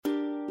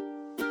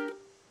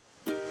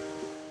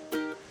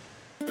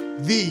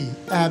The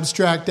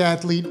Abstract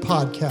Athlete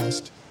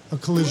Podcast, a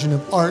collision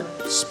of art,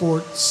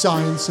 sport,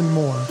 science, and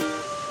more.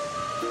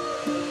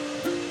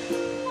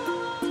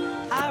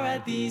 I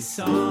write these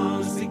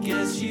songs to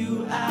get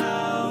you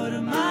out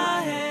of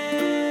my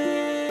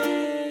head.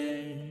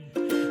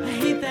 I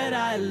hate that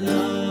I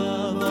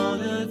love all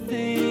the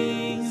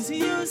things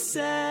you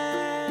said.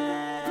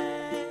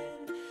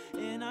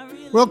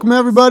 Welcome,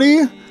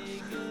 everybody.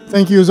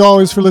 Thank you, as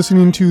always, for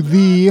listening to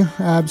the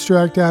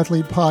Abstract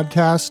Athlete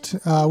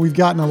Podcast. We've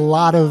gotten a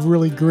lot of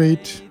really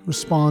great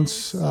response,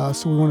 so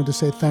we wanted to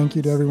say thank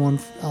you to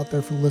everyone out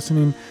there for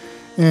listening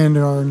and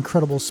our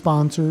incredible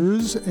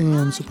sponsors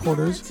and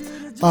supporters.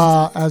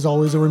 As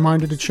always, a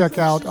reminder to check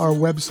out our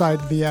website,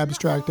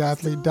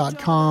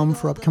 theabstractathlete.com,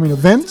 for upcoming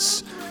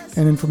events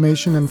and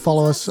information, and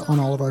follow us on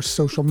all of our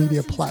social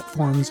media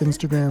platforms,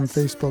 Instagram,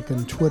 Facebook,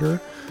 and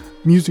Twitter.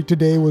 Music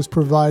today was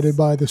provided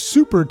by the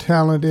super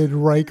talented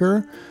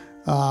Riker.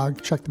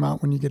 Check them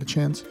out when you get a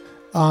chance.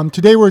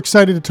 Today we're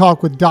excited to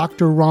talk with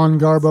Dr. Ron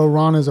Gharbo.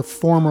 Ron is a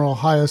former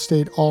Ohio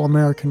State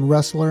All-American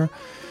wrestler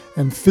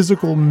and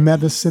physical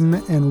medicine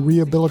and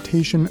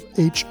rehabilitation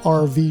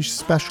HRV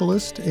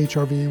specialist,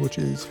 HRV, which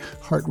is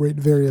heart rate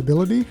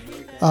variability.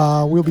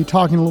 We'll be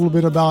talking a little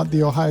bit about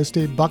the Ohio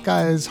State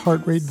Buckeyes'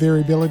 heart rate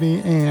variability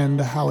and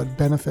how it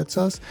benefits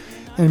us.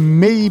 And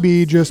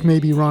maybe, just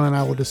maybe, Ron and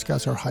I will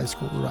discuss our high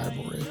school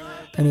rivalry.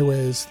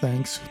 Anyways,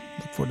 thanks.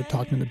 Look forward to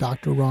talking to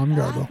Dr. Ron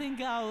Gharbo. I think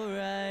I'll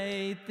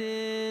write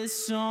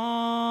this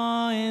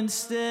song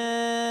instead.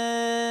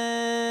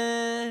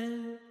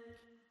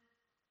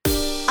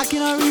 I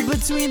cannot read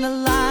between the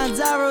lines.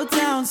 I wrote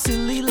down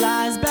silly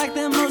lies. Back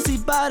then mostly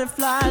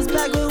butterflies.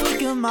 Back when we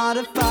could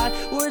modify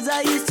words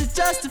I used to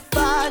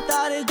justify.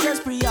 Thought it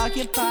just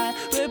preoccupied.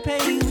 We're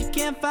pain we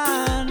can't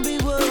find. We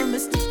were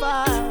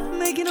mystified.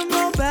 Making them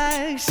roll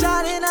back.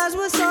 Shining eyes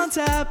with on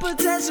tap.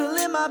 Potential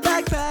in my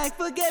backpack.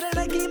 Forgetting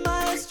I keep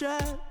my head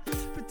strapped.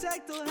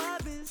 Protect the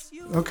habits.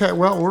 Okay,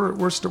 well,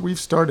 we've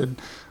started.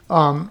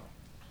 Happy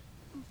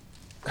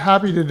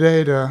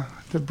today to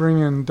bring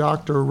in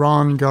Dr.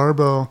 Ron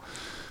Gharbo.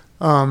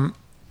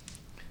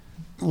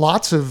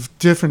 Lots of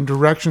different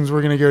directions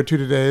we're going to go to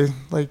today.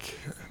 Like,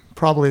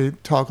 probably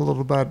talk a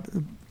little about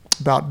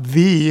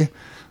the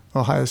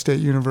Ohio State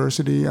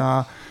University.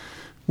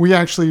 We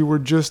actually were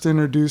just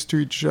introduced to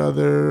each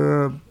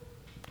other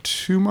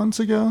 2 months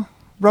ago,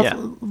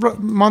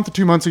 month or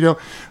 2 months ago,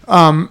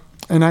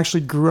 and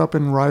actually grew up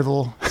in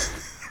rival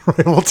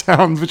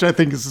towns, which I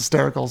think is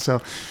hysterical.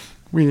 So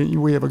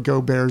we have a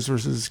Go Bears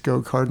versus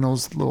Go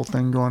Cardinals little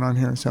thing going on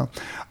here. So,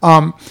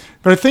 but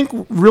I think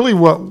really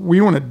what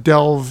we want to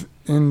delve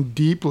in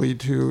deeply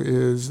to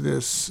is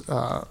this,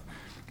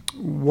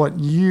 what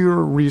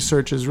your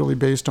research is really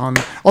based on.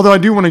 Although I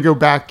do want to go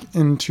back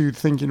into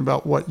thinking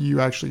about what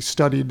you actually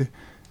studied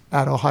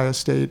at Ohio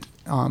State,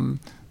 the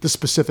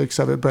specifics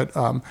of it. But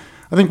I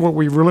think what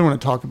we really want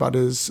to talk about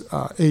is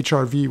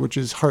HRV, which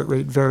is heart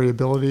rate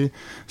variability.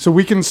 So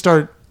we can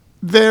start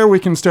there. We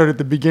can start at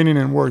the beginning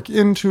and work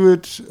into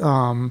it.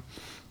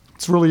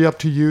 It's really up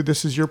to you.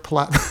 This is your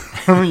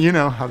platform. You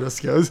know how this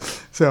goes.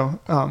 So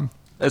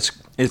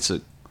it's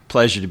a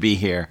pleasure to be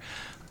here.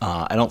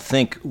 I don't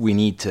think we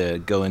need to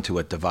go into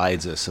what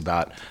divides us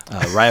about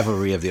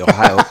rivalry of the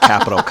Ohio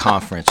Capital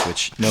Conference,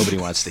 which nobody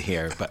wants to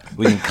hear, but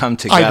we can come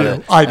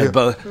together. I do.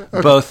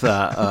 Both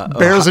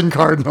Bears and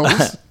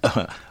Cardinals.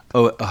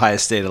 Ohio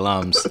State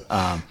alums.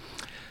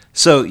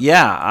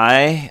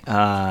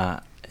 I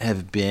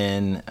have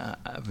been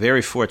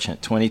very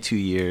fortunate, 22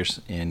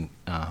 years in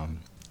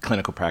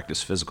clinical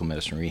practice, physical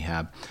medicine,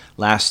 rehab.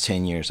 Last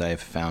 10 years, I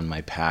have found my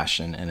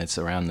passion, and it's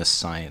around the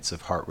science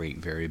of heart rate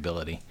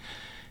variability.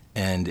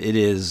 And it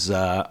is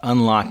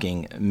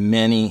unlocking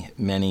many,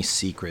 many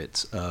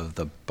secrets of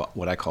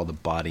what I call the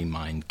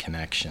body-mind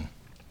connection.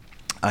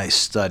 I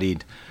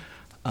studied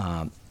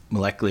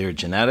molecular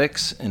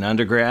genetics in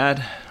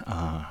undergrad.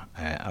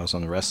 I was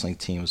on the wrestling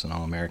team, was an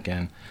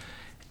All-American.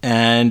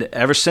 And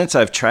ever since,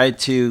 I've tried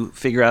to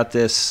figure out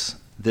this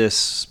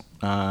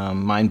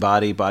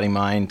mind-body,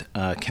 body-mind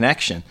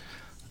connection.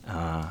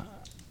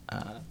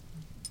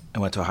 I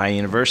went to Ohio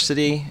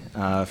University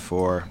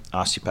for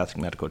osteopathic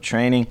medical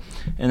training,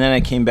 and then I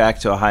came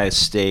back to Ohio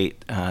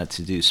State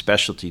to do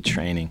specialty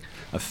training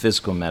of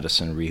physical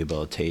medicine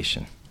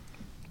rehabilitation.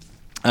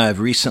 I've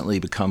recently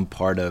become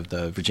part of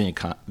the Virginia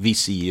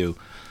VCU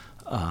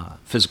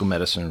Physical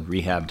Medicine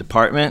Rehab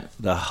Department,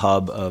 the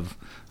hub of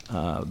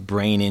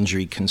brain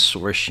injury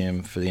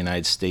consortium for the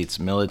United States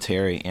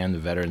military and the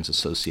Veterans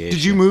Association.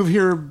 Did you move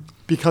here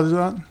because of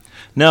that?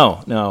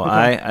 No.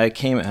 Okay. I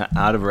came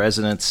out of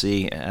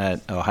residency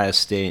at Ohio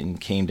State and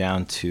came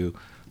down to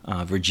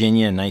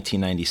Virginia in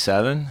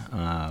 1997.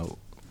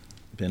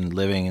 Been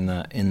living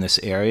in this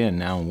area and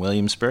now in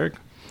Williamsburg,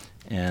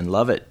 and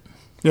love it.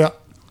 Yeah.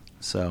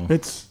 So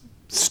it's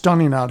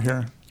stunning out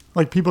here.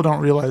 Like, people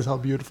don't realize how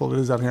beautiful it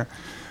is out here.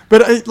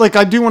 But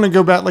I do want to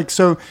go back. Like,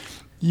 so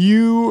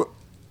you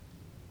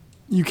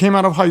came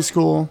out of high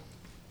school,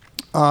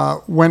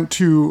 went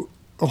to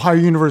Ohio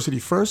University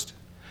first.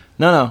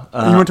 No.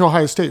 You went to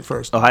Ohio State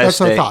first. That's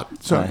State. What I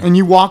thought. So, and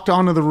you walked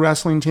onto the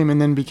wrestling team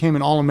and then became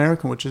an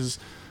All-American, which is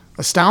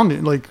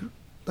astounding. Like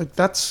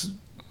that's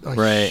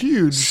a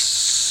huge.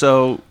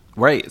 So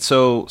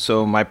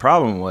my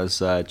problem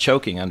was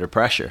choking under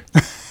pressure.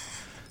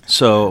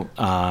 So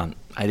I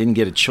didn't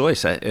get a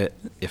choice.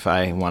 If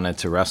I wanted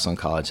to wrestle in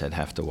college, I'd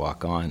have to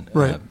walk on.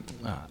 Right.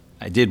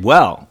 I did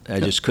well. I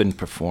just couldn't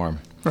perform.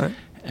 Right.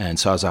 And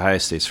so I was Ohio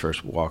State's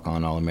first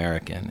walk-on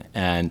All-American.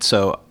 And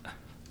so,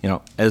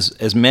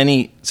 as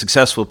many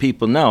successful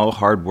people know,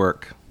 hard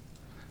work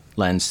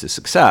lends to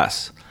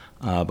success.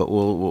 But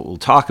what we'll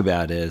talk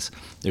about is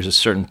there's a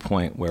certain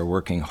point where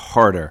working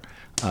harder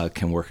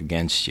can work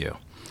against you.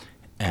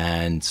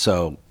 And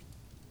so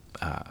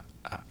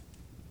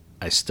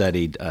I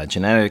studied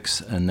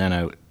genetics, and then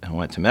I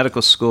went to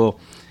medical school.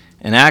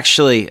 And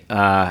actually,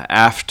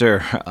 after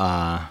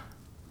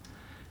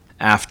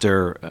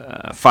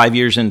 5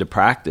 years into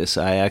practice,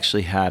 I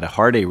actually had a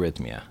heart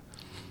arrhythmia.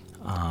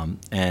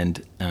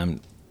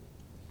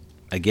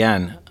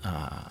 Again,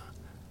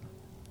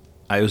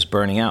 I was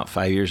burning out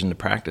 5 years into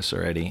practice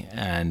already,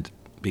 and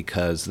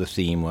because the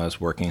theme was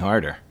working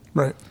harder.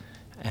 Right.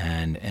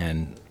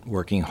 And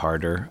working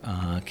harder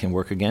can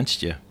work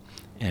against you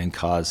and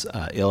cause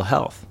ill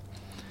health.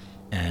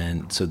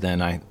 And so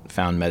then I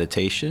found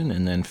meditation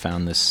and then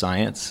found this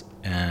science,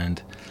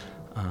 and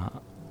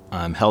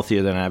I'm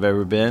healthier than I've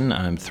ever been.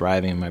 I'm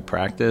thriving in my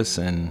practice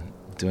and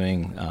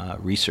doing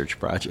research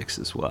projects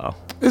as well.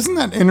 Isn't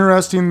that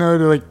interesting,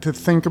 though, to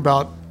think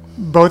about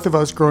both of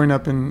us growing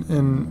up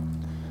in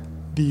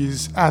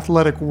these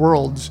athletic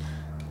worlds,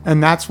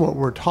 and that's what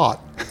we're taught,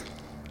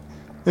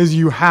 is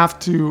you have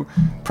to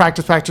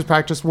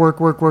practice, work.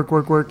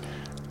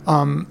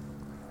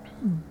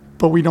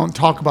 But we don't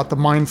talk about the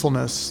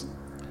mindfulness.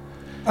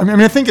 I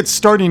mean, I think it's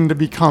starting to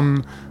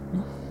become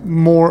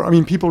more,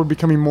 people are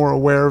becoming more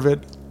aware of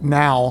it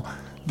now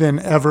than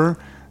ever.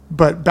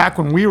 But back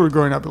when we were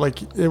growing up,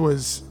 it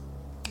was,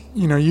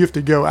 you have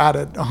to go at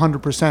it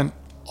 100%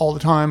 all the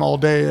time, all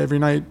day, every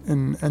night,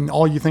 and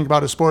all you think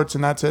about is sports,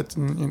 and that's it.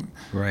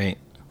 Right.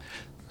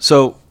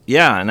 So,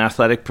 yeah, an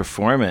athletic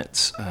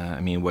performance,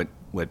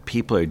 what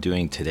people are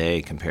doing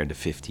today compared to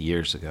 50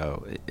 years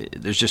ago,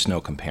 there's just no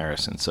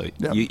comparison. So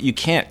you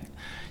can't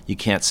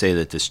say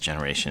that this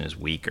generation is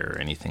weaker or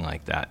anything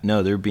like that.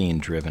 No, they're being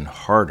driven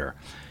harder.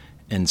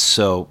 And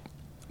so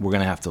we're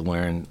going to have to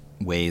learn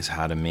ways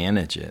how to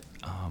manage it.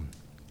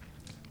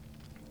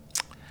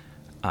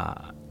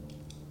 I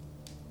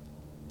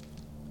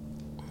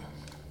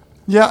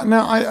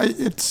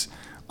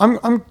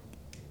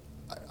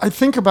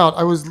think about,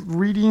 I was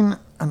reading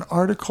an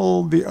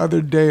article the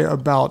other day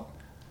about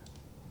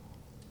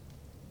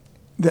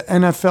the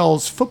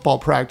NFL's football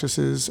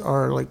practices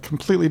are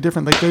completely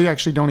different. They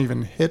actually don't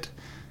even hit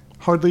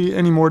hardly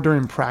anymore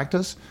during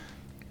practice,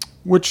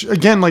 which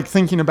again,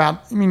 thinking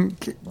about,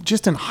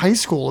 just in high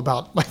school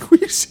about we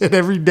used to hit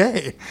every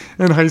day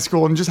in high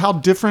school, and just how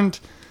different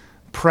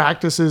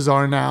practices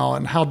are now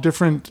and how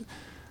different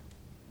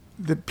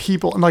the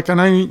people,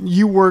 and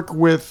you work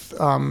with,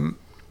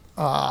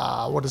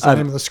 what is the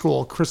name of the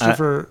school?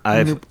 Christopher.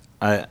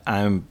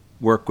 I'm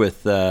work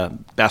with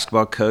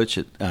basketball coach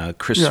at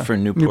Christopher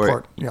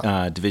Newport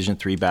Division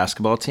III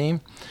basketball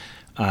team.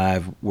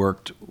 I've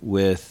worked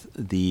with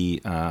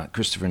the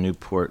Christopher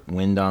Newport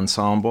Wind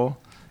Ensemble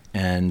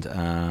and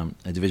a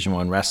Division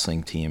I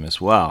wrestling team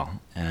as well.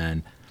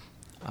 And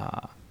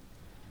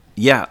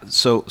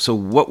so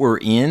what we're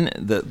in,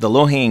 the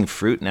low-hanging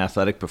fruit in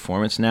athletic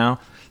performance now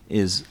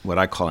is what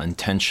I call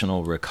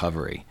intentional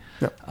recovery.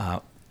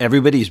 Yep.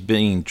 Everybody's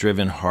being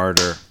driven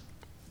harder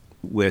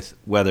with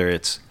whether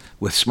it's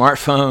with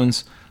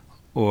smartphones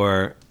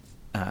or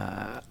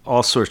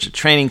all sorts of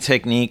training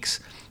techniques.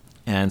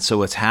 And so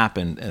what's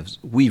happened is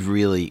we've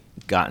really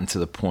gotten to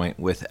the point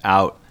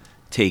without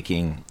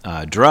taking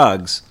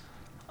drugs,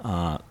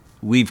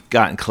 we've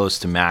gotten close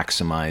to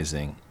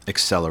maximizing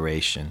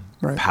acceleration,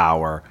 right,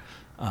 power,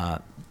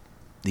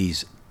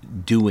 these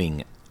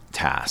doing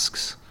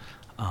tasks.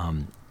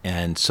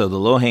 And so the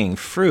low-hanging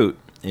fruit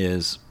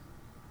is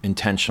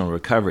intentional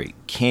recovery.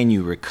 Can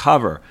you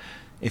recover?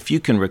 If you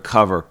can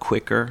recover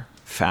quicker,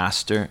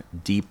 faster,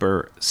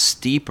 deeper,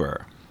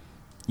 steeper,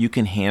 you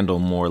can handle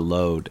more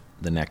load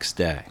the next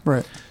day.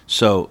 Right.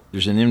 So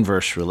there's an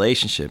inverse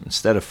relationship.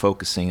 Instead of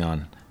focusing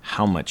on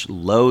how much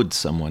load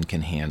someone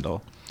can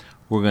handle,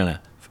 we're going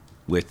to,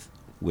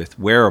 with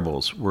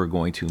wearables, we're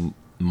going to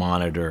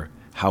monitor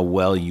how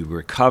well you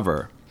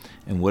recover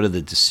and what are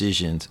the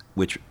decisions,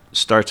 which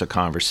starts a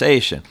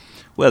conversation,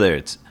 whether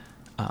it's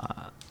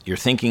your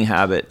thinking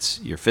habits,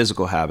 your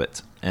physical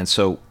habits. And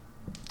so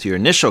to your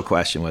initial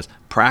question was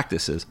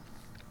practices.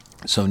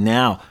 So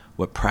now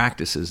what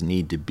practices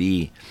need to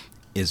be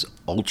is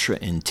ultra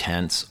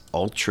intense,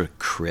 ultra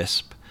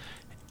crisp,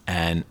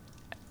 and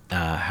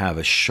have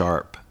a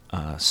sharp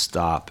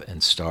stop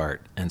and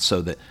start. And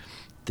so that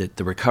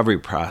the recovery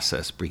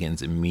process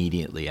begins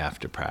immediately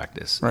after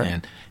practice.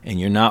 Right. And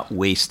you're not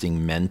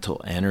wasting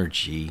mental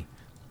energy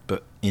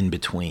but in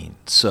between.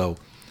 So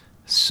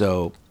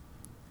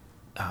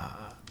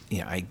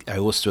I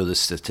always throw this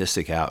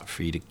statistic out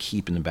for you to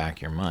keep in the back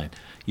of your mind.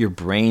 Your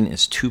brain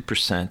is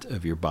 2%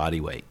 of your body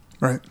weight.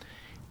 Right.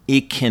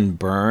 It can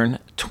burn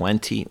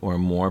 20 or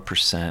more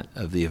 %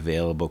 of the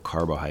available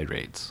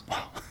carbohydrates.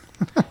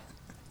 Right.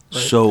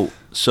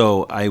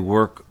 So I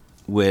work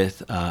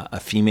with a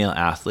female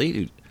athlete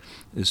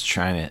who is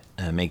trying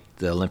to make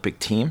the Olympic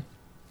team.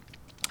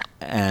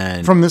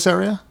 And from this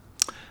area?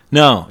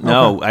 No.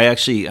 Okay. I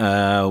actually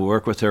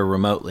work with her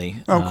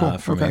remotely cool.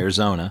 from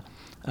Arizona,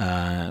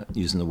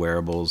 using the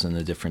wearables and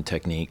the different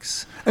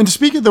techniques. And to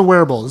speak of the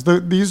wearables,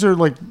 these are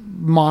like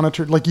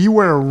monitored. Like you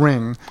wear a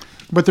ring,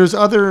 but there's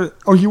other.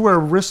 Oh, you wear a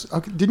wrist.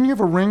 Okay. Didn't you have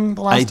a ring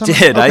the last time? I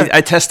did. Okay.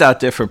 I test out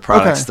different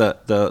products.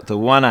 Okay. The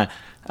one I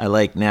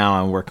like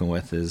now I'm working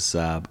with is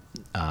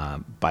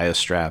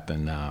BioStrap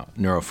and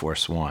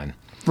Neuroforce One.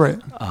 Right.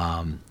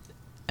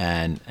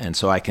 And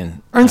so I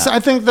can. So I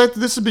think that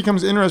this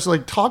becomes interesting.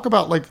 Like talk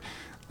about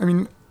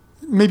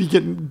maybe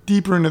getting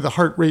deeper into the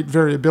heart rate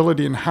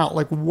variability and how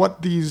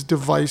what these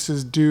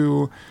devices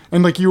do,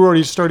 and you were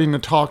already starting to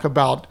talk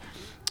about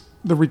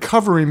the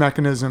recovery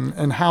mechanism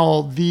and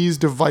how these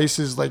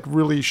devices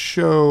really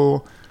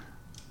show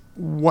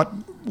what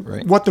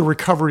the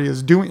recovery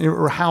is doing,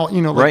 or how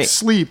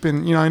sleep,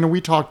 and I know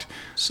we talked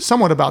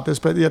somewhat about this,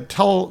 but yeah,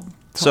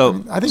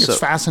 I think it's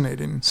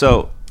fascinating.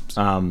 So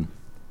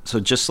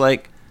just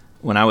like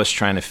when I was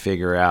trying to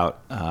figure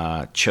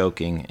out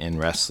choking in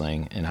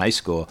wrestling in high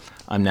school,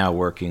 I'm now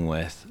working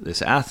with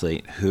this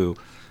athlete who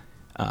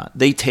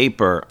they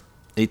taper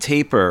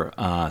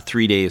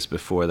 3 days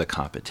before the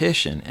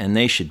competition, and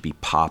they should be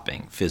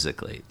popping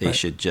physically. They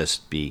should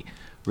just be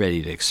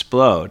ready to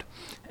explode.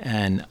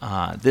 And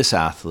this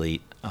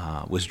athlete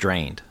was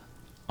drained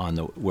on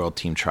the World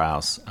Team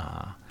Trials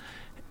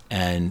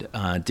and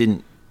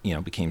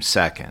became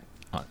second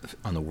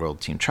on the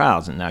World Team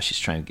Trials, and now she's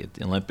trying to get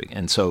the Olympic.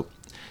 And so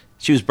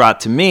she was brought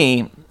to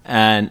me,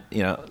 and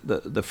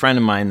the friend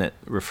of mine that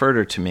referred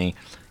her to me,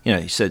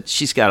 he said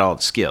she's got all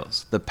the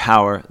skills, the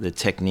power, the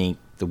technique,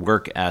 the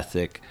work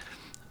ethic,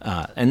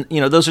 and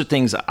those are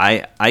things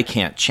I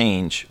can't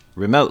change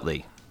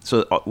remotely.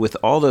 So with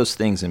all those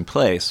things in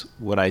place,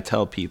 what I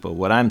tell people,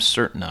 what I'm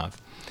certain of,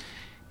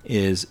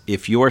 is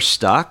if you're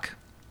stuck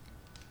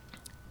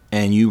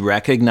and you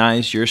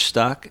recognize you're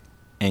stuck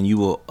and you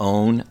will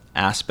own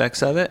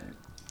aspects of it,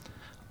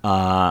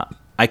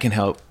 I can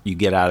help you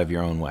get out of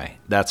your own way.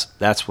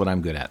 That's what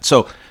I'm good at.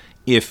 So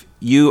if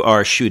you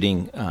are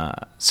shooting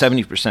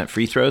 70%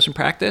 free throws in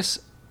practice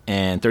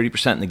and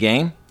 30% in the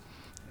game,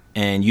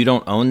 and you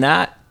don't own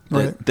that,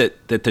 right.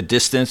 that the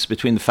distance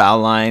between the foul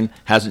line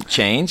hasn't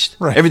changed,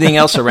 right. everything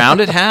else around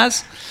it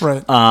has.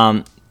 Right.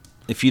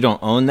 If you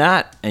don't own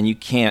that and you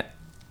can't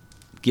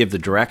give the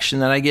direction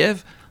that I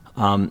give,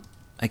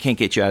 I can't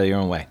get you out of your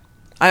own way.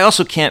 I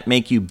also can't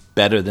make you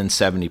better than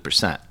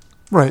 70%.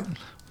 Right.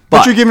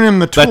 But you're giving them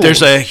the tools. But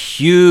there's a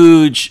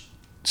huge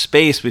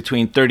space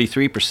between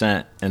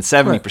 33% and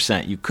 70%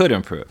 right. you could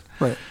improve.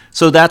 Right.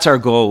 So that's our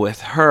goal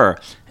with her,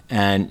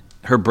 and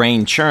her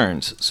brain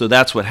churns. So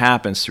that's what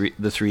happens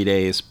the 3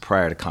 days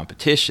prior to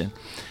competition.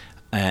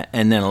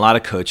 And then a lot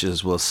of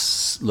coaches will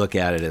look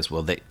at it as,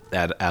 well, that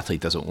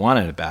athlete doesn't want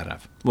it bad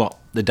enough. Well,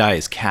 the die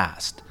is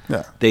cast.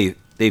 Yeah. They've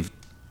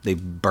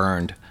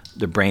burned.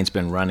 Their brain's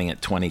been running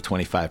at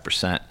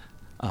 20-25%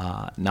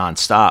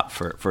 nonstop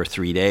for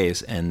 3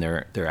 days, and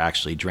they're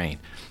actually drained.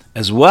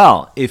 As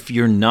well, if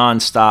you're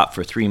nonstop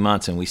for 3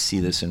 months, and we see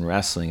this in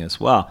wrestling as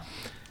well,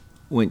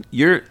 when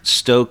you're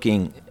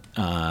stoking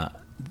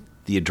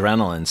the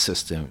adrenaline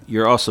system,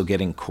 you're also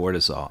getting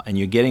cortisol, and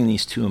you're getting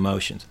these two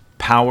emotions,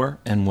 power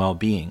and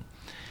well-being.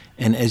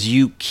 And as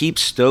you keep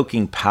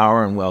stoking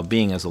power and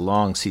well-being as a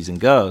long season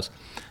goes,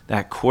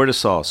 that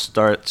cortisol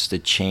starts to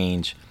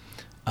change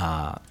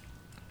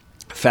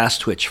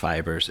fast twitch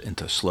fibers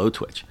into slow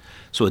twitch.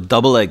 So a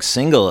double leg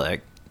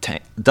takedown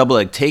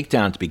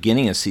at the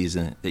beginning of the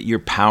season that you're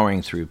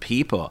powering through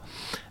people,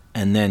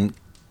 and then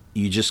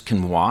you just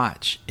can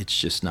watch. It's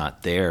just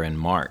not there in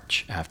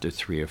March after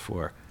 3 or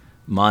 4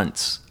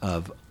 months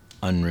of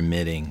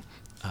unremitting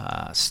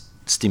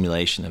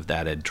stimulation of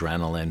that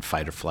adrenaline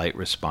fight or flight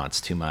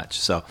response too much.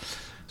 So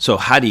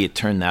how do you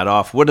turn that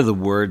off? What are the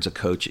words a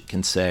coach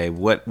can say?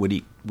 What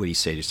do you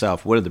say to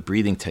yourself? What are the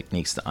breathing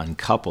techniques to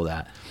uncouple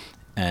that?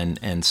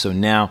 And so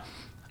now,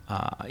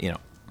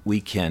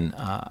 we can.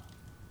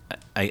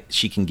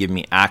 She can give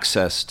me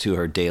access to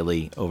her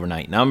daily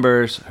overnight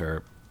numbers,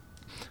 her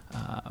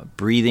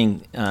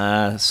breathing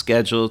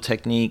schedule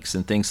techniques,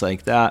 and things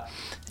like that.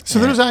 So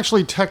there's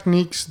actually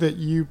techniques that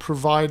you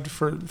provide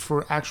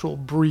for actual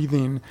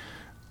breathing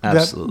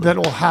Absolutely. that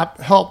will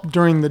help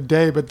during the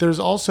day, but there's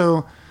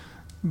also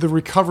the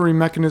recovery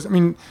mechanism. I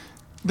mean,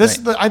 Right.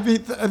 I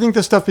think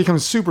this stuff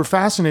becomes super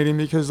fascinating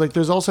because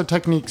there's also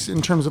techniques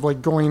in terms of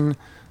going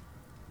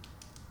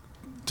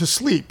to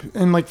sleep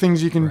and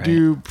things you can Right.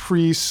 do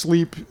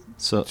pre-sleep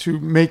So to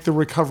make the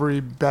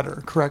recovery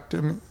better, correct?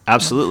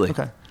 absolutely.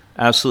 Okay.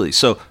 Absolutely.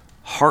 So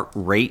heart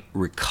rate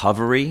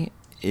recovery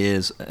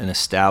is an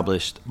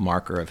established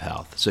marker of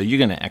health. So you're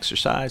going to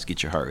exercise,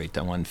 get your heart rate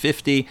to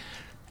 150,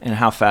 And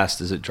how fast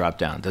does it drop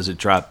down? Does it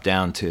drop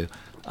down to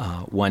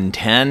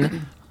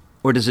 110,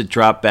 or does it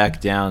drop back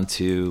down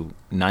to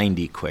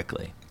 90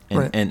 quickly?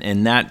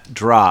 And that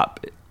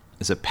drop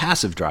is a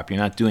passive drop. You're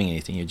not doing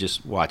anything. You're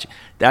just watching.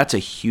 That's a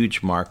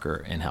huge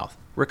marker in health.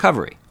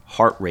 Recovery,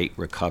 heart rate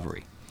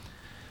recovery.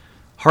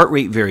 Heart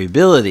rate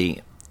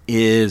variability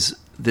is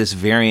this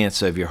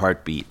variance of your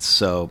heartbeats.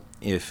 So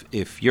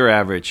if your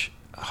average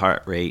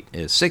heart rate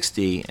is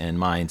 60 and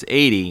mine's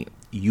 80,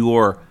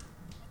 you're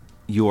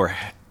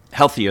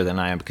healthier than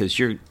I am because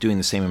you're doing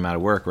the same amount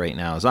of work right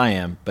now as I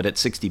am, but at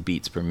 60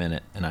 beats per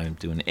minute, and I'm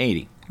doing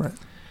 80. Right.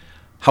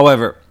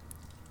 However,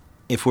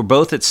 if we're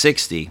both at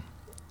 60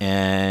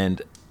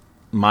 and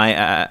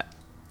I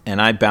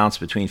bounce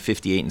between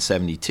 58 and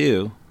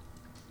 62,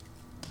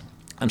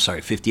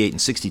 58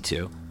 and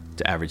 62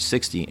 to average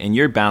 60, and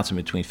you're bouncing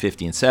between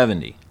 50 and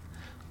 70,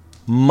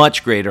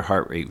 much greater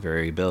heart rate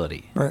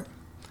variability. Right.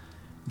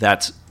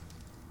 That's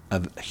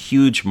a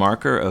huge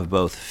marker of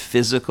both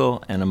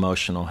physical and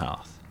emotional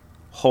health,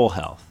 whole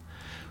health.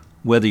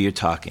 Whether you're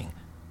talking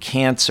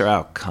cancer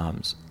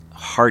outcomes,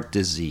 heart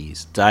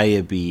disease,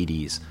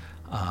 diabetes,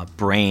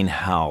 brain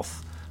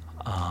health,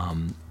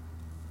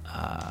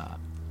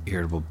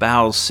 irritable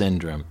bowel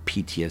syndrome,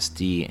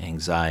 PTSD,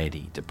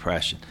 anxiety,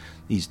 depression.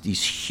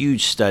 These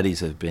huge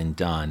studies have been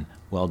done,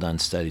 well-done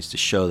studies, to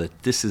show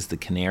that this is the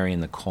canary in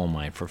the coal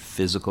mine for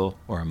physical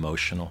or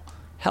emotional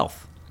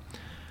health.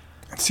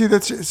 See,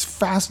 it's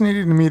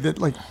fascinating to me that,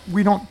 like,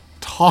 we don't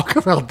talk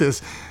about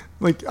this.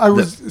 Like I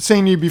was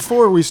saying to you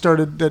before we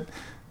started, that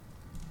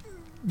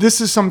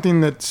this is something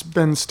that's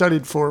been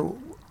studied for,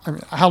 I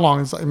mean, how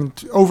long is, I mean,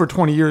 over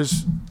 20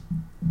 years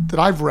that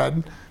I've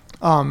read.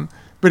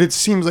 But it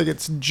seems like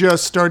it's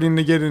just starting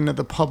to get into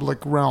the public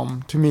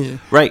realm to me.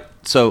 Right.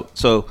 So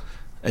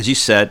as you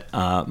said,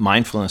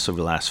 mindfulness over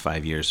the last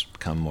 5 years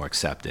become more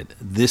accepted.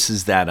 This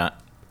is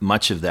that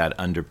much of that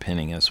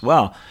underpinning as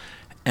well.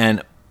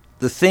 And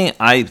the thing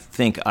I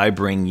think I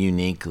bring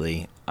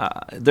uniquely,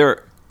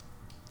 there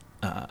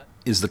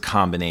is the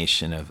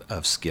combination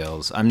of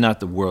skills. I'm not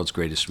the world's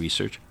greatest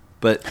researcher,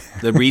 but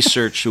the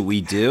research that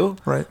we do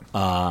right.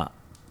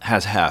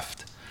 Has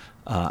heft.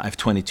 I have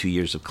 22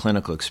 years of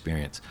clinical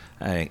experience.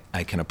 I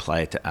can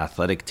apply it to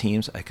athletic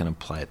teams. I can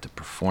apply it to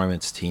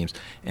performance teams.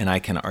 And I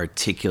can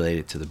articulate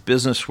it to the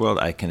business world.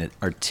 I can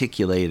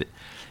articulate it.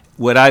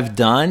 What I've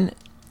done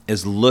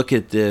is look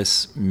at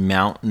this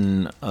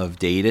mountain of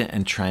data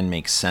and try and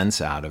make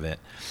sense out of it.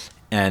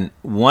 And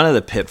one of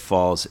the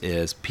pitfalls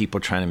is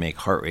people trying to make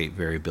heart rate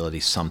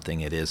variability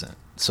something it isn't.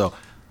 So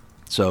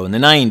in the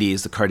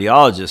 90s, the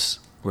cardiologists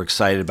were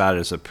excited about it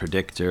as a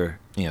predictor.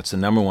 You know, it's the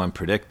number one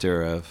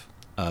predictor of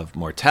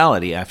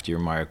mortality after your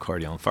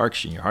myocardial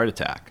infarction, your heart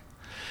attack.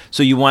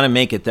 So you want to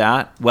make it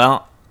that?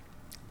 Well,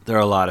 there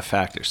are a lot of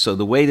factors. So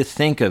the way to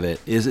think of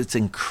it is it's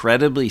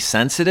incredibly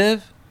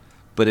sensitive,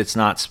 but it's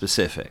not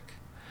specific.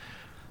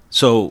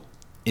 So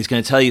it's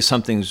going to tell you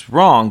something's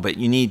wrong, but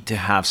you need to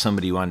have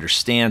somebody who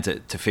understands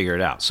it to figure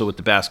it out. So with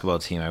the basketball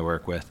team I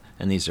work with,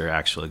 and these are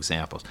actual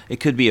examples, it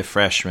could be a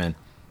freshman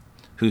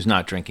who's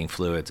not drinking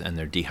fluids and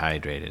they're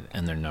dehydrated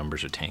and their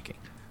numbers are tanking.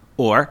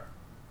 Or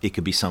it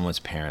could be someone's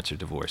parents are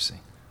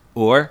divorcing.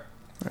 Or,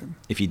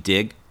 if you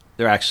dig,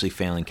 they're actually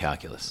failing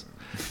calculus.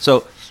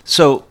 So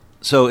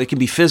it can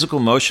be physical,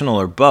 emotional,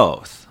 or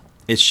both.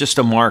 It's just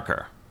a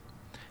marker.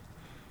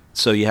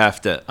 So you have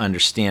to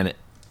understand it.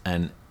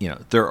 And, you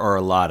know, there are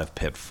a lot of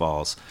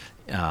pitfalls.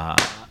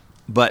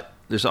 But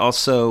there's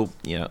also,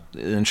 you know,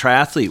 in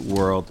triathlete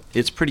world,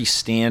 it's pretty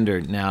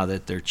standard now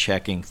that they're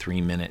checking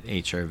 3-minute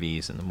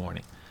HRVs in the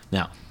morning.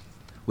 Now,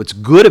 what's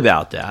good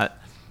about that,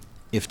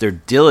 if they're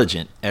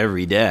diligent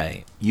every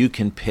day, you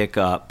can pick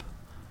up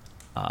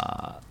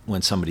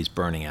when somebody's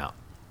burning out.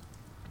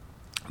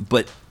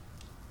 But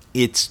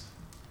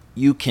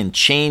you can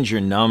change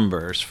your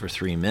numbers for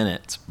 3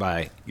 minutes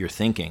by your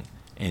thinking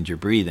and your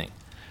breathing.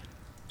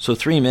 So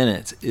 3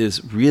 minutes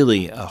is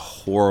really a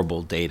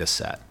horrible data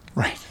set.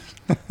 Right.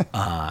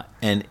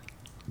 And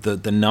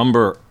the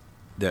number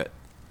that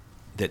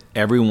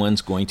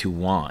everyone's going to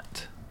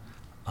want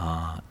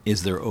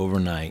is their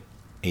overnight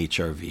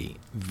HRV.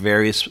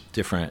 Various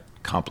different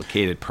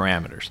complicated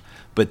parameters.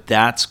 But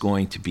that's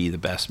going to be the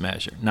best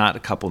measure, not a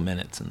couple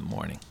minutes in the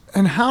morning.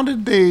 And how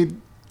did they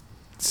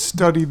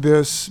study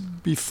this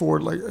before?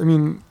 Like, I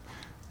mean,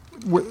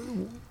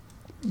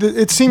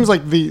 it seems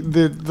like the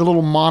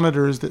little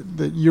monitors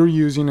that you're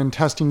using and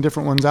testing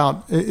different ones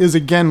out is,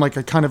 again, like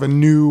a kind of a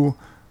new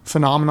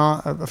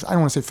phenomena. I don't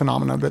want to say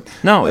phenomena, but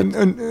no, a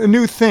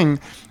new thing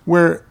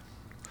where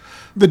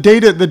the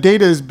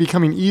data is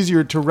becoming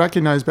easier to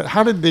recognize. But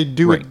how did they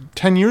do it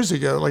 10 years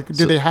ago? Like,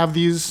 did they have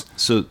these?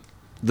 So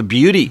the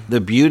beauty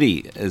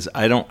is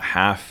I don't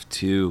have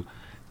to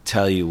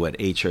tell you what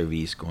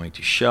HRV is going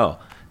to show.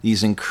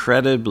 These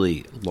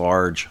incredibly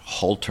large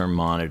Holter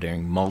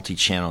monitoring,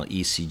 multi-channel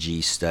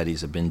ECG studies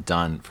have been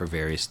done for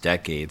various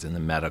decades in the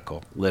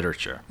medical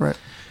literature. Right.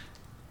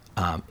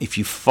 If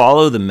you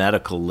follow the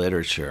medical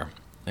literature,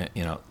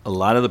 you know, a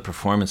lot of the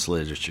performance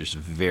literature is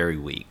very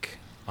weak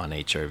on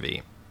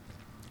HRV.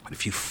 But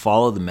if you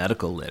follow the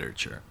medical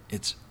literature,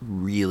 it's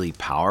really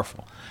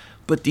powerful.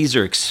 But these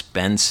are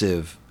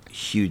expensive,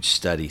 huge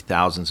study,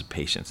 thousands of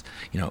patients.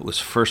 It was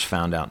first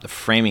found out, the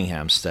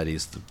Framingham study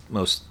is the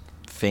most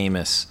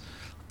famous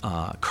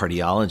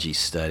cardiology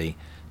study.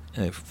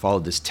 It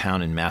followed this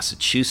town in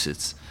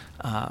Massachusetts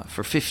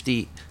for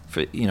the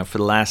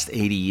last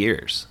 80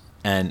 years.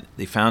 And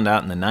they found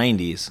out in the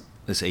 90s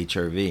this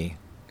HRV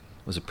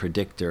was a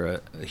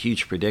predictor, a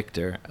huge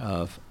predictor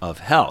of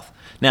health.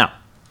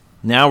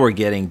 Now we're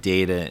getting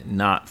data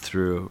not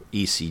through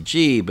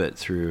ECG, but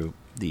through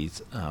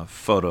these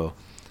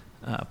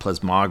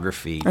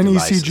plasmography and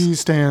devices. ECG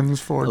stands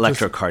for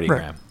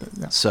electrocardiogram.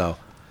 Just, yeah.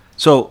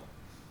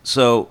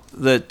 So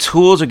the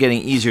tools are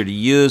getting easier to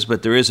use,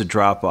 but there is a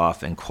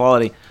drop-off in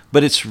quality.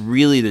 But it's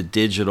really the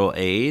digital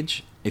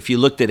age. If you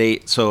looked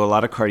at so a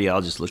lot of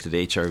cardiologists looked at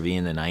HRV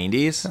in the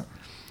 90s,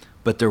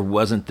 but there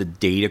wasn't the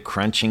data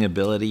crunching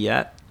ability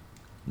yet.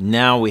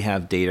 Now we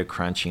have data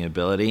crunching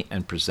ability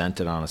and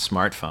present it on a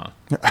smartphone.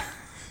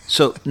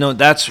 So no,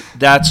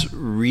 that's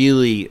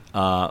really,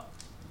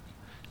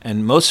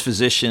 and most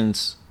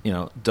physicians,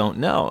 don't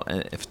know.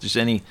 If there's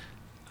any,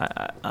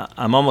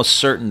 I'm almost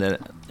certain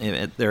that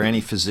if there are any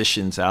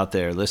physicians out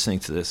there listening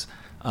to this,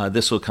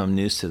 this will come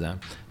news to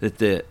them, that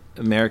the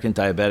American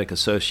Diabetic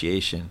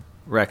Association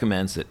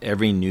recommends that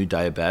every new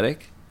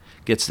diabetic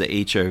gets the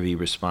HRV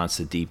response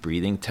to deep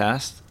breathing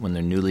test when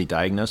they're newly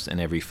diagnosed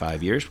and every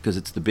 5 years, because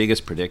it's the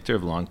biggest predictor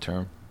of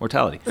long-term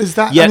mortality. Is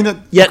that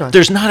Yet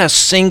there's not a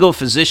single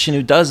physician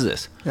who does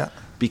this,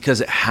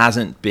 because it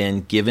hasn't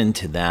been given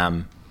to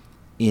them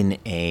in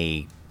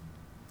a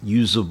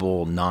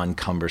usable,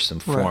 non-cumbersome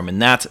form,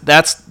 and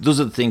those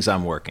are the things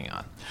I'm working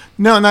on.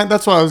 No, and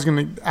that's what I was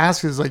going to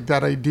ask, is like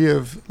that idea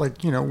of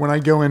when I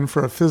go in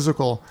for a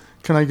physical,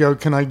 can I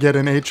get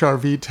an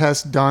HRV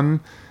test done,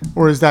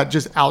 or is that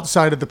just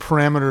outside of the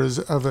parameters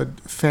of a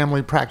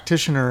family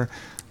practitioner?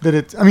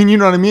 That you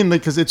know what I mean? Like,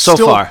 because it's so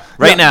still, far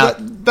right now.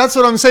 That's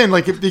what I'm saying.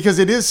 Like, because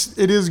it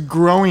is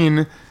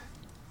growing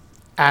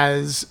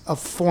as a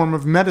form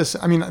of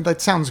medicine. I mean, that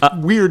sounds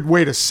weird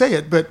way to say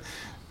it, but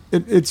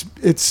it's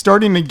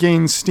starting to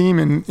gain steam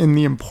in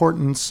the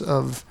importance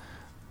of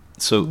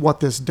what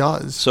this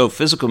does. So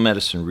physical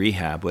medicine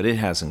rehab, what it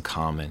has in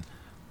common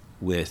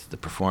with the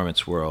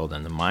performance world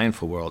and the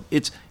mindful world,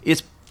 it's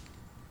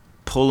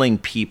pulling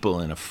people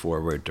in a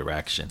forward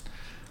direction.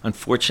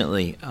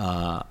 Unfortunately,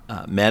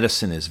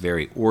 medicine is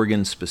very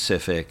organ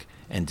specific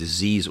and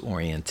disease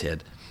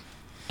oriented,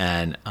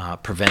 and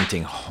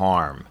preventing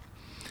harm.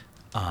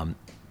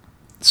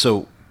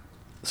 So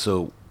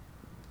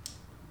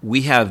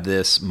we have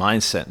this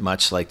mindset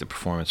much like the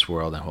performance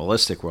world and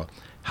holistic world.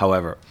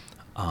 However,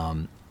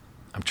 I'm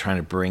trying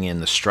to bring in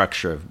the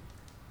structure of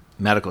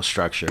medical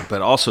structure, but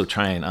also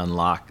try and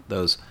unlock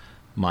those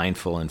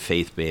mindful and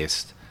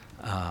faith-based.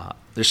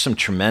 There's some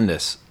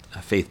tremendous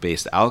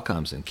faith-based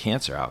outcomes and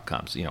cancer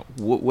outcomes.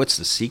 What's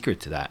the secret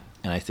to that?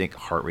 And I think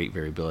heart rate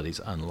variability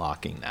is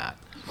unlocking that.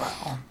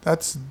 Wow,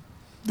 that's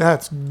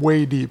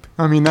way deep.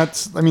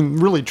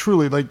 Really,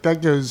 truly, like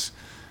that goes.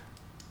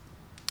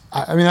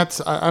 I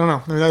don't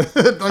know.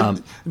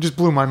 It just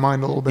blew my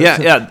mind a little bit.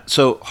 Yeah.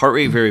 So heart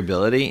rate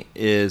variability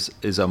is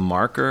a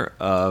marker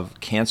of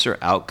cancer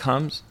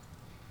outcomes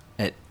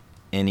at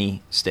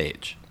any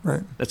stage.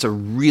 Right. That's a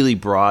really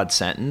broad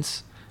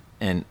sentence,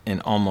 and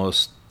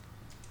almost,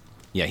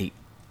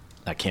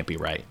 that can't be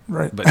right.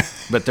 Right.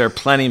 But there are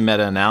plenty of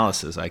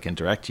meta-analysis I can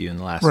direct you in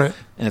the last, right.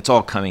 And it's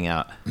all coming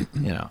out,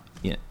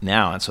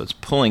 now, and so it's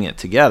pulling it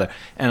together.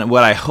 And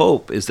what I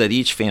hope is that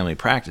each family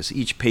practice,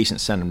 each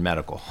patient-centered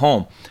medical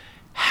home,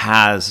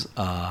 has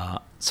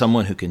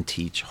someone who can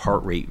teach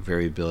heart rate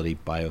variability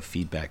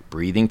biofeedback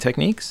breathing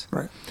techniques.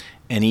 Right.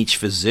 And each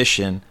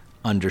physician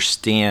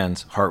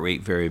understands heart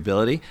rate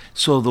variability,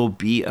 so there'll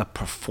be a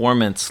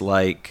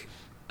performance-like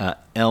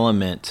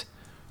element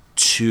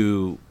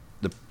to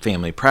the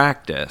family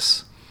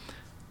practice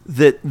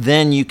that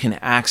then you can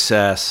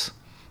access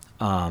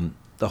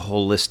the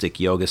holistic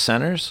yoga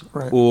centers,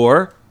 right,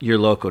 or your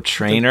local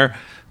trainer,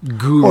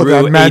 guru, or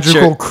that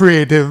magical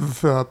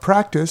creative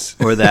practice,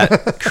 or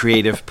that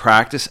creative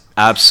practice.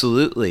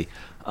 Absolutely.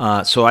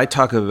 So I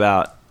talk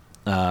about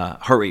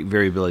heart rate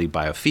variability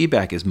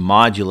biofeedback is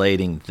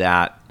modulating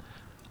that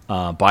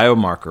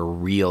biomarker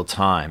real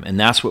time, and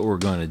that's what we're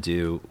going to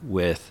do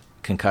with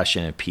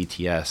concussion and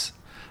PTS,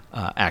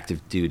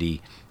 active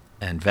duty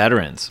and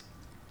veterans.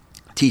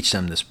 Teach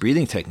them this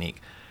breathing technique,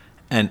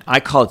 and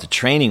I call it the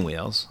training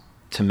wheels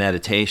to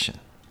meditation.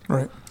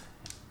 Right.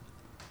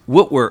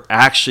 What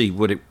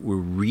we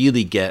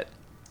really get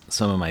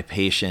some of my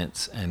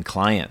patients and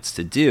clients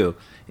to do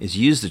is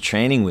use the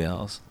training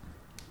wheels,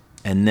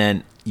 and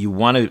then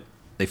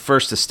they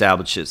first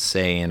establish it,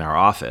 say, in our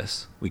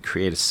office. We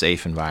create a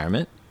safe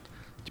environment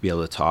to be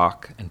able to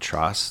talk and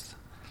trust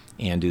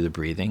and do the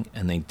breathing,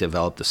 and they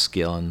develop the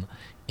skill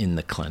in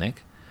the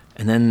clinic,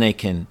 and then they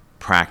can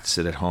practice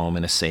it at home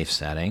in a safe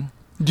setting.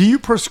 Do you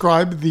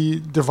prescribe the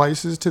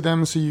devices to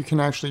them so you can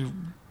actually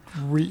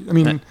we're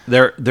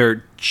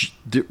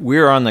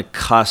on the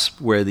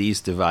cusp where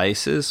these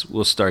devices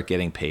will start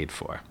getting paid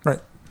for. Right.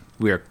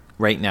 We are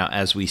right now,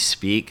 as we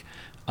speak.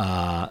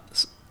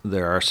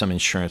 There are some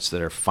insurance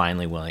that are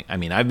finally willing. I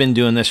mean, I've been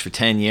doing this for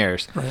 10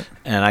 years, right,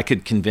 and I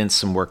could convince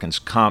some workers'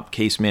 comp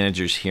case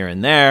managers here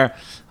and there.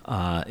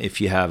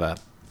 If you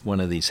have one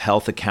of these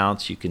health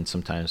accounts, you can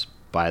sometimes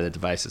buy the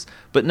devices.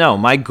 But no,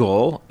 my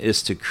goal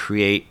is to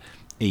create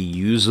a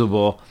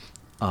usable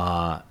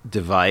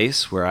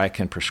device where I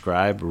can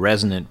prescribe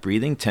resonant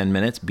breathing, 10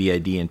 minutes,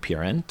 BID and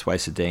PRN,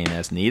 twice a day and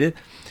as needed.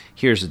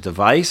 Here's a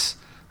device,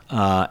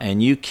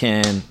 and you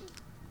can,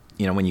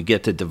 when you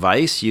get the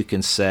device, you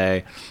can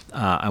say,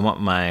 I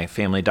want my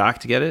family doc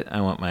to get it.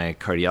 I want my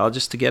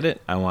cardiologist to get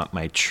it. I want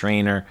my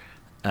trainer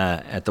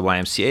at the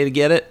YMCA to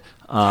get it.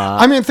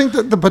 I think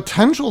that the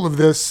potential of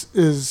this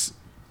is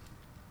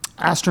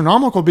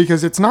astronomical,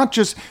 because it's not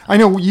just, I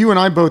know you and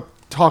I both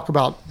talk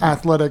about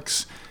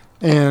athletics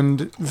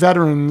and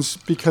veterans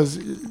because,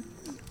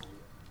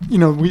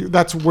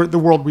 that's where the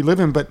world we live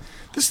in, but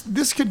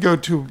this could go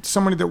to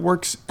somebody that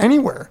works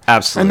anywhere.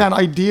 Absolutely. And that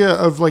idea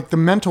of like the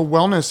mental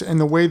wellness and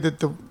the way that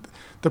the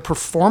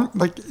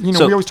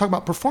we always talk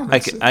about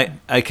performance.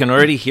 I can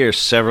already hear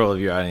several of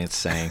your audience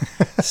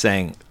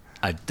saying,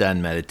 I've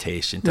done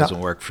meditation, it doesn't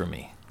work for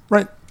me.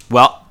 Right.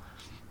 Well,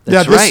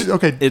 that's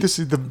right. This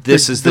is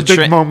the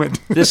big moment.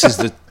 this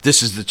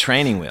is the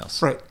training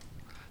wheels. Right.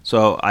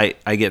 So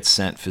I get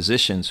sent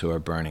physicians who are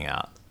burning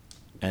out,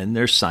 and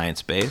they're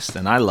science-based,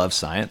 and I love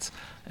science,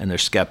 and they're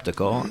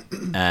skeptical,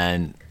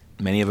 and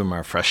many of them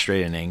are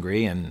frustrated and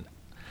angry, and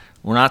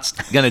we're not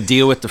going to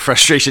deal with the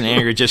frustration and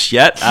anger just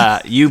yet.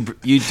 You do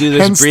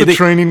this Hence breathing. The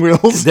training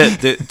wheels.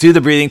 Do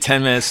the breathing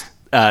 10 minutes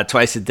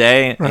twice a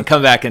day, right, and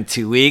come back in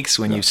 2 weeks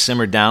when you've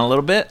simmered down a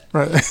little bit.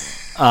 Right.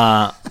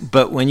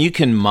 But when you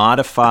can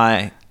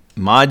modulate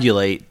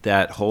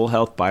that whole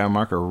health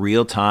biomarker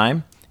real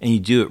time, and you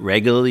do it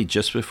regularly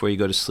just before you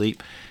go to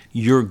sleep,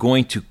 you're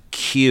going to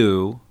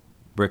cue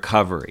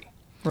recovery.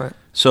 Right.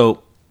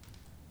 So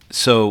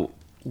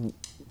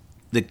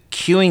the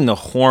cueing the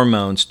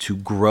hormones to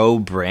grow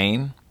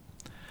brain,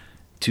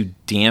 to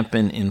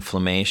dampen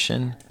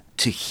inflammation,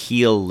 to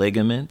heal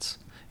ligaments.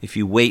 If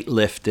you weight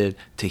lifted,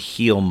 to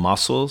heal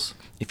muscles.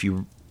 If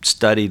you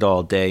studied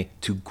all day,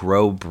 to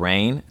grow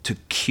brain, to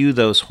cue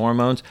those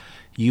hormones,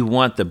 you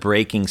want the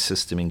braking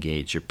system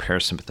engaged, your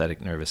parasympathetic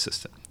nervous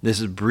system. This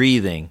is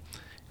breathing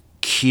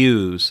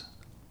cues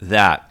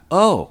that,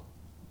 oh,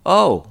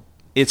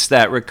 it's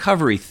that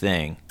recovery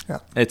thing. Yeah.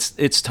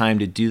 It's time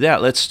to do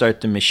that. Let's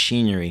start the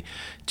machinery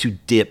to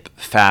dip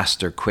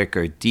faster,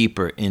 quicker,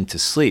 deeper into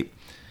sleep.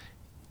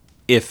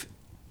 If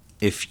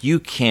you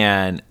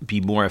can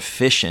be more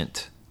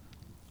efficient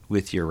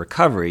with your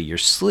recovery, your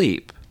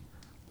sleep,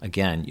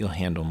 again, you'll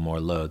handle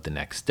more load the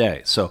next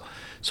day. So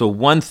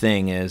one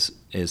thing is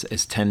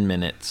 10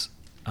 minutes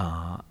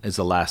is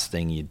the last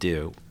thing you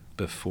do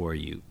before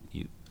you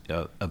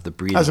of the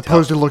breathing. As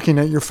opposed to looking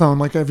at your phone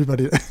like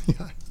everybody.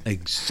 Yeah.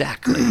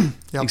 Exactly.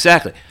 Yep.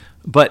 Exactly.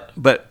 But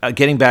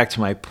getting back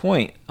to my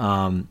point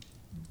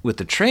with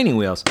the training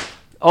wheels,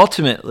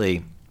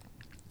 ultimately,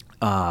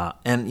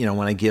 and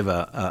when I give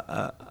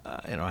I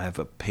have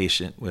a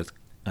patient with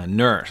a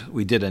nurse.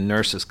 We did a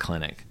nurse's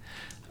clinic,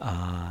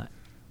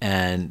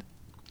 and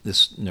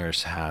this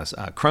nurse has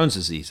Crohn's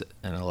disease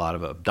and a lot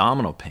of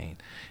abdominal pain,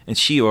 and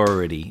she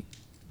already.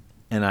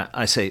 And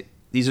I say,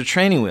 these are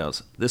training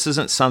wheels. This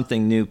isn't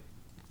something new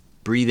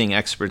breathing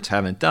experts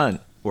haven't done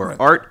or right,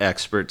 art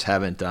experts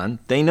haven't done.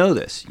 They know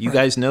this. You right,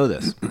 guys know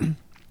this.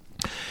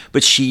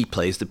 But she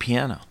plays the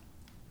piano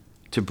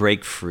to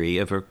break free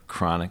of her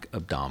chronic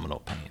abdominal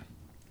pain.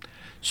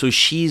 So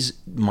she's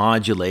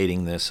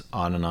modulating this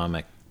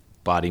autonomic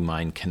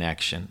body-mind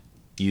connection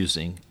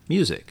using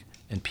music.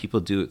 And people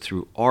do it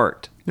through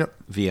art, yep,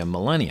 via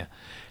millennia.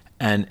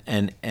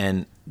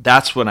 And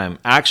that's what I'm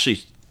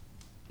actually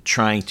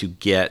trying to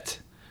get,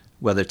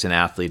 whether it's an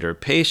athlete or a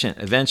patient,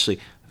 eventually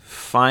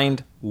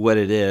find what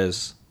it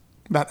is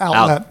that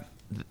outlet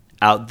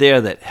out there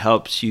that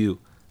helps you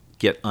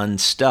get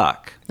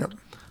unstuck. Yep.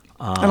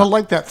 And I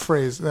like that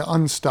phrase, the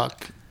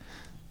unstuck.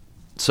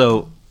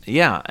 So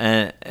yeah,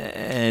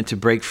 and to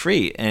break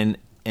free, and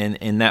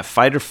that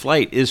fight or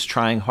flight is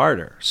trying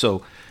harder.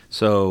 So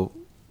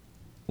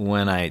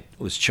when I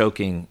was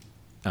choking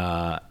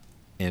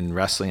in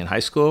wrestling in high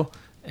school,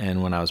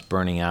 and when I was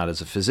burning out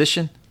as a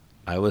physician,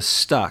 I was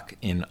stuck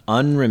in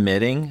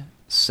unremitting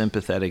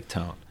sympathetic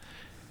tone,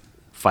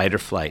 fight or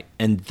flight.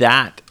 And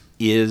that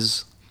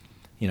is,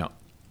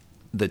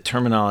 the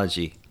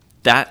terminology,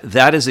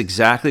 that is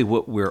exactly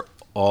what we're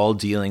all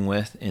dealing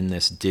with in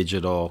this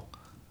digital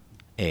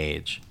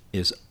age,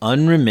 is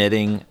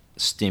unremitting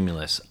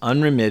stimulus,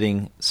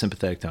 unremitting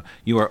sympathetic tone.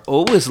 You are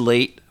always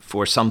late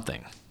for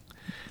something.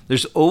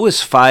 There's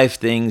always 5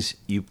 things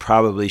you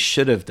probably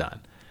should have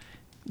done,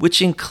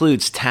 which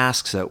includes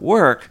tasks at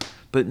work,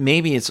 but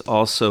maybe it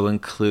also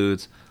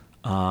includes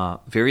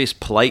various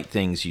polite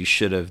things you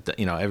should have done.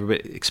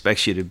 Everybody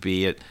expects you to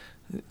be at,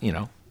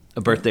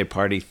 a birthday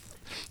party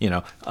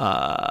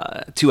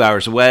 2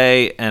 hours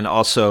away, and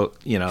also,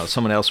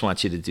 someone else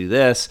wants you to do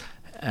this,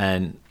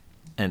 and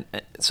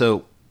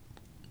so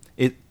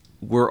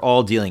we're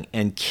all dealing.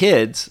 And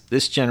kids,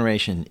 this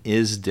generation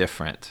is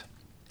different.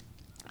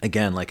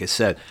 Again, like I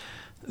said,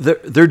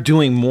 they're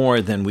doing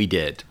more than we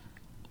did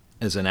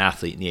as an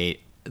athlete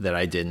that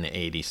I did in the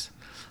 80s,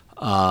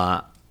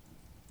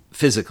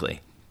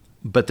 physically,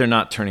 but they're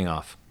not turning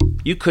off.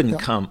 You couldn't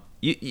come.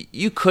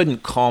 You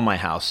couldn't call my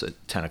house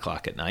at 10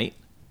 o'clock at night.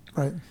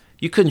 Right.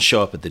 You couldn't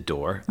show up at the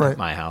door at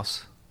my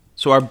house.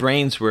 So our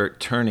brains were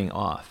turning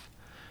off.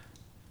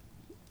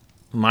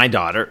 My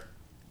daughter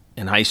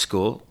in high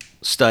school,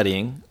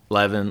 studying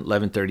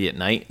 11:30 at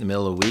night in the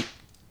middle of the week,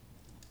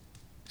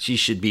 she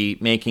should be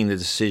making the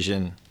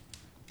decision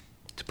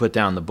to put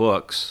down the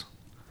books.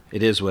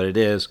 It is what it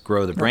is.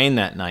 Grow the brain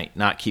that night,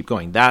 not keep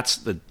going. That's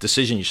the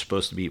decision you're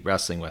supposed to be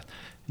wrestling with.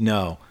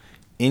 No.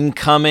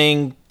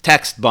 Incoming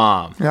text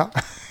bomb. Yeah.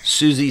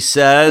 Susie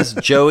says,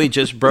 Joey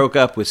just broke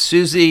up with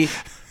Susie.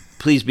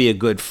 Please be a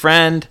good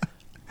friend.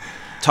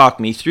 Talk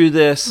me through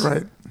this.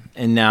 Right.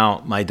 And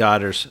now my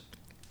daughter's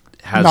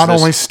not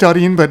only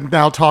studying, but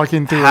now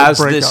talking through has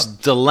a breakup. this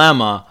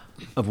dilemma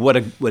of what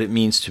it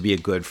means to be a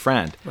good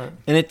friend. Right.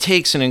 And it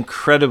takes an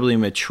incredibly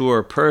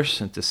mature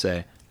person to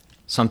say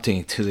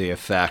something to the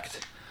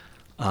effect,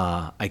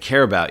 I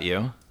care about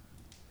you.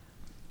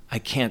 I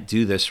can't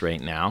do this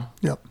right now.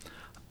 Yep.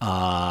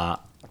 I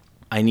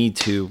need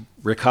to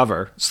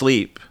recover,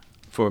 sleep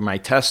for my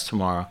test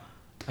tomorrow.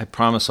 I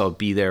promise I'll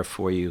be there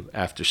for you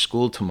after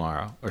school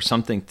tomorrow, or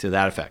something to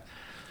that effect.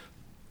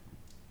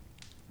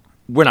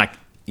 We're not,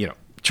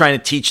 trying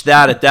to teach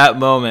that at that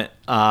moment.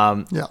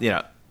 That's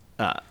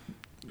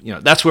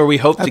where we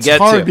hope to get to. That's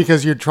hard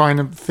because you're trying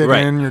to fit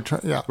in.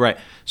 Right.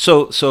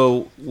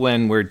 So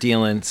when we're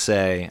dealing,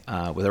 say,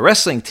 with a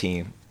wrestling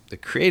team, the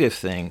creative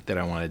thing that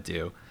I want to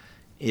do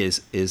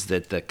is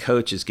that the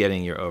coach is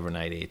getting your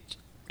overnight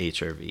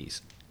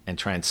HRVs and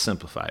try and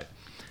simplify it.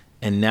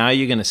 And now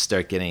you're going to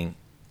start getting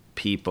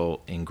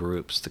people in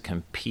groups to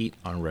compete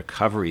on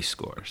recovery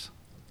scores.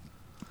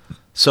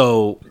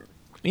 So,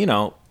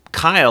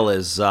 Kyle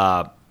is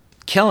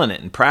killing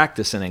it in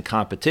practice and in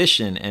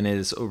competition, and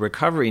his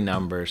recovery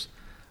numbers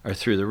are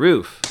through the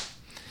roof.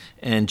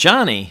 And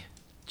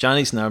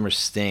Johnny's numbers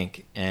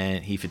stink,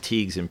 and he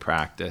fatigues in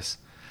practice,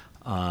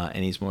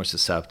 and he's more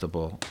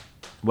susceptible.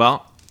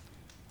 Well,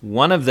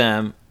 one of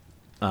them,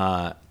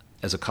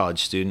 as a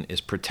college student,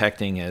 is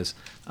protecting his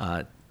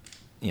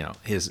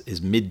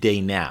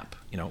midday nap.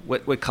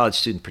 What college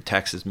student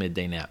protects his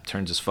midday nap?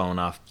 Turns his phone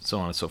off, so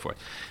on and so forth.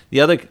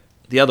 The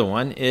other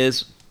one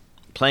is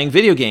playing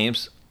video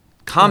games,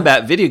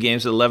 combat video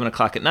games at 11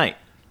 o'clock at night.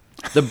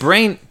 The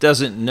brain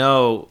doesn't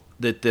know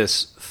that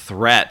this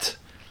threat,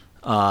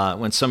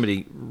 when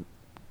somebody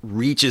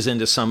reaches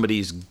into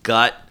somebody's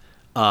gut,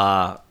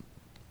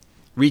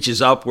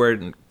 reaches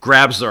upward and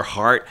grabs their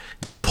heart,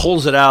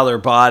 pulls it out of their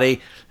body,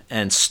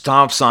 and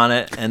stomps on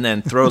it, and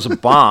then throws a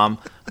bomb,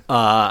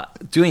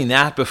 doing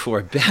that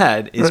before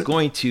bed is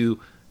going to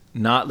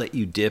not let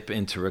you dip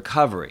into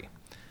recovery.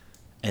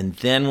 And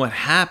then what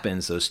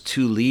happens, those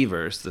two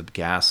levers, the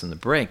gas and the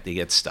brake, they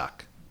get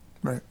stuck.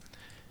 Right.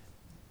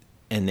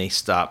 And they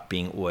stop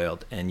being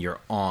oiled, and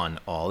you're on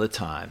all the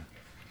time.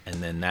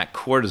 And then that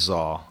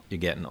cortisol you're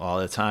getting all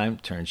the time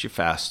turns your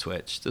fast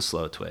twitch to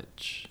slow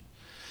twitch.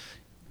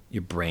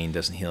 Your brain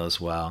doesn't heal as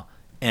well.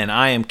 And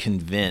I am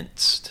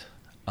convinced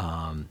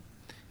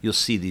you'll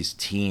see these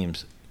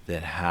teams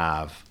that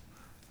have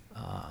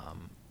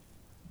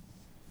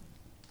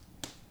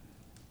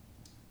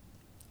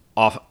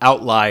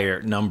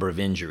outlier number of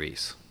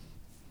injuries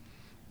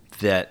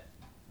that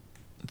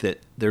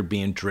they're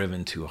being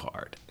driven too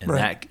hard, and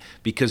that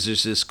because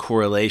there's this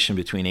correlation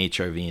between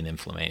HRV and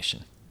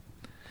inflammation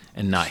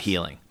and not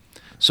healing.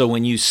 So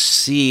when you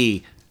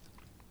see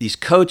these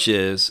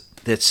coaches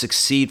that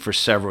succeed for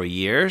several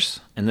years,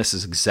 and this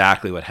is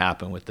exactly what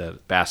happened with the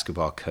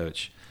basketball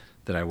coach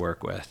that I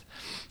work with,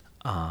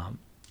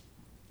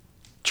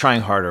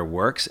 trying harder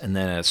works, and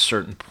then at a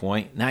certain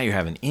point, now you're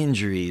having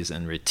injuries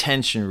and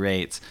retention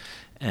rates.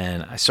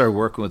 And I started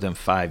working with them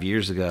 5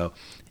 years ago,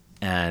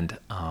 and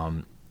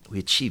we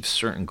achieved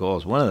certain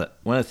goals. One of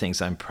the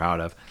things I'm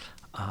proud of,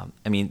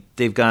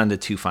 they've gone to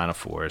 2 Final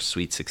Fours,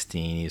 Sweet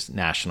 16. He's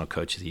National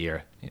Coach of the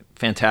Year,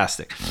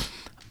 fantastic.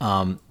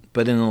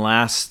 But in the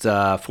last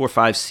 4 or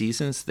 5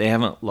 seasons, they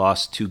haven't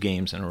lost 2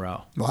 games in a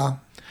row.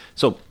 Wow!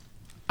 So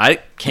I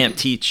can't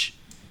teach.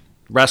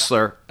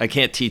 Wrestler, I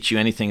can't teach you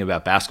anything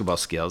about basketball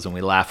skills, and we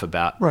laugh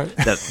about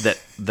that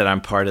I'm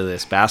part of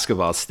this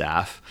basketball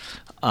staff.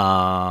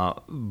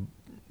 But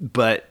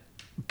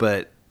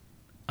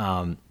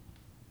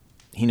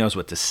he knows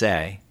what to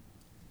say,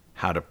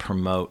 how to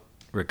promote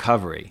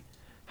recovery,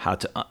 how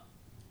to,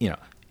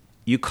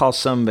 you call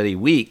somebody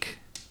weak,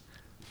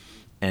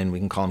 and we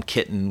can call them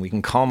kitten, we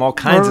can call them all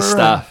kinds of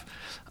stuff.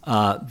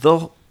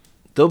 They'll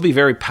be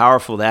very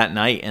powerful that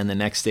night and the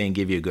next day and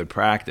give you a good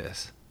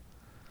practice.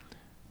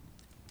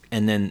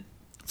 And then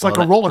it's like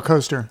a roller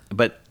coaster.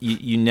 But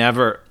you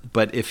never.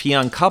 But if he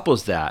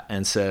uncouples that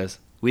and says,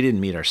 "We didn't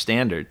meet our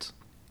standards,"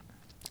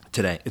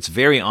 today. It's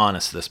very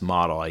honest, this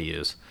model I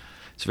use.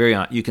 It's very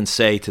honest. You can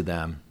say to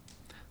them,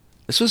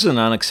 this was an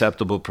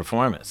unacceptable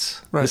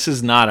performance. Right. This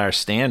is not our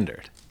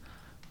standard.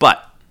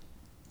 But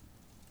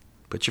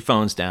put your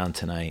phones down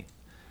tonight.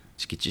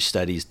 Just get your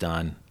studies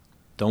done.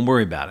 Don't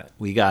worry about it.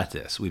 We got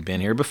this. We've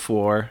been here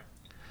before.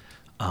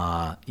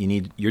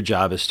 Your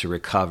job is to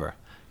recover.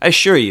 I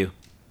assure you,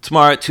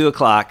 tomorrow at 2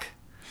 o'clock,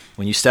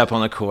 when you step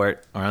on the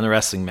court or on the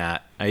wrestling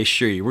mat, I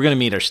assure you, we're going to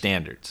meet our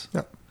standards.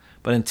 Yep.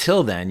 But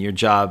until then, your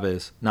job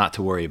is not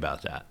to worry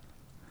about that.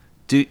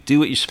 Do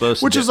what you're supposed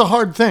to do. Which is a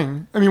hard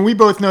thing. I mean, we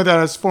both know that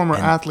as former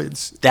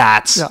athletes.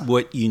 That's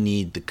what you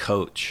need the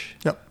coach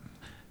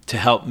to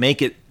help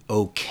make it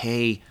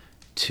okay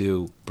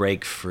to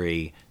break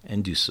free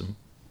and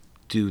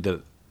do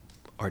the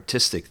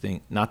artistic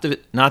thing, not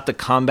the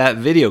combat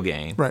video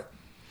game, right?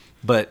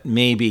 But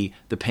maybe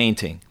the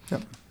painting.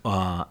 Yep.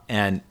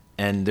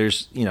 And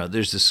there's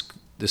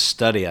this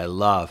study I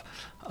love.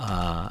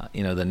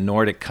 The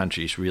Nordic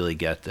countries really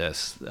get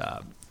this.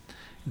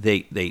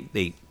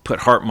 They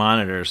put heart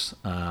monitors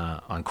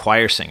on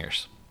choir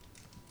singers,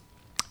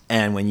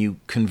 and when you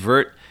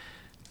convert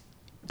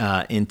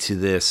into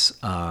this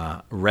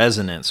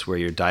resonance where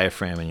your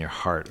diaphragm and your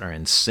heart are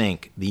in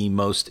sync, the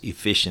most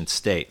efficient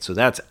state. So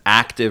that's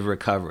active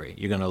recovery.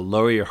 You're going to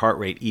lower your heart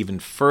rate even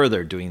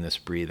further doing this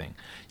breathing.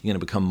 You're going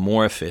to become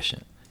more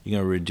efficient. You're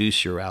going to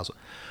reduce your arousal.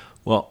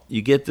 Well,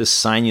 you get this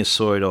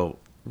sinusoidal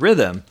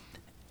rhythm,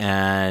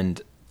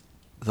 and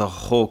the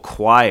whole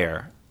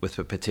choir with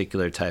a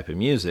particular type of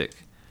music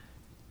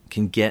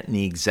can get in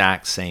the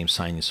exact same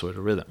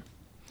sinusoidal rhythm.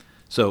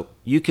 So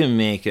you can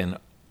make an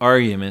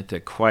argument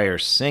that choir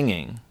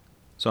singing.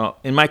 So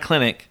in my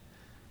clinic,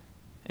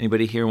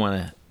 anybody here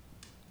want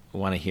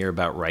to hear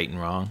about right and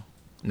wrong?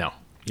 No.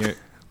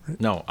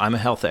 No, I'm a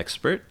health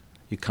expert.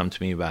 You come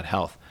to me about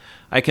health.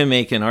 I can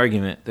make an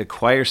argument that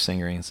choir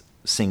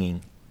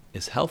singing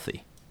is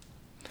healthy.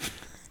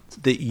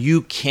 That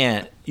you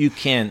can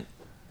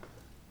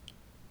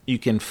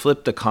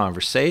flip the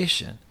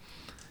conversation.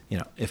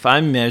 If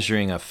I'm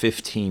measuring a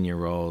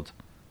 15-year-old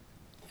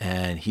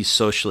and he's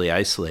socially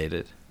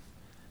isolated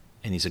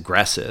and he's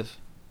aggressive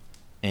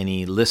and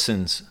he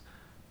listens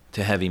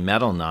to heavy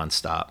metal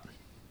nonstop,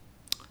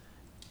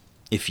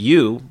 if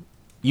you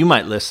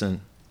might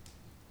listen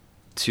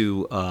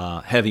to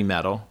heavy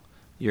metal,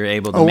 you're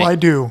able to I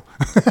do.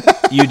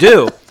 You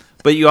do,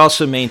 but you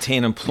also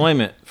maintain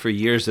employment for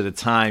years at a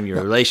time.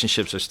 Your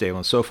relationships are stable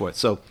and so forth.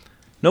 So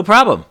no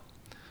problem.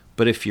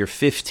 But if you're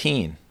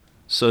 15,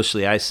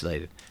 socially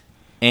isolated,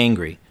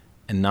 angry,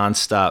 and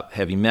nonstop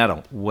heavy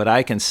metal, what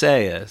I can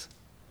say is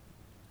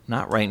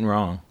not right and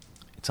wrong.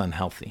 It's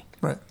unhealthy.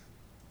 Right.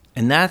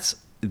 And that's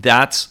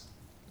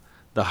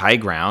the high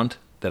ground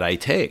that I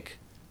take.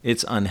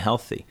 It's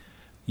unhealthy.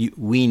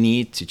 We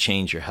need to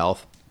change your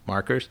health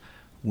markers.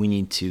 We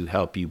need to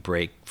help you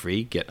break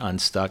free, get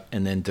unstuck,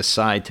 and then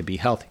decide to be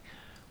healthy.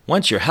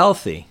 Once you're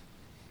healthy,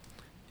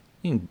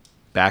 you can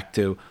back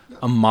to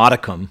a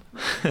modicum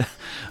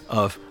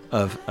of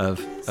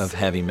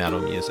heavy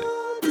metal music.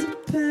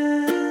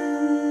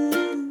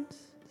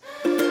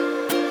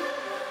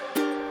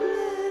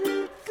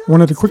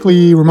 Wanted to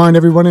quickly remind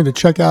everybody to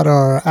check out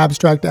our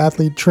Abstract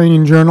Athlete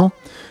Training Journal,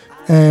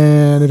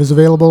 and it is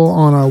available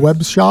on our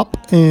web shop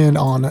and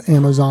on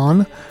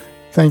Amazon.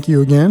 Thank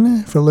you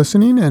again for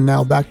listening, and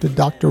now back to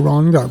Dr.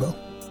 Ron Gharbo.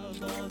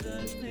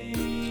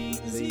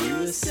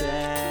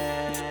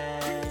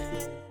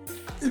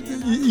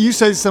 You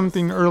said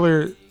something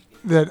earlier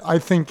that I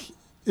think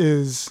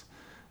is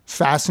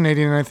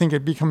fascinating, and I think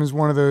it becomes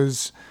one of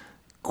those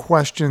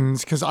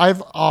questions, because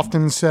I've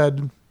often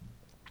said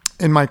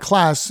in my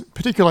class,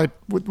 particularly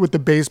with the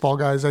baseball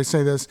guys, I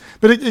say this,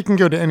 but it can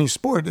go to any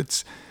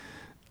sport.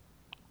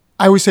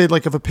 I always say,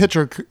 like, if a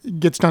pitcher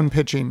gets done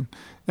pitching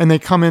and they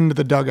come into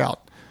the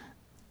dugout,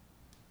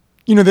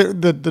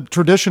 the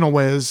traditional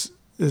way is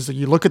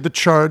you look at the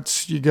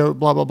charts, you go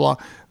blah, blah, blah.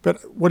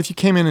 But what if you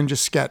came in and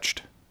just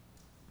sketched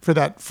for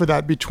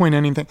that between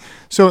anything?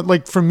 So,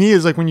 like, for me,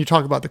 is like when you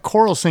talk about the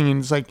choral singing,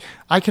 it's like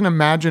I can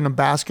imagine a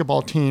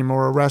basketball team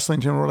or a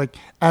wrestling team, or like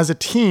as a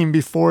team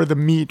before the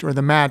meet or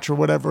the match or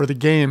whatever, or the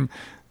game,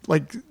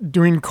 like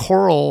doing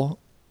choral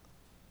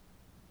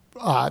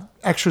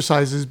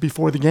exercises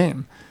before the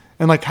game.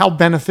 And like, how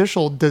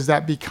beneficial does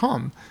that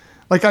become?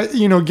 Like,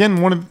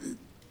 again,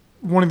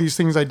 one of these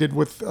things I did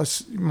with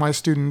my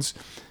students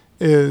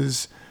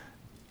is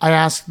I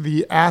asked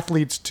the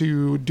athletes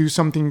to do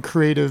something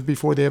creative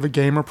before they have a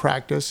game or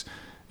practice,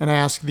 and I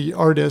asked the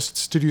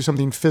artists to do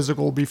something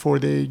physical before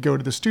they go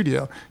to the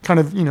studio, kind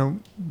of,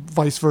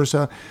 vice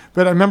versa.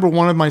 But I remember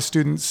one of my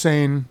students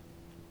saying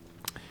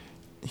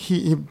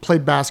he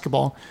played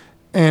basketball,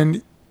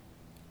 and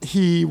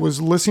he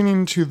was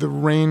listening to the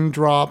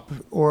raindrop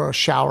or a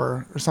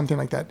shower or something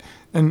like that.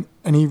 And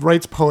he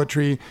writes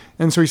poetry.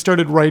 And so he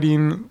started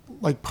writing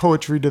like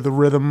poetry to the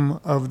rhythm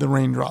of the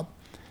raindrop.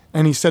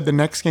 And he said the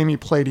next game he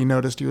played, he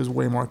noticed he was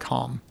way more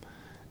calm.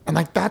 And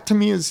like that to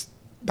me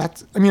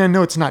I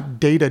know it's not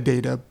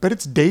data, but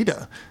it's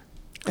data.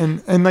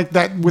 And like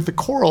that with the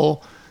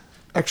choral,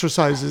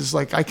 exercises.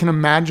 Like I can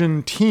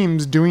imagine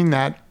teams doing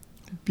that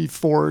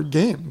before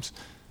games.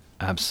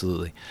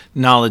 Absolutely.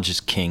 Knowledge is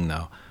king,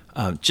 though.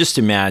 Just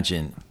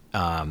imagine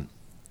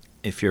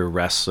if you're a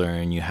wrestler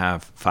and you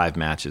have 5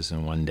 matches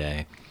in one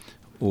day,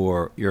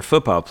 or you're a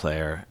football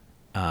player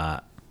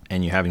and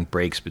you're having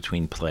breaks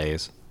between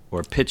plays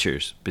or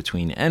pitchers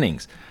between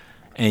innings,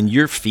 and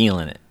you're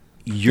feeling it.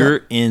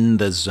 You're in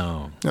the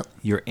zone. Yep.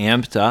 You're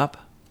amped up,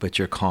 but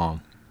you're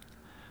calm.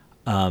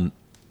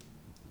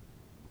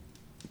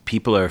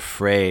 People are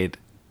afraid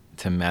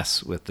to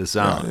mess with the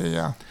zone.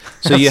 Yeah.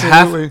 So you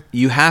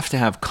have to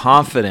have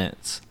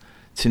confidence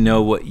to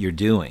know what you're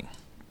doing.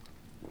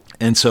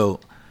 And so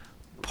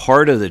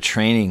part of the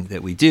training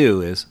that we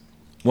do is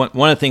one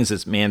of the things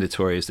that's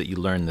mandatory is that you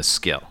learn the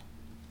skill.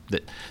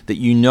 That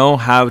you know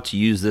how to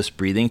use this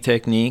breathing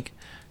technique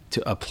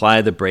to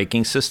apply the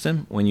braking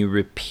system. When you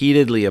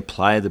repeatedly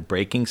apply the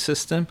braking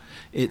system,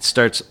 it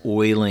starts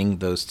oiling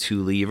those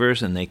 2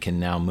 levers and they can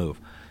now move.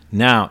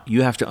 Now,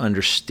 you have to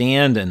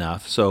understand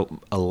enough, so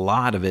a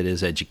lot of it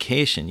is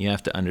education. You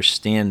have to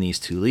understand these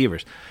 2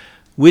 levers,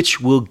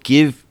 which will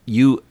give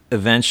you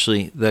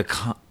eventually the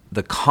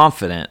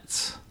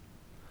confidence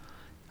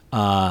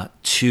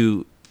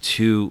to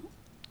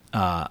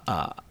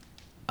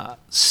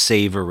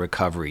save a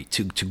recovery,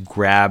 to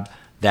grab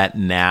that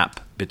nap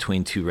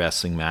between 2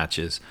 wrestling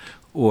matches,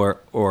 or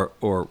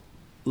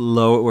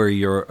lower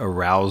your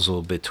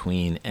arousal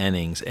between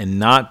innings, and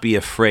not be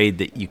afraid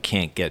that you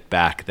can't get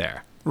back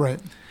there.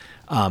 Right.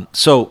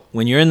 So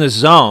when you're in the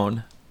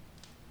zone,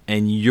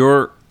 and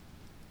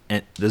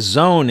the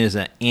zone is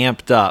an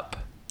amped up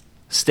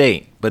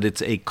state, but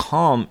it's a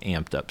calm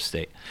amped up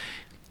state.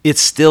 It's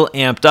still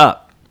amped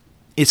up.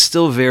 It's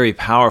still very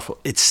powerful.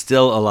 It's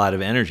still a lot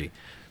of energy.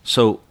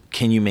 So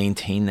can you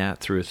maintain that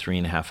through a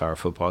 3.5-hour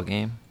football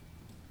game?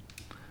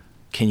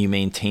 Can you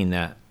maintain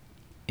that?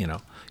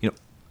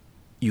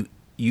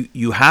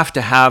 You have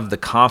to have the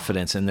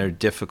confidence, and they're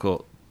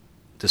difficult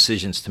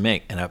decisions to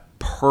make. And a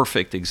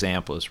perfect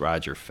example is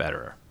Roger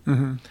Federer.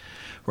 Mm-hmm.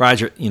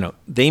 Roger,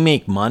 they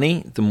make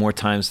money the more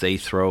times they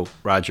throw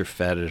Roger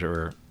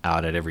Federer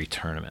out at every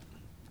tournament.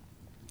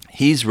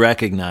 He's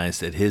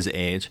recognized at his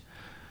age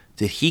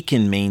that he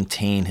can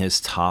maintain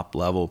his top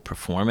level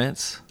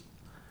performance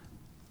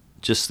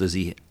just as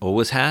he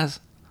always has,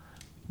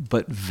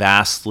 but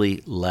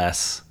vastly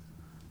less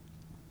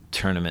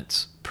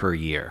tournaments per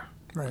year.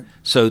 Right.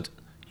 So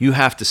you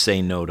have to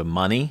say no to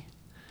money.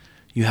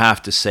 You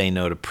have to say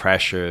no to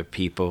pressure of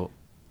people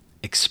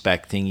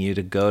expecting you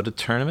to go to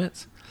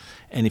tournaments.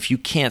 And if you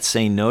can't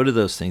say no to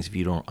those things, if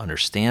you don't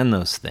understand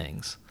those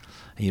things,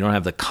 and you don't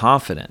have the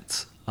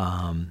confidence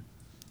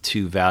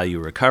to value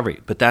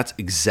recovery. But that's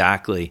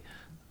exactly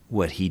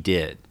what he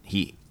did.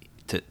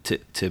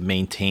 To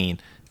maintain,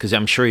 because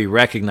I'm sure he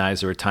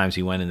recognized there were times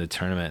he went into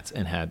tournaments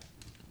and had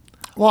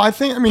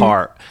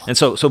par. And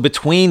so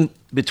between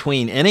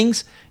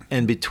innings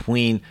and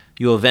between,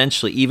 you'll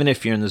eventually, even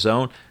if you're in the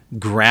zone,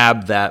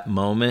 grab that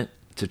moment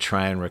to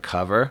try and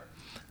recover.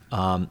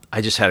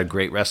 I just had a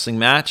great wrestling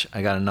match.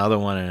 I got another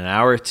one in an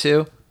hour or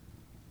 2.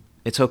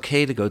 It's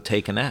okay to go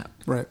take a nap.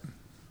 Right.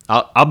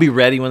 I'll be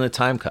ready when the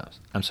time comes.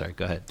 I'm sorry.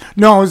 Go ahead.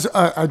 No,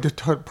 I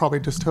probably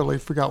just totally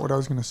forgot what I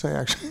was going to say.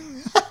 Actually,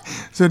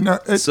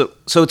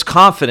 so it's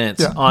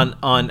confidence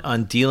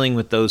on dealing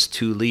with those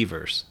 2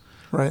 levers.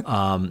 Right.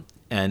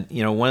 And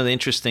one of the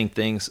interesting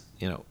things,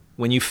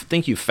 when you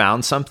think you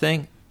found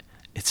something,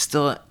 it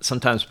still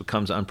sometimes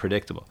becomes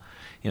unpredictable.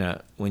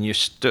 When you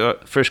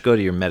first go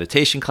to your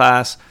meditation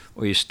class,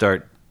 or you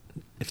start,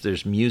 if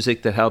there's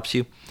music that helps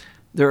you,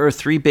 there are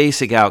 3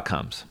 basic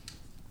outcomes.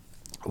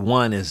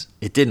 One is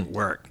it didn't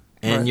work,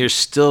 and you're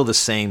still the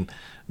same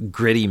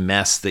gritty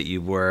mess that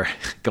you were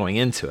going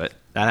into it.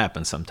 That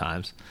happens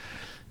sometimes.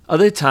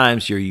 Other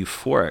times you're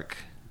euphoric,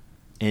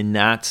 and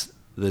that's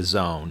the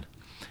zone.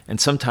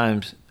 And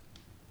sometimes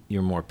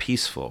you're more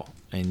peaceful,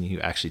 and you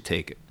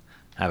actually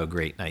have a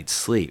great night's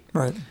sleep.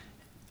 Right.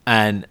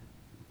 And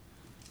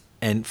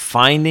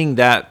finding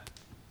that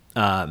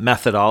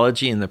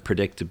methodology and the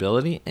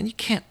predictability, and you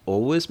can't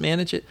always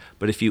manage it,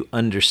 but if you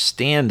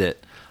understand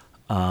it,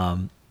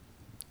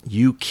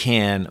 you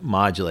can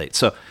modulate.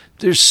 So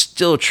there's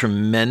still a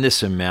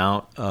tremendous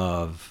amount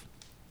of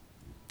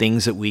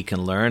things that we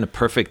can learn. A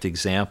perfect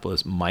example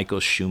is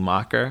Michael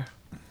Schumacher.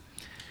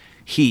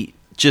 He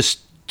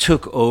just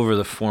took over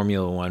the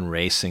Formula One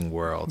racing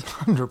world.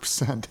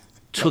 100%.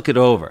 Took it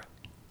over.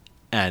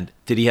 And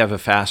did he have a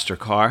faster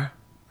car?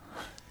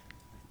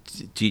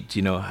 Do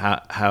you know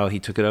how he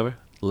took it over?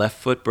 Left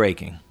foot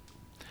braking.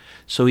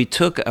 So he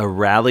took a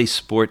rally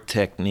sport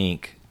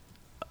technique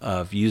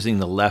of using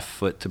the left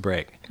foot to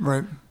brake.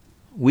 Right.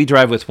 We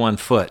drive with 1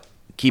 foot.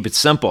 Keep it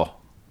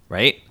simple,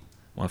 right?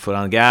 1 foot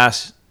on the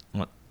gas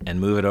and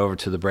move it over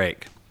to the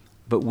brake.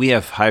 But we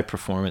have high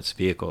performance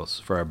vehicles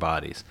for our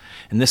bodies.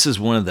 And this is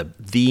one of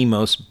the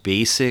most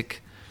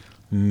basic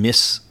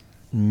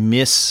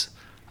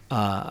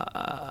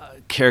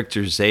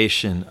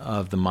characterization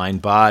of the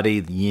mind-body,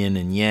 the yin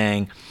and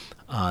yang,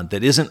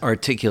 that isn't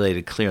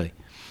articulated clearly.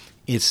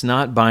 It's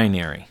not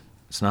binary.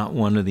 It's not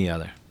one or the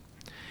other.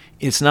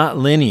 it's not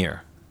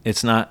linear.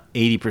 It's not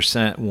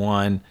 80%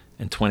 one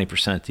and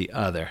 20% the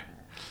other,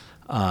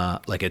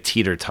 like a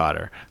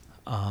teeter-totter.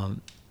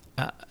 One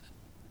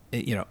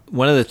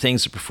of the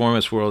things the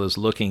performance world is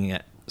looking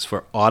at is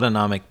for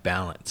autonomic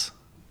balance.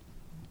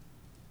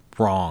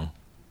 Wrong.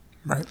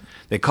 Right.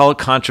 They call it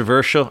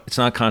controversial. It's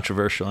not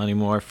controversial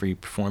anymore for you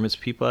performance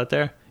people out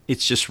there.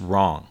 It's just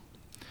wrong.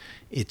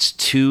 It's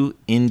two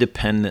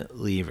independent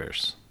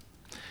levers,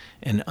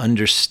 and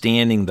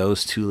understanding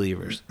those two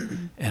levers.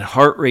 And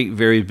heart rate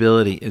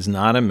variability is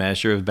not a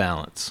measure of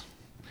balance.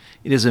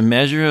 It is a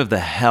measure of the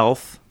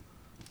health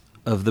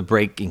of the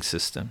braking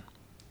system.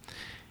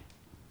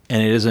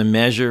 And it is a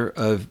measure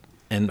of,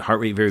 and heart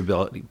rate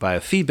variability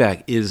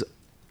biofeedback is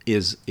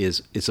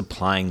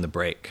applying the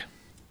brake.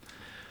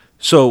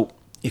 So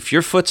if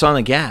your foot's on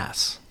the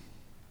gas,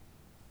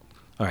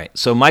 all right,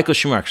 so Michael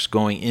Schumacher's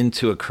going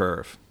into a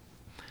curve.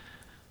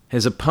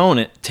 His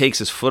opponent takes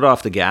his foot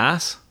off the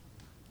gas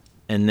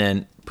and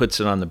then puts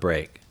it on the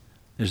brake.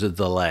 There's a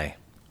delay.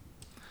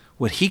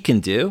 What he can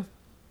do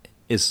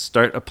is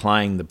start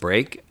applying the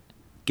brake,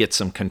 get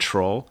some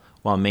control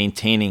while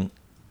maintaining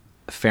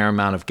a fair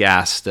amount of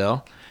gas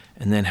still,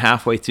 and then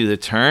halfway through the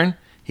turn,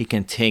 he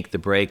can take the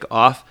brake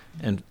off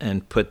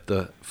and put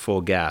the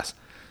full gas.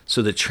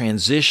 So the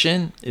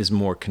transition is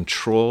more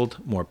controlled,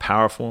 more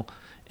powerful,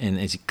 and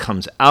as he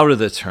comes out of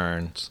the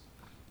turns,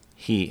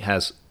 he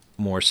has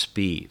more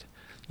speed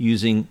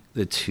using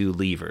the two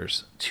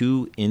levers,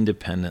 two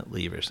independent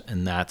levers,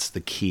 and that's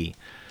the key.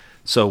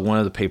 So one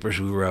of the papers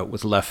we wrote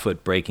was left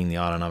foot braking the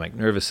autonomic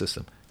nervous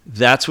system.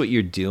 That's what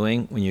you're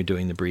doing when you're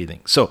doing the breathing.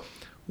 So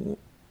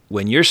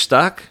when you're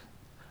stuck,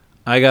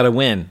 I got to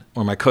win,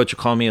 or my coach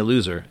will call me a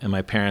loser, and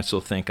my parents will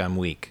think I'm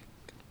weak.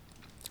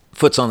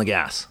 Foot's on the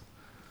gas.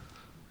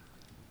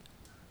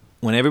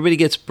 When everybody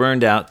gets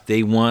burned out,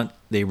 they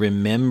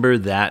remember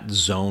that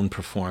zone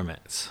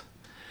performance.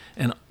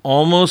 And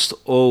almost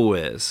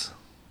always,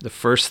 the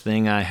first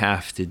thing I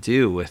have to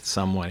do with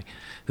someone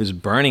who's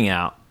burning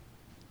out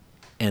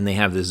and they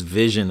have this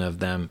vision of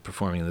them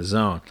performing in the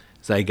zone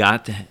is I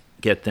got to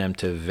get them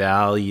to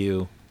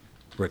value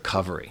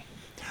recovery.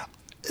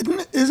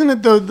 Isn't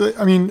it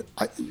though?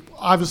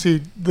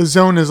 Obviously, the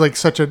zone is like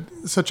such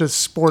a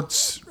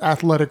sports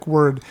athletic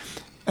word,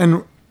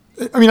 and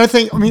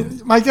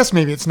I guess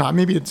maybe it's not.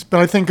 Maybe it's, but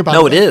I think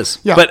about it is.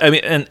 Yeah. But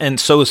and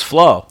so is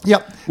flow.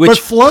 Yep. But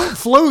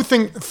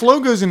flow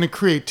goes into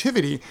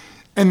creativity,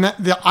 and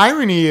the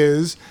irony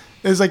is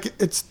like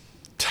it's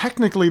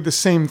technically the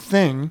same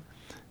thing,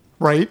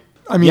 right?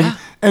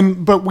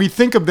 But we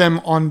think of them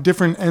on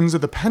different ends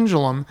of the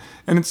pendulum,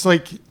 and it's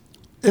like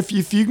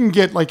if you can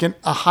get like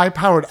a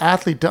high-powered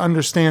athlete to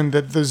understand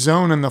that the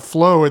zone and the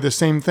flow are the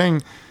same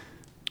thing.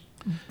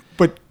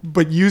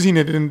 But using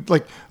it in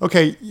like,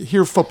 okay,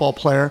 here, football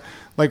player,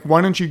 like,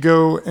 why don't you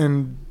go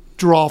and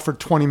draw for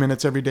 20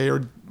 minutes every day,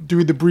 or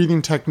do the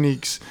breathing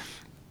techniques,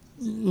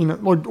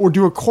 or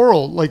do a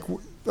choral, like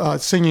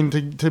singing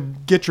to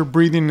get your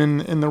breathing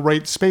in the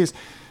right space.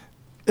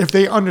 If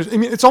they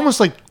it's almost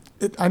like,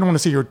 I don't want to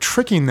say you're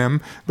tricking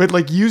them, but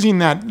like using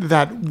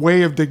that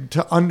way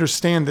to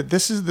understand that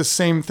this is the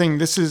same thing.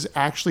 This is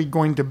actually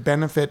going to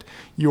benefit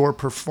your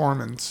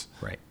performance.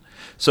 Right.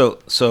 So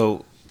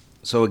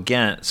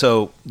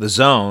the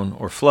zone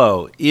or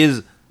flow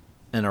is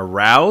an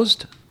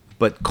aroused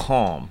but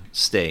calm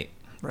state.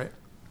 Right.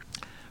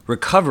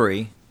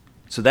 Recovery,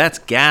 so that's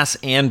gas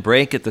and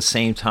brake at the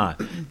same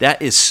time.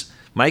 That is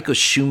Michael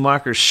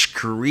Schumacher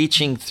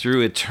screeching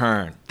through a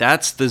turn.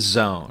 That's the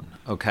zone,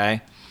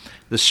 okay?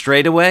 The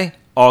straightaway,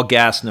 all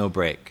gas, no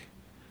brake.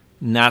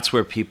 And that's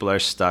where people are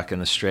stuck in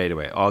the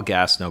straightaway, all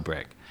gas, no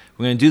brake.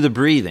 We're going to do the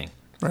breathing.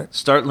 Right.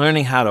 Start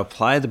learning how to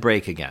apply the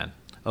brake again.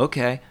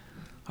 Okay.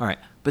 All right.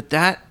 But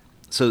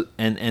so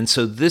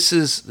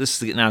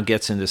this now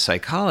gets into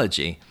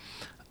psychology.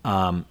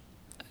 I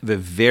have a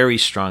very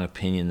strong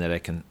opinion that I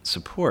can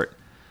support.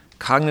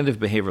 Cognitive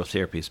behavioral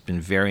therapy has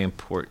been very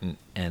important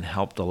and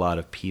helped a lot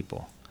of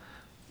people.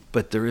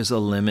 But there is a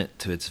limit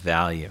to its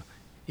value.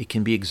 It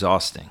can be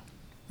exhausting.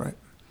 Right.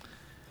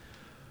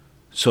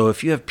 So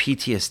if you have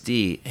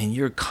PTSD and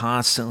you're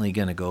constantly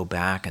going to go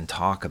back and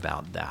talk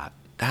about that,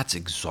 that's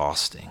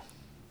exhausting.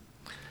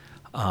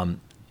 And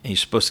you're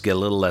supposed to get a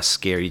little less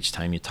scared each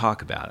time you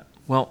talk about it.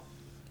 Well,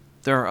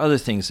 there are other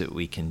things that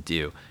we can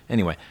do.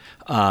 Anyway,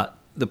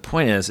 the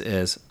point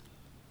is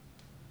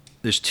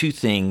there's two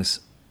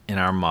things in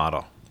our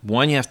model.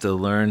 One, you have to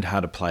learn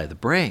how to apply the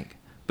brake.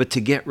 But to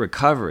get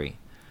recovery,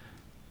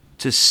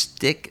 to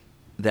stick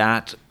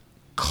that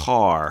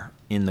car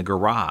in the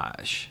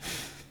garage,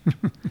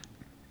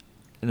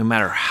 no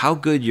matter how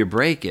good your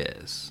brake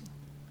is,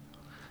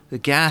 the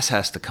gas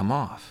has to come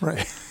off.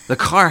 Right. The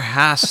car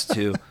has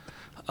to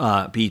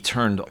be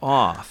turned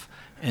off.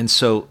 And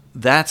so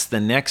that's the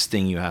next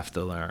thing you have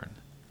to learn.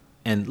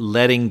 And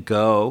letting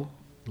go,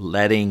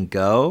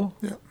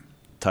 yeah.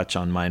 Touch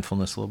on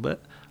mindfulness a little bit,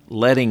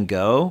 letting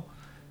go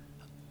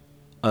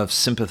of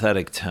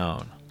sympathetic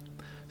tone.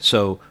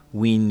 So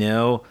we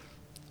know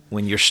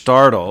when you're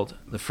startled,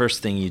 the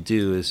first thing you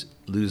do is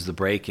lose the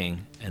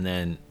braking and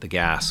then the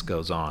gas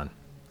goes on.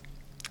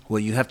 Well,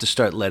 you have to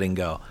start letting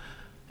go.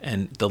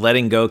 And the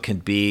letting go can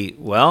be,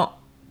 well,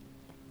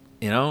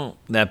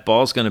 that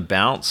ball's going to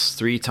bounce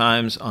 3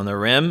 times on the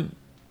rim.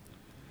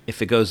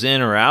 If it goes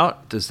in or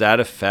out, does that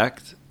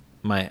affect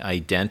my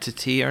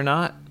identity or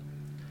not?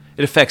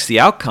 It affects the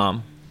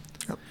outcome.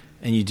 Yep.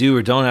 And you do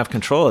or don't have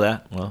control of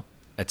that. Well,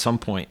 at some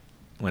point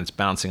when it's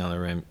bouncing on the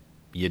rim,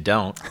 you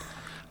don't.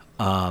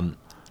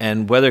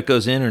 And whether it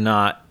goes in or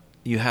not,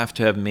 you have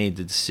to have made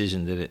the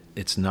decision that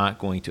it's not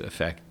going to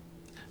affect,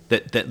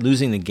 that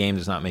losing the game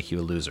does not make you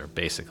a loser,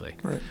 basically.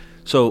 Right.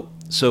 So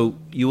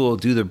you will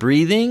do the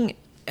breathing,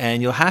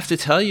 and you'll have to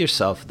tell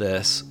yourself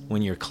this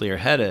when you're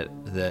clear-headed,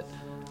 that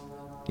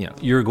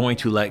you're going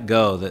to let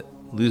go, that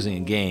losing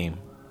a game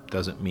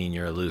doesn't mean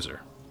you're a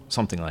loser,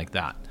 something like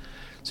that.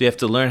 So you have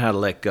to learn how to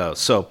let go.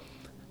 So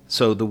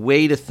the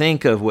way to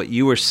think of what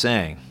you were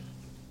saying,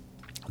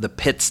 the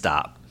pit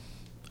stop,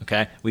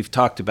 okay? We've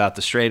talked about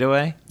the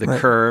straightaway, the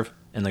curve,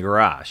 and the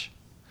garage.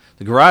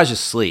 The garage is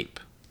sleep.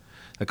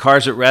 The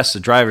car's at rest, the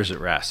driver's at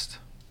rest.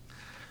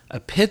 A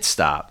pit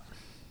stop,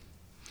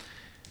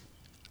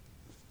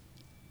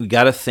 we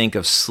got to think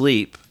of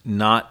sleep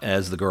not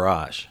as the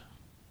garage.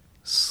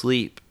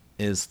 Sleep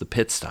is the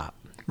pit stop.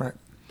 Right.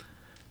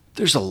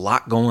 There's a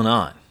lot going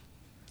on.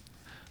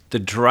 The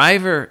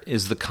driver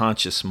is the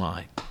conscious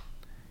mind.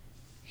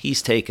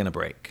 He's taking a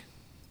break,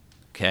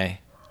 okay?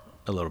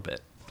 A little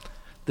bit.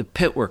 The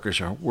pit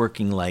workers are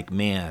working like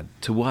mad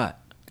to what?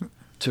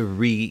 To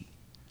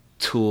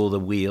retool the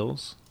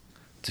wheels,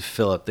 to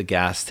fill up the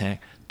gas tank.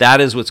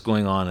 That is what's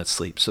going on at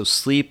sleep. So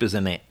sleep is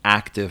an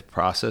active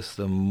process.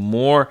 The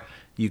more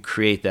you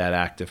create that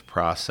active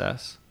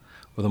process,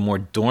 or the more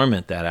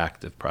dormant that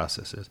active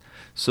process is.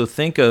 So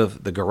think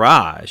of the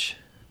garage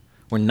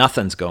where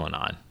nothing's going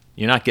on.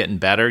 You're not getting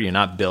better. You're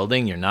not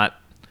building.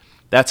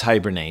 That's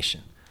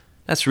hibernation.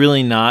 That's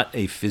really not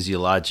a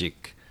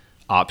physiologic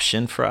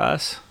option for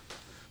us,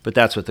 but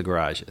that's what the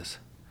garage is.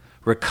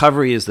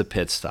 Recovery is the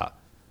pit stop.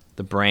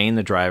 The brain,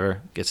 the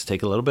driver, gets to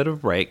take a little bit of a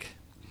break,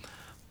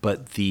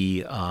 but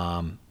you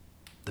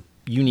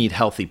need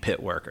healthy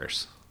pit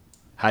workers.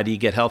 How do you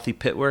get healthy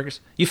pit workers?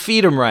 You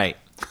feed them right.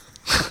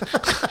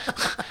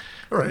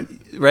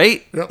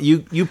 Right? Yep.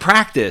 You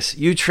practice.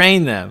 You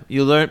train them.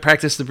 You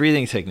practice the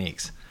breathing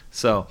techniques.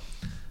 So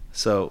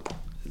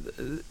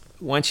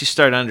once you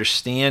start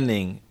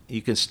understanding,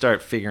 you can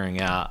start figuring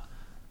out,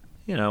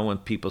 when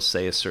people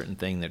say a certain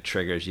thing that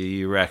triggers you,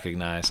 you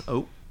recognize,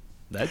 oh,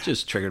 that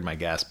just triggered my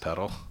gas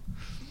pedal.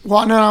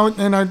 Well, no,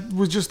 and I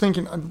was just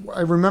thinking,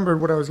 I remembered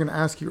what I was going to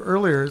ask you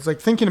earlier. It's like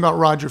thinking about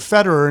Roger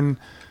Federer, and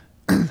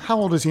how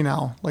old is he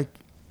now? Like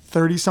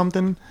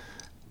 30-something?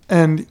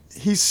 And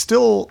he's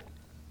still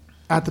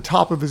at the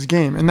top of his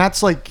game. And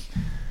that's like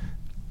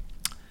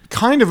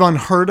kind of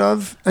unheard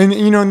of. And,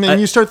 and then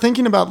you start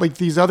thinking about like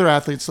these other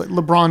athletes, like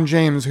LeBron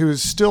James, who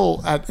is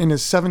still in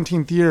his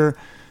 17th year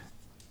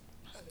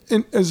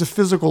as a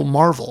physical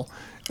marvel.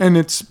 And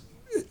it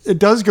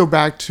does go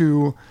back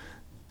to,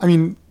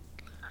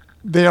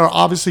 they are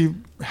obviously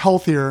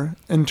healthier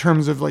in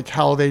terms of like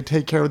how they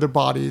take care of their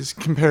bodies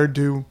compared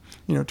to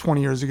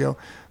 20 years ago,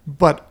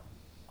 but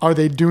are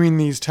they doing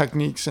these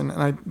techniques? And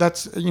I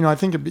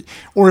think it'd be,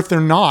 or if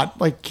they're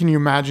not, like, can you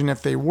imagine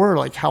if they were,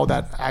 like how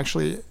that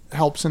actually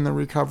helps in the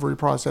recovery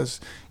process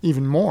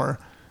even more?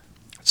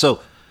 So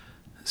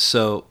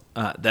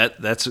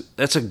that's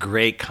a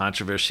great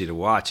controversy to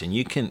watch, and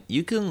you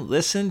can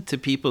listen to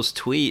people's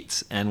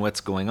tweets and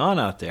what's going on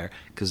out there,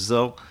 because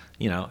they'll.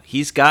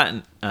 He's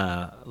gotten,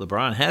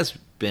 LeBron has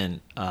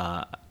been,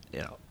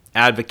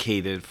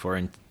 advocated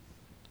for,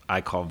 I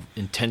call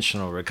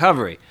intentional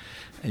recovery.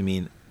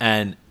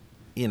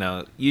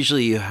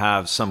 Usually you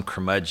have some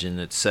curmudgeon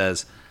that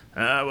says,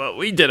 well,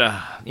 we did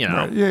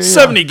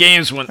 70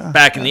 games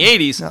back in the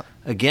 80s. Yeah.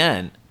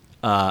 Again,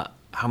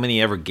 how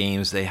many ever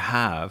games they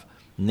have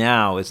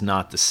now is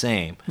not the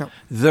same. No.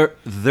 They're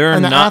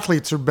and the not,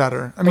 athletes are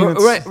better.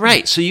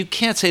 Right. So you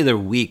can't say they're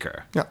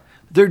weaker. Yeah.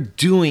 They're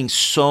doing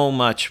so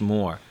much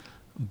more,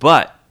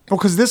 but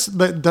because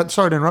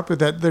sorry to interrupt with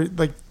that.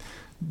 Like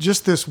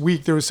just this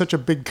week, there was such a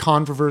big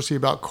controversy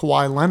about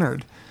Kawhi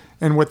Leonard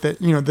and what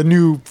the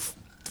new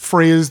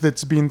phrase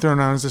that's being thrown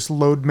around is this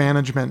load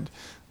management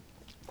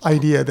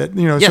idea that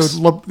Yes. So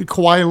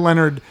Kawhi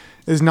Leonard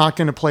is not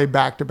going to play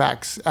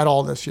back-to-backs at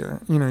all this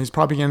year. He's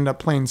probably going to end up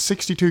playing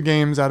 62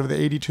 games out of the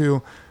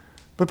 82,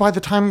 but by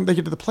the time they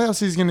get to the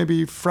playoffs, he's going to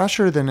be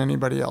fresher than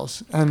anybody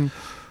else, and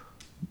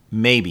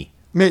maybe.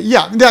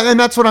 Yeah, and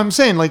that's what I'm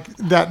saying. Like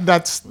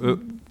that's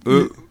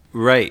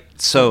right.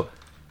 So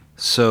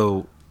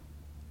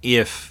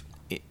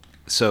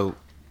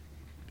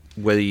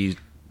whether you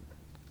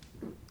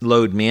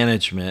load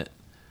management,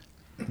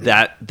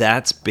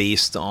 that's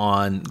based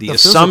on the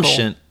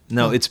assumption.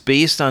 No, it's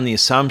based on the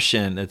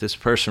assumption that this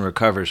person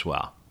recovers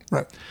well.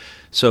 Right.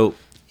 So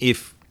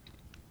if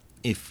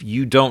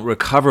you don't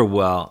recover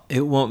well,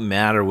 it won't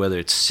matter whether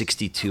it's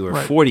 62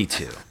 or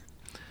 42.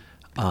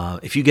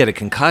 If you get a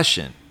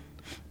concussion,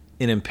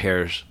 it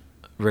impairs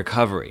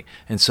recovery.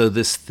 And so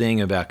this thing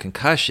about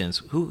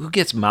concussions, who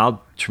gets mild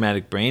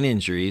traumatic brain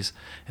injuries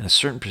and a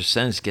certain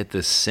percentage get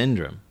this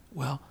syndrome?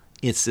 Well,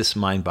 it's this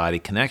mind-body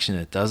connection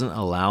that doesn't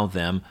allow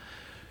them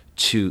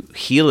to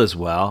heal as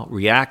well,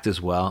 react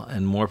as well,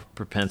 and more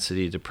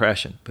propensity to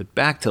depression. But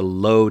back to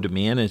load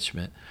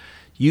management,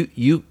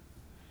 you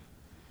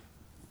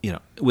know,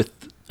 with,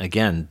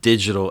 again,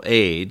 digital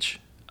age,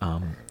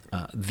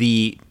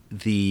 the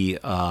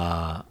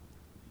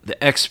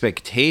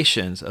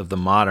expectations of the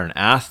modern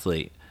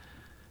athlete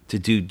to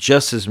do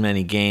just as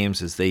many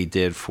games as they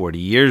did 40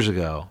 years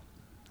ago,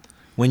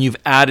 when you've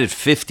added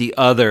 50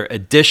 other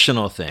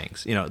additional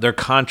things, you know, their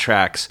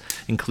contracts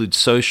include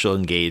social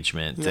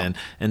engagement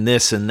and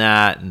this and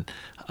that, and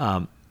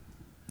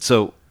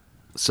so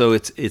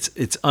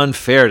it's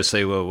unfair to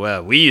say,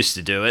 well, we used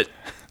to do it.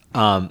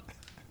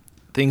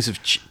 Things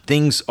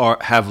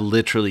have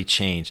literally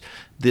changed.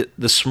 The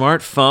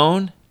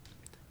smartphone,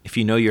 if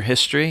you know your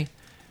history,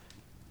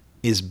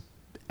 is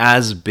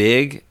as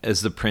big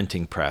as the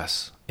printing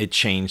press. It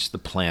changed the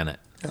planet.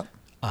 Yep.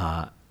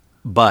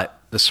 But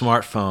the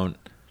smartphone,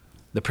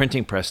 the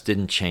printing press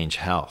didn't change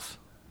health.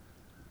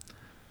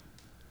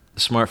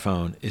 The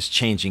smartphone is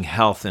changing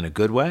health in a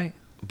good way,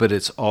 but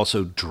it's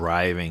also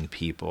driving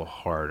people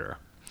harder.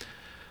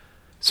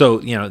 So,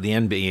 you know, the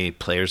NBA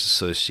Players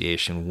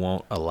Association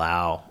won't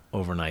allow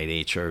overnight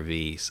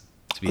HRVs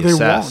to be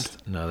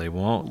assessed. Won't. No, they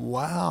won't.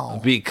 Wow.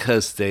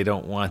 Because they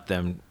don't want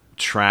them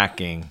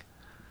tracking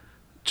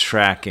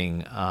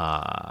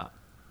Can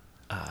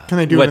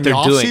they do what it in they're the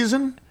off doing.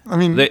 season? I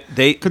mean, could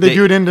they they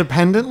do it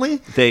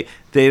independently? They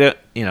don't,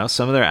 you know,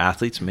 some of their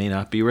athletes may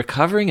not be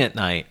recovering at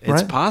night.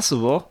 It's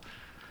possible.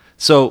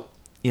 So,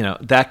 you know,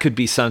 that could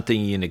be something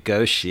you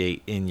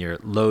negotiate in your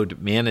load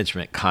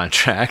management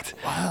contract.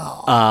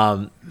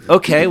 Wow.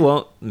 Okay,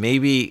 well,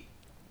 maybe,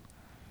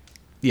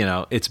 you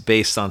know, it's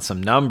based on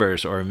some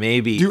numbers, or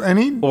maybe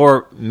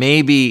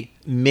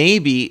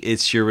maybe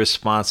it's your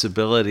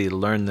responsibility to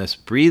learn this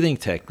breathing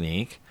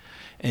technique,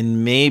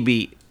 and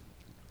maybe,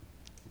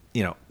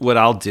 you know, what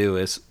I'll do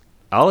is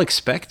I'll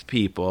expect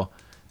people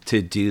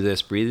to do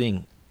this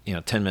breathing, you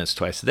know, 10 minutes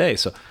twice a day.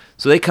 So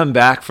they come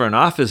back for an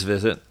office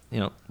visit, you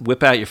know,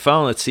 whip out your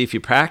phone, let's see if you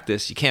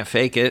practice. You can't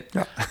fake it.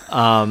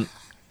 Yeah.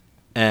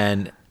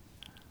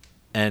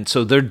 And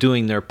so they're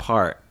doing their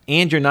part.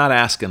 And you're not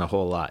asking a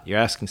whole lot. You're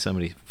asking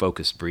somebody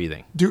focused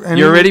breathing. You're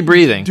already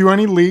breathing. Do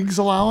any leagues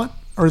allow it,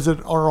 or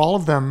are all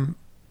of them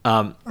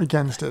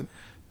against it?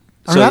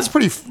 I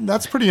mean,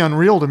 that's pretty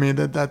unreal to me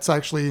that that's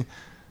actually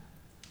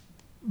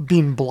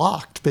being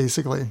blocked,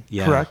 basically.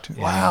 Yeah, correct?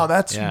 Yeah, wow,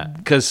 that's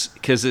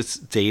because it's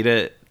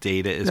data.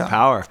 Data is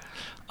power.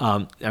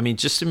 I mean,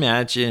 just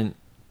imagine.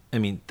 I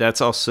mean,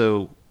 that's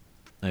also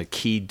a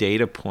key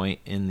data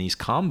point in these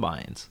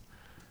combines.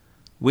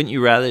 Wouldn't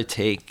you rather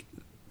take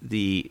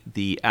the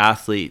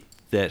athlete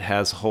that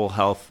has whole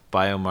health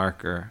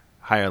biomarker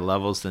higher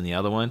levels than the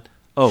other one?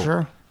 Oh,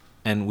 sure.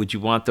 And would you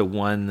want the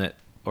one that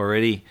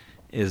already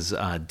is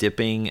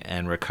dipping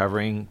and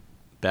recovering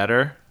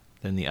better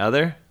than the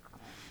other?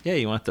 Yeah,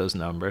 you want those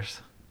numbers.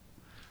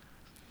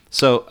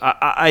 So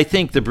I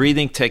think the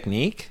breathing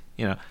technique,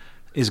 you know,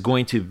 is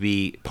going to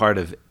be part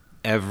of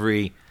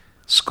every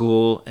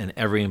school and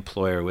every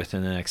employer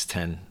within the next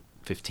 10,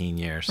 15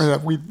 years.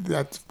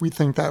 We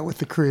think that with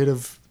the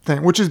creative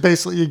thing, which is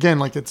basically, again,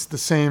 like it's the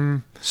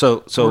same.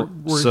 So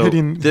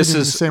hitting this the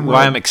is same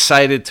why road. I'm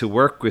excited to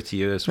work with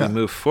you as we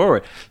move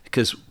forward,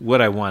 because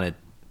what I want to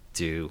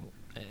do,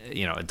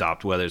 you know,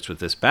 adopt, whether it's with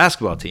this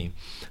basketball team,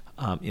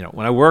 you know,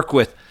 when I work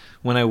with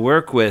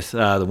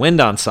the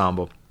wind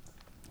ensemble,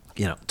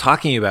 you know,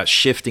 talking about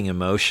shifting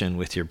emotion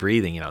with your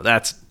breathing, you know,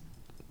 that's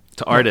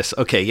to artists.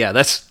 Okay,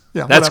 that's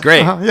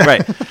great,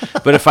 right?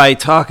 But if I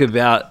talk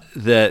about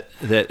that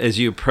as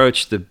you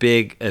approach the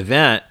big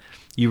event,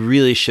 you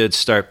really should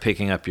start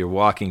picking up your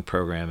walking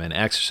program and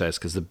exercise,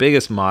 because the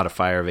biggest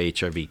modifier of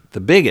HRV, the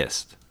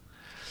biggest,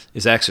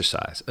 is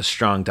exercise, a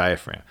strong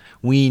diaphragm.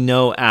 We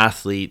know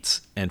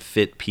athletes and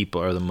fit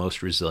people are the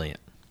most resilient.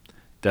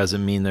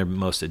 Doesn't mean they're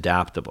most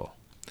adaptable.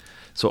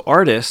 So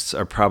artists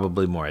are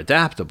probably more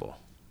adaptable.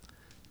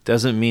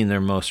 Doesn't mean they're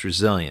most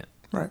resilient.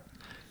 Right.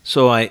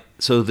 So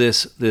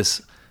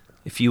this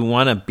if you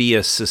want to be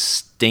a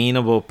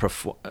sustainable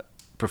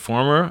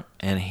performer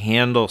and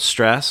handle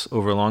stress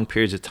over long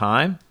periods of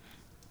time,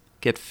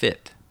 get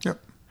fit.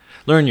 Yep.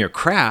 Learn your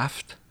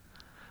craft.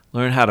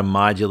 Learn how to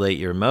modulate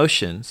your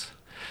emotions.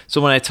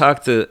 So when I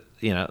talk to,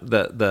 you know,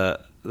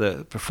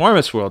 the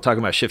performance world, talking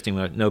about shifting,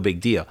 no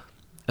big deal.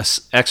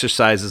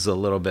 Exercise is a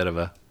little bit of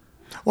a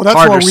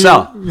harder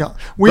sell. Yeah,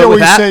 we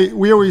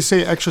always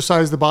say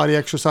exercise the body,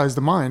 exercise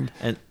the mind.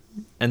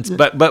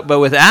 But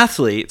with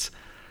athletes,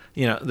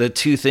 you know, the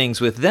two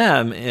things with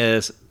them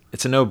is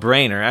it's a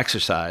no-brainer,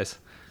 exercise.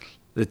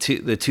 The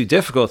two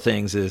difficult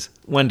things is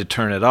when to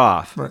turn it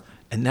off. Right.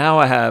 And now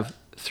I have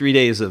 3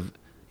 days of,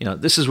 you know,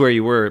 this is where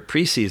you were at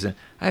preseason.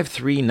 I have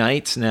 3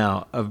 nights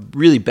now of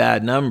really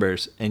bad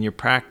numbers, and your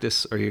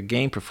practice or your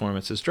game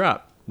performance has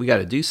dropped. We got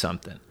to do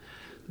something.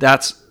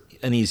 That's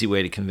an easy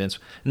way to convince.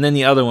 And then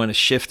the other one is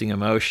shifting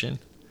emotion.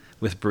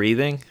 with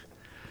breathing.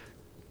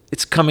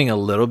 It's coming a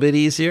little bit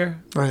easier,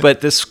 right. But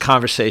this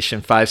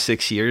conversation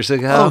 5-6 years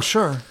ago. Oh,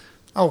 sure.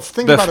 Oh,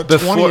 think about it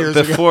 20 years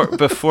ago.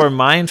 Before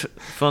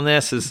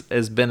mindfulness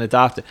has been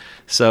adopted.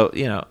 So,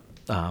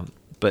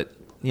 but,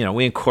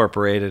 we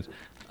incorporated,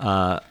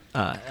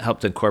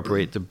 helped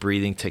incorporate the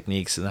breathing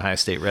techniques in the Ohio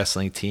State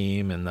wrestling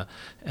team and the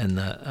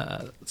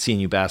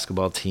CNU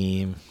basketball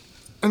team.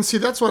 And see,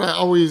 that's what I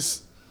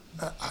always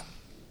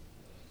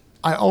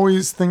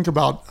think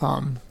about,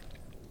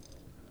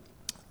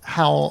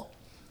 how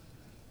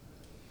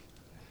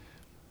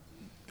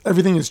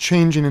everything is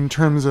changing in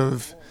terms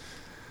of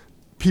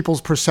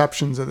people's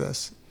perceptions of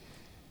this,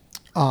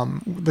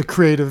 the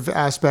creative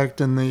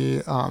aspect and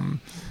the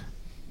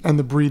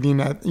breathing.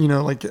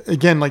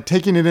 Like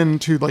taking it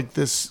into like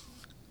this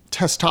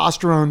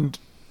testosterone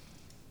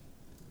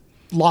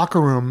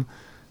locker room.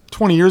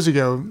 20 years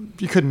ago,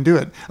 you couldn't do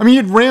it. I mean,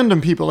 you had random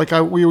people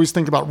we always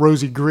think about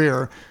Rosie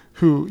Greer,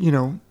 who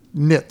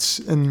knits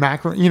and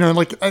macro.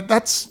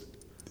 That's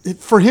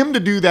for him to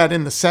do that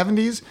in the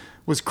 70s.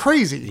 Was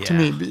crazy to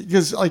me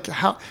because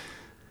how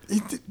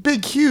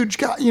big, huge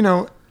guy,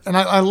 and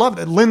I loved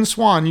it. Lynn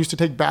Swan used to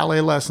take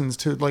ballet lessons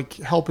to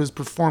help his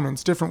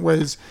performance, different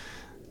ways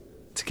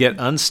to get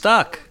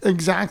unstuck.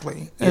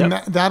 Exactly. And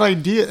that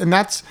idea, and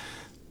that's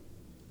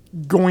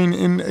going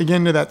in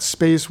again to that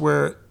space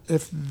where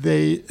if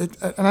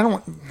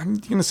I'm going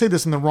to say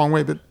this in the wrong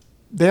way, but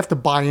they have to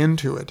buy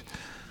into it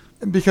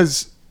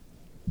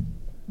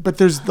but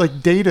there's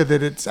data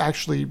that it's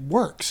actually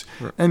works.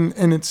 Right.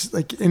 And it's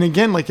and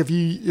again, if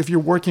you're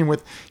working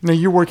with,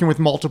 you're working with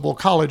multiple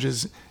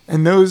colleges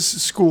and those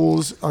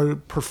schools are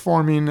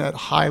performing at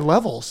high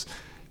levels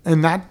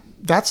and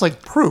that's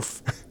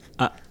proof.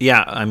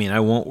 I mean, I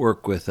won't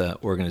work with an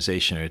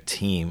organization or a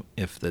team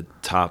if the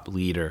top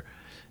leader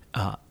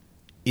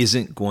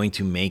isn't going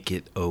to make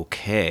it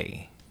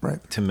okay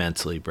to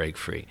mentally break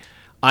free.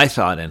 I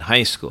thought in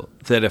high school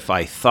that if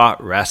I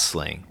thought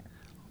wrestling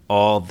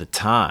all the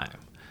time,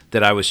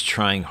 that I was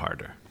trying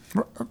harder.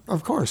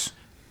 Of course.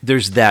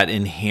 There's that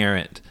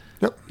inherent.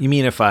 Yep. You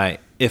mean if I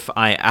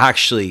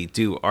actually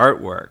do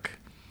artwork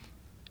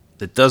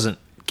that doesn't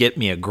get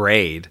me a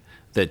grade,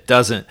 there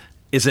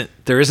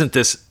isn't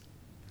this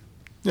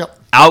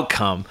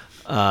outcome,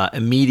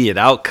 immediate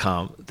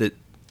outcome that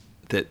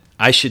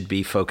I should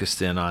be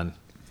focused in on,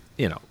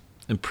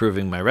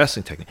 improving my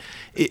wrestling technique.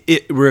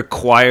 It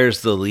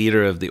requires the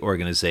leader of the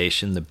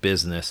organization, the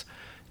business,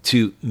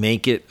 to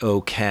make it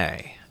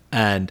okay.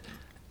 And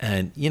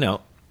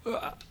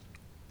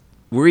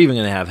we're even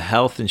going to have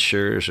health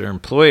insurers or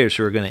employers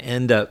who are going to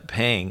end up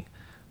paying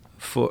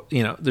for,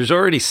 there's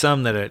already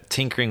some that are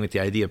tinkering with the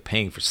idea of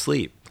paying for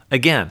sleep.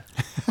 Again,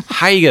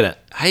 how are you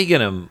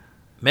gonna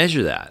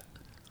measure that?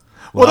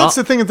 Well, that's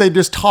the thing, that they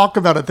just talk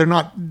about it. They're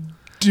not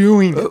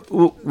doing it.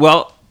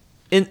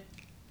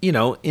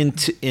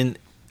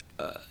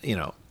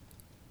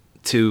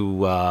 To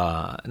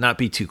not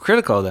be too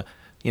critical,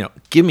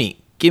 give me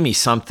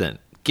something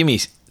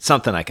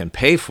I can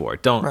pay for.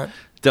 Don't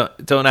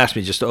ask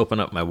me just to open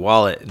up my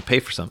wallet and pay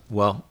for something.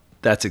 Well,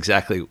 that's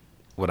exactly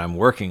what I'm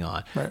working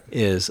on. Right.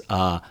 Is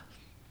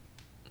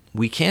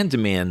we can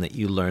demand that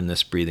you learn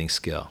this breathing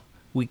skill.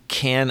 We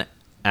can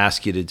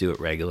ask you to do it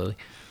regularly.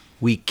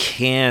 We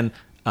can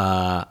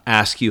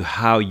ask you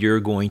how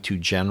you're going to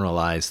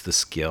generalize the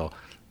skill.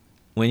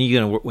 When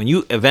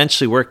you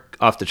eventually work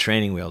off the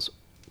training wheels,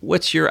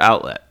 what's your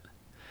outlet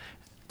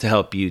to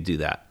help you do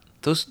that?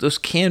 Those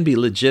can be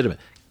legitimate.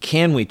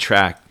 Can we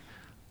track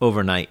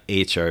overnight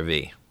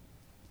HRV?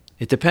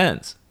 It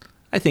depends.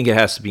 I think it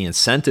has to be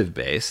incentive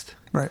based.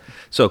 Right.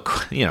 So,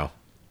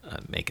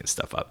 I'm making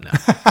stuff up now.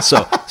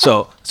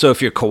 So if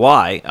you're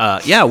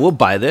Kawhi, we'll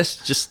buy this.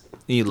 Just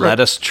you let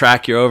us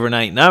track your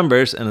overnight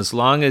numbers, and as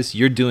long as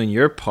you're doing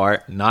your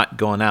part, not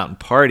going out and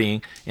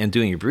partying and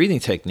doing your breathing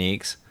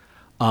techniques,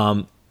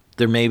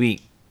 there may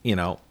be,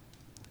 an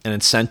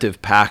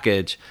incentive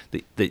package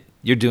that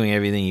you're doing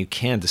everything you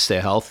can to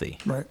stay healthy.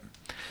 Right.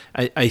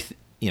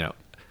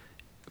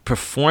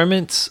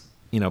 Performance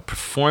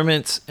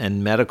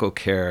and medical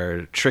care are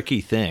a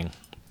tricky thing.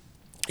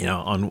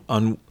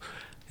 On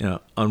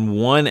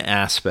one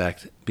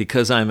aspect,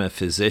 because I'm a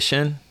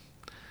physician,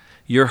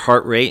 your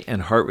heart rate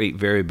and heart rate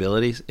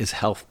variabilities is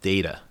health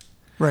data.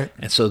 Right.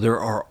 And so there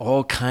are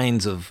all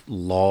kinds of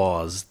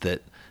laws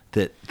that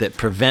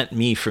prevent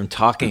me from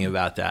talking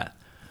about that.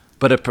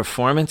 But a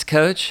performance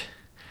coach,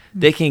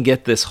 they can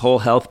get this whole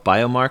health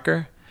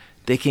biomarker,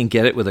 they can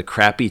get it with a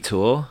crappy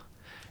tool,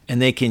 and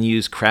they can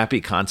use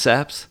crappy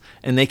concepts,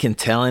 and they can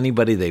tell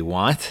anybody they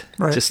want,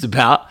 just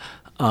about.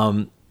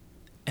 And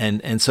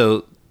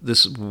so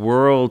this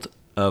world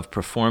of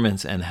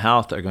performance and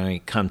health are going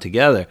to come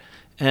together.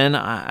 And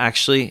I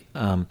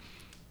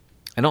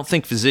don't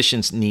think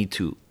physicians need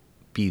to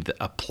be the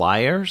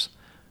appliers,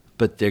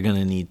 but they're going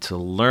to need to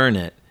learn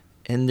it,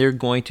 and they're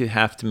going to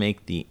have to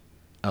make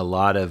a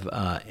lot of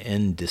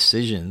end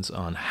decisions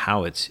on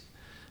how it's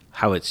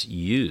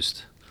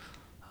used.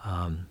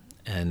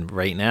 And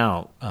right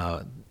now,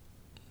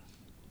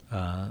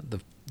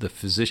 the the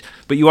physician,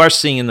 but you are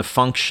seeing in the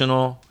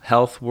functional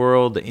health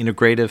world, the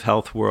integrative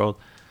health world,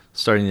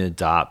 starting to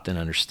adopt and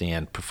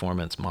understand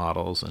performance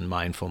models and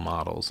mindful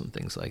models and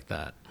things like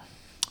that.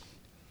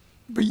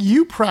 But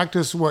you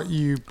practice what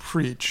you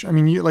preach. I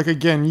mean, you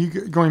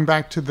going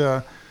back to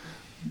the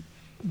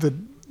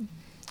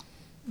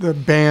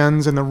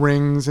bands and the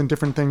rings and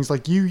different things,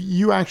 like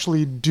you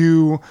actually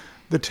do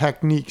the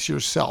techniques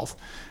yourself.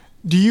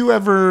 Do you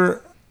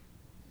ever,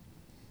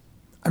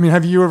 I mean,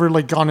 have you ever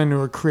like gone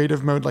into a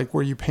creative mode, like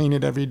where you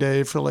painted every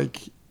day for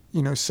like,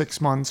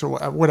 6 months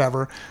or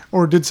whatever,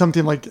 or did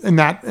something like in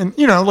that, and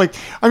like,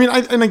 I mean,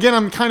 and again,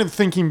 I'm kind of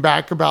thinking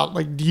back about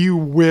like, do you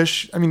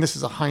wish, I mean, this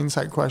is a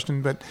hindsight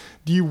question, but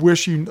do you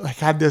wish you like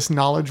had this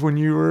knowledge when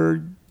you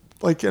were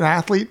like an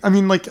athlete? I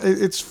mean, like,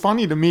 it's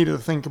funny to me to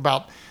think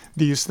about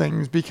these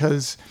things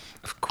because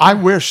I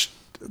wish,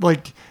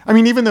 like, I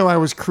mean, even though I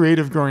was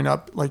creative growing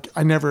up, like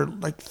I never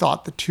like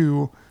thought the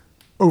two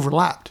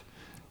overlapped.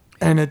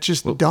 And it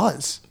just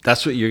does.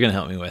 That's what you're going to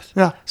help me with.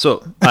 Yeah.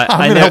 So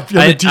I'm going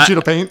to teach you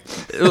to paint.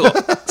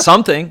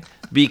 Something,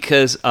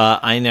 because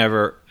I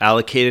never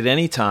allocated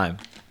any time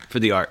for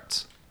the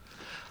arts.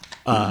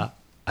 I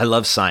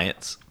love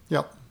science.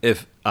 Yep.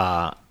 If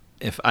I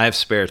have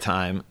spare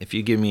time, if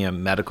you give me a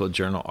medical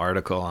journal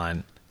article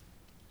on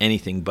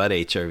anything but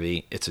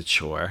HRV, it's a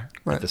chore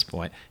at this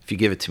point. If you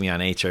give it to me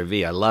on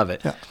HRV, I love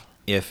it. Yeah.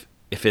 If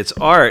it's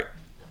art,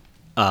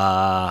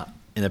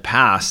 in the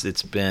past,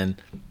 it's been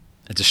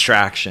a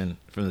distraction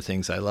from the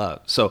things I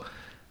love. So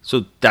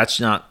that's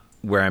not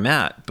where I'm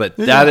at, but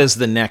that is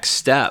the next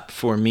step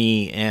for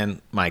me and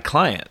my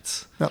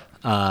clients. Yep.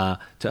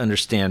 To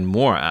understand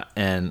more.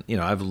 And,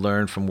 I've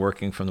learned from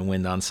working from the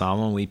Wind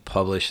Ensemble, and we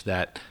published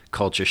that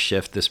culture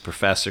shift. This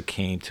professor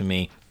came to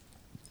me,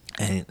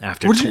 and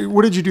after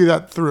what did you do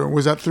that through?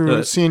 Was that through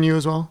CNU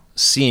as well?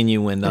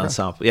 CNU Wind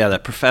Ensemble. Yeah,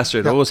 that professor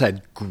had always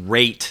had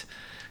great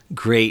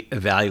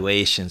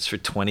evaluations for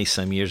 20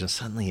 some years, and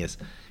suddenly his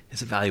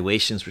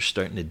evaluations were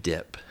starting to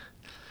dip.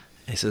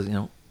 And he says,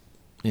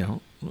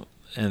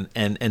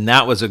 and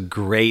that was a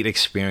great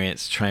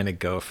experience trying to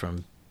go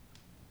from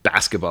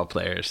basketball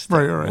players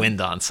to wind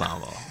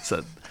ensemble.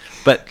 So,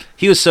 but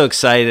he was so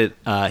excited.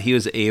 He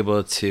was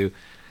able to,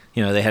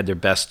 they had their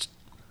best.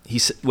 He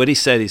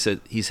said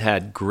he's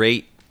had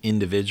great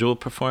individual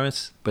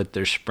performance, but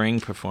their spring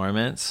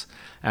performance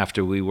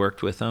after we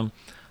worked with him,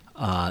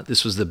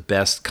 this was the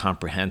best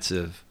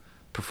comprehensive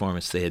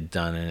performance they had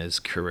done in his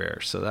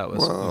career. So that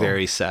was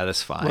very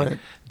satisfying.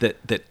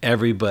 That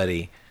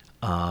everybody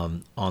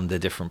on the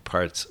different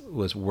parts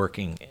was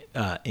working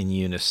in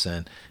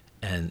unison,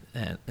 and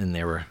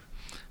they were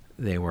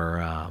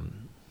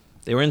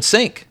in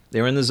sync.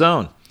 They were in the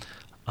zone.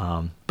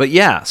 But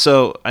yeah,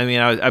 so I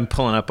mean, I'm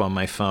pulling up on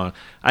my phone.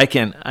 I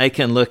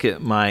can look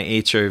at my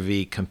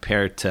HRV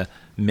compared to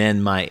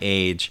men my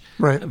age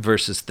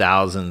versus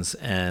thousands,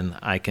 and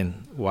I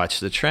can watch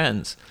the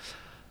trends.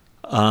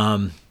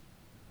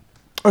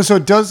 So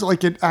it does,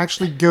 like, it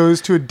actually goes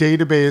to a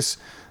database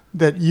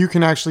that you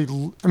can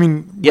actually, I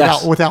mean,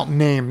 without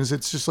names.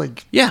 It's just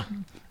like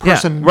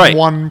person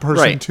one,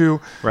 person two.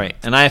 Right.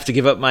 And I have to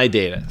give up my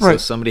data. So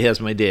somebody has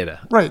my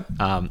data. Right.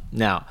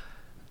 Now,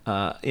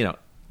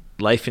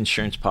 life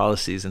insurance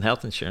policies and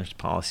health insurance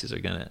policies are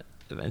going to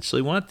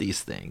eventually want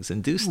these things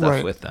and do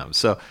stuff with them.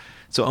 So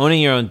owning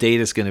your own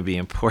data is going to be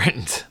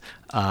important,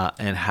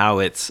 and how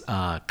it's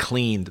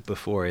cleaned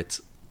before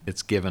it's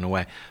given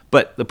away.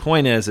 But the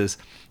point is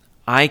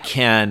I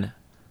can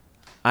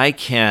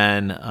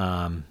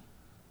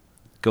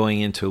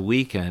going into a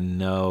weekend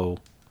know,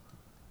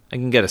 I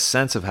can get a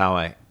sense of how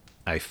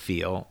I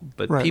feel,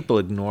 but people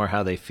ignore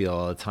how they feel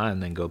all the time,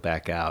 then go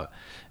back out,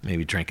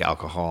 maybe drink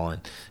alcohol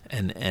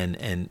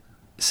and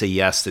say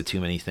yes to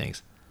too many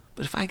things.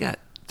 But if I got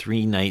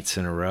 3 nights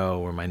in a row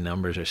where my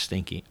numbers are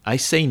stinky, I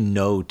say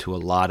no to a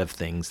lot of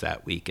things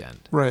that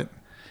weekend. Right.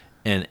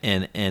 And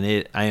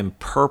I am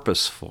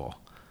purposeful,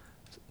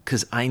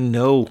 because I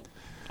know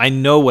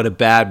what a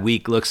bad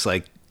week looks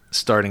like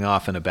starting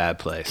off in a bad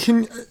place.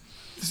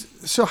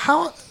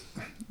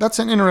 That's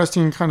an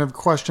interesting kind of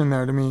question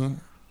there to me,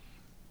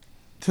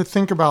 to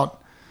think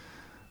about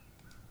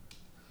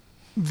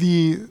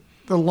the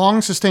long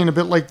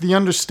sustainability, like the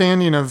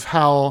understanding of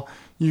how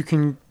you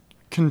can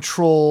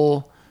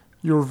control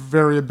your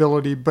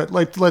variability. But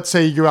like, let's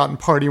say you go out and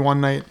party one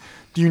night.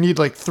 Do you need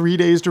like 3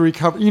 days to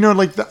recover?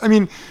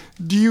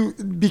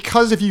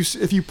 Because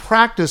if you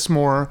practice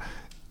more,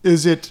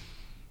 is it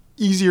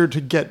easier to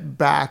get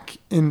back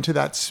into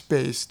that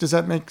space? Does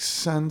that make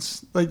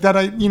sense? Like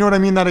that, you know what I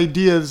mean? That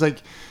idea is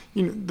like,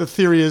 the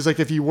theory is like,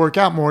 if you work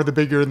out more, the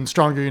bigger and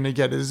stronger you're going to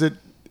get. Is it,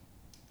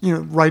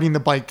 riding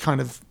the bike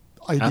kind of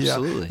idea?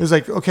 Absolutely. It's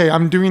like, okay,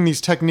 I'm doing these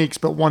techniques,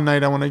 but one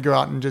night I want to go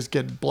out and just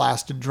get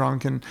blasted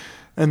drunk, and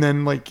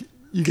then like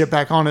you get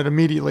back on it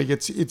immediately.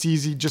 It's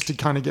easy just to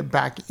kind of get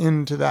back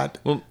into that.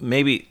 Well,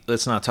 maybe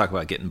let's not talk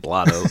about getting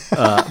blotto,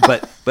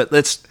 but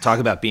let's talk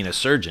about being a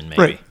surgeon,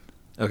 maybe. Right.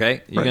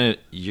 Okay,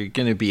 you're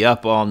gonna be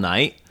up all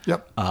night.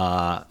 Yep.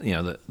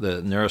 The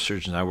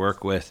neurosurgeons I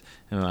work with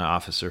in my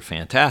office are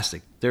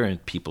fantastic. They're in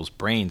people's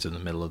brains in the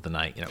middle of the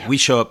night. We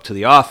show up to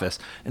the office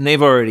and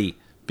they've already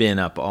been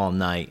up all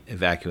night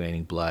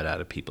evacuating blood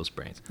out of people's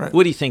brains. Right.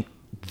 What do you think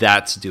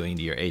that's doing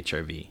to your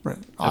HRV? Right.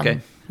 Okay.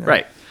 Yeah.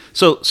 Right.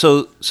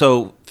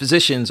 So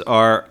physicians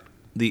are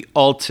the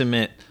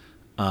ultimate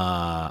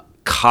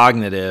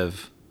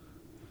cognitive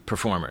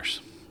performers,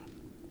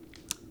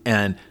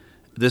 and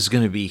this is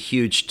going to be a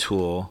huge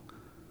tool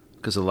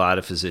because a lot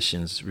of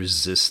physicians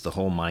resist the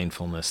whole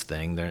mindfulness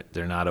thing.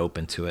 They're not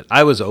open to it.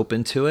 I was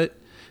open to it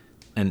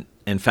and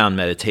found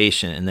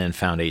meditation and then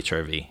found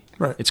HRV.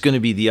 Right. It's going to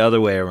be the other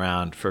way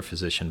around for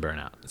physician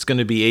burnout. It's going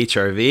to be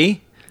HRV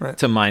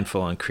to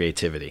mindful and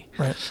creativity.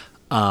 Right.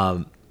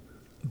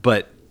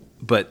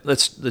 But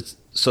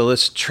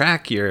let's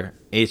track your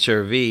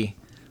HRV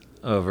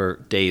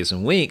over days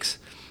and weeks,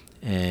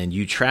 and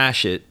you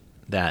trash it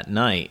that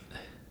night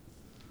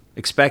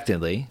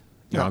expectedly.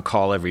 You're on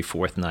call every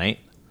fourth night.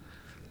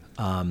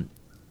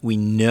 We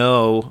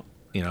know,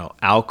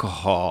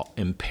 alcohol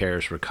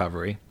impairs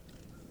recovery.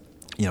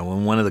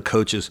 When one of the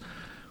coaches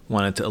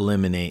wanted to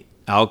eliminate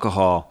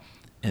alcohol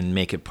and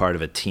make it part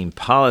of a team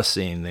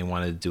policy, and they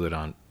wanted to do it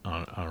on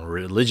a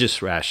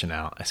religious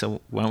rationale, I said,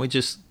 why don't we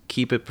just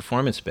keep it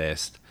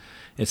performance-based?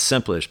 It's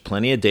simple. There's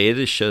plenty of data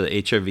to show that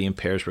HRV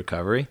impairs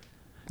recovery.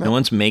 Yep. No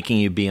one's making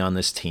you be on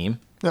this team.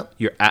 Yep.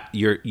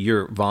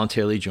 You're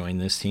voluntarily joining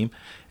this team,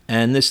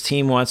 and this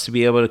team wants to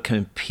be able to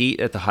compete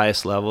at the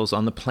highest levels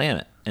on the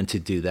planet, and to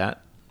do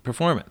that,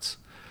 performance.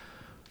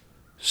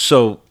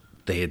 So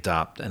they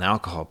adopt an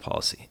alcohol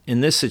policy.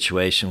 In this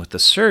situation with the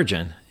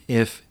surgeon,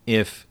 if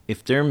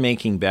they're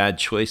making bad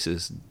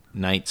choices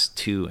nights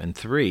 2 and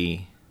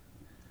 3,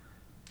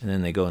 and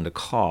then they go into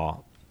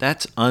call,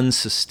 that's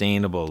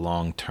unsustainable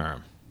long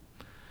term.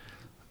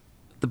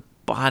 The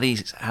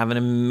bodies have an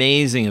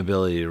amazing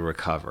ability to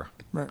recover.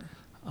 Right.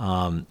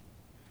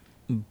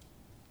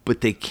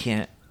 But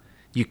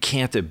you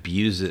can't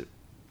abuse it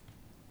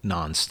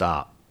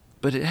nonstop.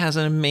 But it has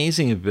an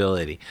amazing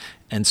ability.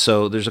 And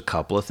so there's a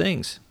couple of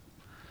things.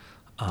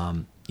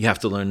 You have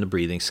to learn the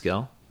breathing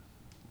skill.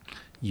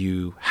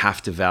 You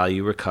have to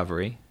value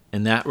recovery.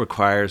 And that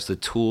requires the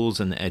tools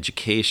and the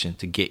education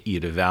to get you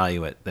to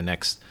value it the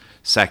next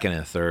second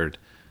and third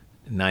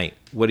night.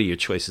 What are your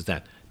choices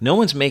then? No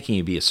one's making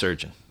you be a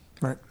surgeon.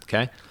 Right.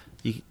 Okay?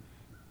 You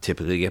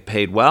typically get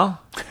paid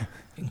well,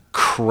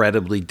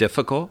 incredibly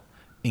difficult,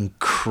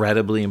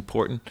 incredibly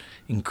important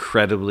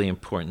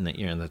that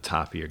you're in the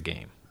top of your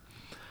game.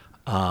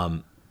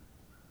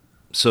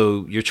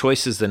 So your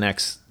choices the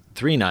next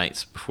 3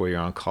 nights before you're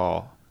on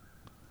call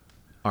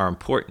are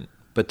important,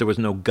 but there was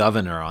no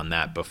governor on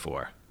that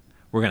before.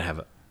 We're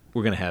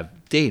gonna have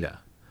data,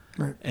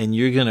 right. And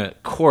you're gonna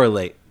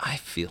correlate. I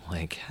feel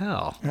like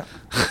hell. Yeah.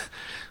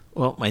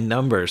 Well, my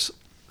numbers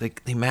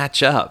they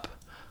match up,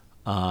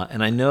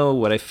 and I know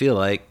what I feel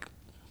like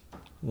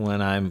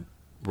when I'm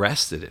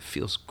rested. It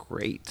feels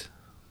great.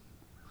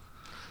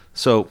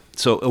 So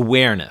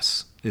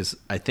awareness is,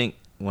 I think,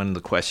 one of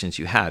the questions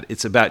you had.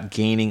 It's about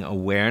gaining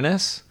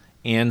awareness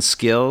and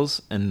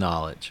skills and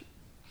knowledge.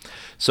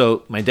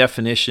 So my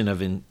definition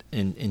of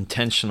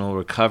intentional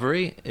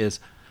recovery is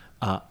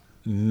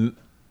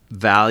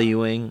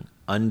valuing,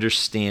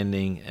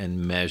 understanding,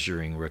 and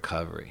measuring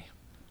recovery.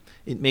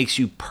 It makes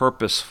you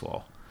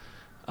purposeful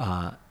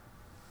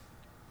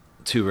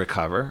to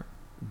recover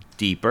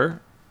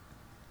deeper.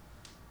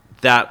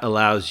 That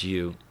allows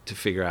you to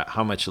figure out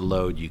how much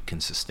load you can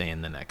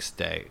sustain the next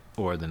day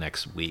or the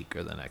next week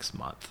or the next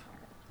month.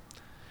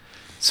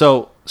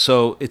 So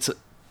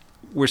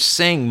we're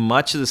saying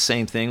much of the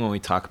same thing when we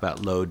talk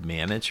about load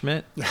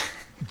management,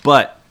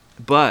 but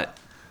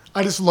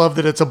I just love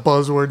that it's a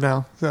buzzword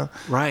now. So.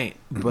 Right.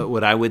 But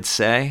what I would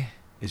say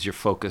is you're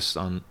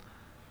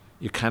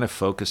kind of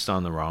focused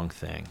on the wrong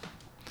thing.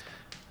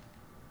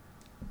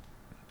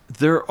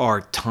 There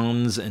are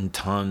tons and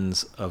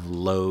tons of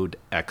load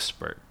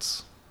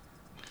experts.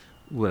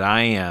 What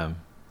I am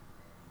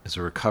is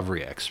a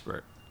recovery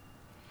expert.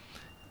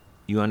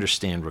 You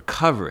understand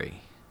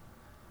recovery.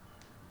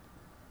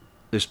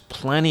 There's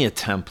plenty of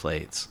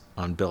templates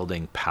on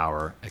building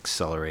power,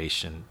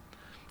 acceleration,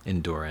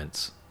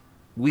 endurance.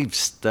 We've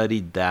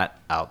studied that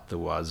out the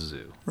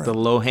wazoo. Right. The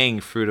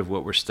low-hanging fruit of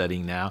what we're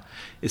studying now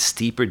is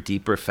steeper,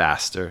 deeper,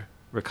 faster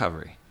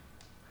recovery.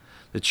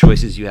 The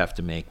choices you have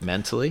to make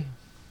mentally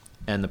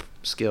and the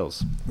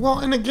skills. Well,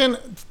 and again,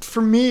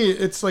 for me,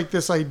 it's like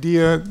this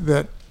idea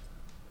that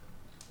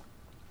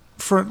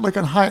for like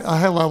a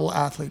high-level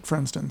athlete, for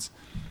instance,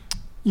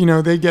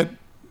 they get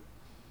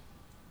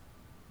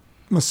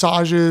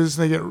massages,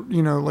 they get,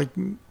 like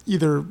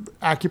either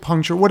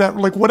acupuncture,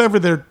 whatever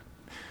their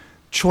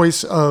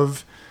choice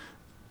of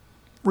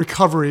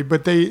recovery,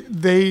 but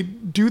they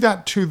do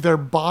that to their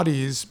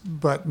bodies,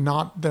 but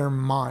not their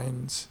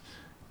minds.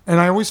 And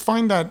I always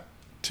find that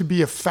to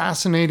be a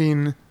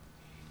fascinating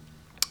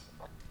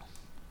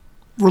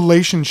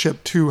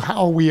relationship to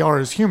how we are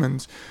as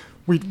humans.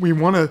 We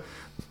want to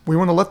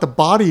let the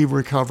body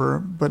recover,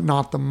 but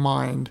not the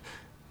mind,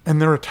 and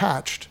they're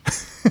attached.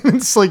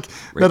 It's like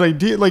that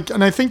idea, like,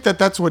 and I think that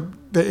that's what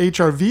the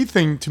HRV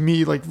thing to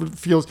me, like,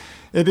 feels,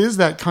 it is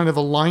that kind of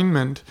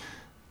alignment.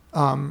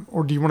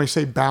 Or do you want to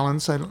say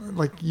balance?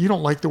 You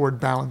don't like the word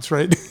balance,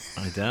 right?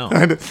 I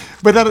don't.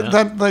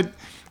 But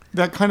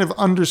that kind of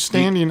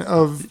understanding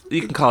of...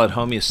 You can call it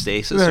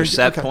homeostasis or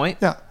set point.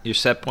 Yeah. Your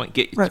set point.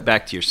 Get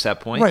back to your set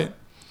point. Right.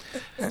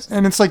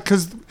 And it's like,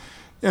 because,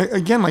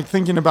 again, like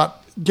thinking about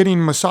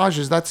getting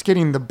massages, that's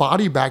getting the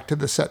body back to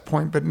the set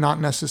point, but not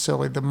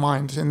necessarily the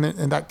mind. And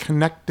that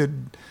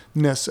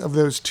connectedness of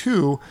those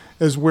two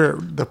is where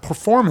the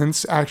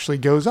performance actually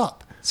goes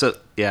up. So,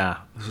 yeah.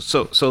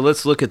 So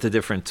let's look at the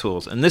different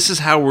tools. And this is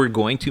how we're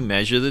going to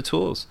measure the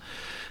tools.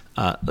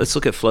 Let's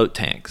look at float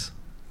tanks.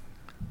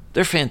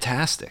 They're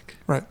fantastic.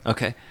 Right.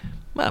 Okay.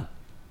 Well,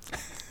 a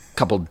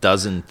couple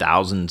dozen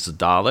thousands of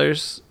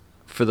dollars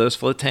for those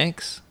float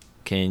tanks.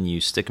 Can you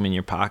stick them in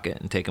your pocket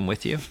and take them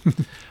with you?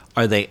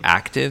 Are they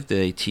active? Do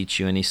they teach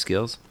you any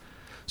skills?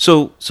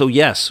 So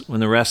yes, when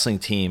the wrestling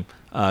team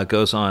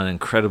goes on an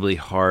incredibly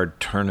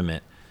hard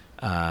tournament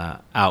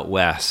out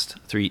west,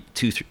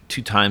 two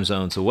time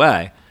zones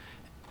away,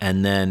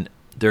 and then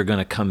they're going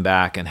to come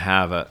back and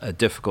have a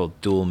difficult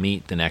dual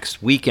meet the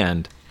next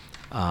weekend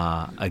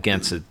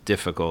against a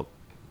difficult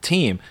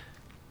team.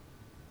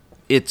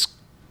 It's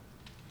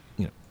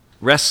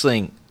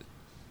wrestling.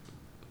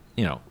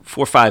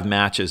 4 or 5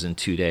 matches in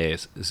 2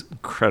 days is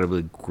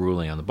incredibly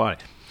grueling on the body.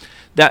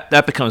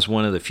 That becomes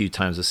one of the few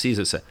times a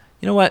season. So,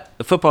 you know what?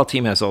 The football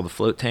team has all the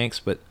float tanks,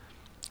 but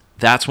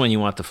that's when you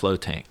want the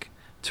float tank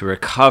to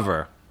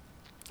recover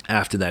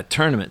after that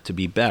tournament to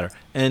be better.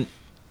 And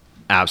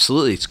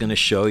absolutely, it's going to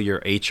show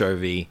your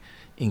HRV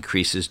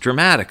increases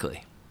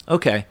dramatically.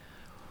 Okay.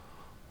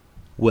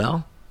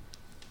 Well,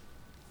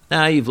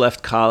 now you've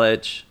left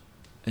college,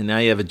 and now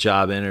you have a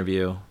job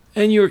interview,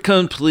 and you're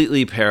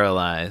completely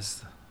paralyzed,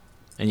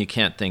 and you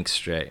can't think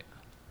straight.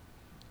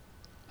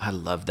 I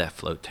love that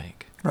float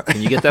tank. Right.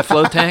 Can you get that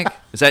float tank?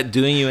 Is that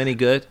doing you any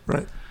good?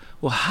 Right.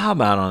 Well, how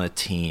about on a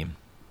team?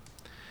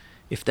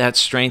 If that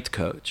strength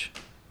coach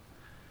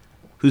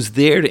who's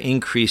there to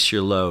increase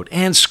your load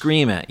and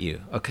scream at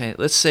you, okay,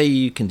 let's say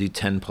you can do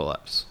 10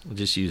 pull-ups. We'll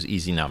just use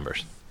easy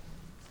numbers.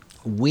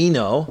 We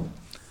know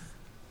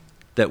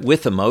that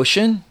with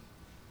emotion,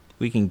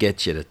 we can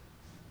get you to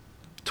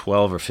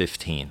 12 or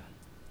 15.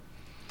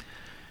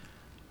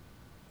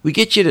 We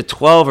get you to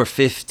 12 or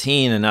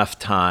 15 enough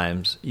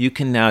times, you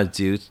can now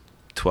do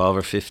 12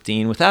 or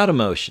 15 without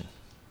emotion.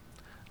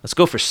 Let's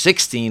go for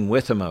 16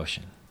 with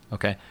emotion,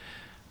 okay?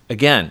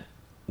 Again,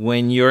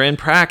 when you're in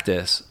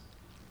practice,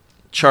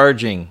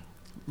 charging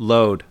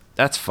load,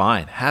 that's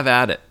fine. Have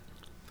at it.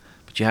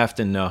 But you have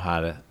to know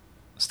how to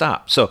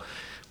stop. So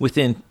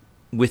within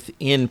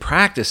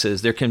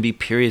practices, there can be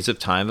periods of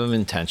time of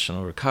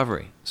intentional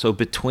recovery. So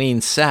between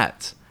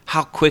sets,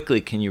 how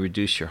quickly can you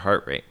reduce your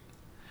heart rate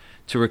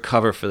to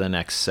recover for the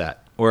next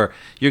set? Or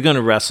you're going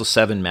to wrestle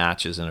 7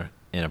 matches in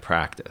a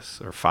practice,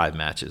 or 5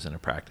 matches in a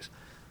practice.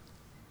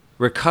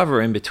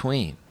 Recover in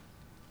between.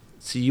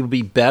 So you'll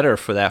be better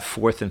for that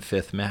 4th and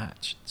 5th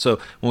match. So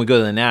when we go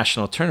to the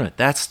national tournament,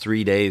 that's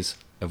 3 days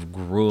of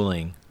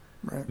grueling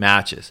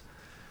matches.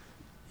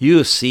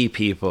 You see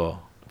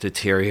people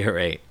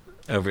deteriorate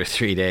over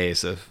 3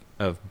 days of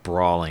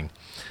brawling.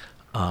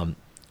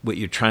 What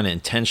you're trying to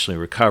intentionally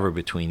recover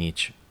between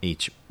each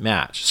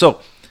match.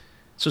 So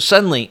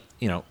suddenly,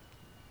 you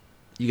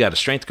got a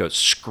strength coach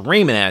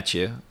screaming at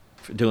you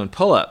for doing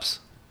pull-ups,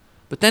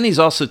 but then he's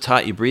also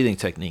taught you breathing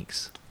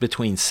techniques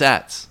between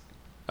sets,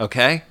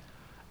 okay?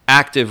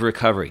 Active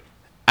recovery,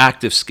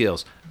 active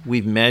skills.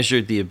 We've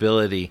measured the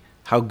ability.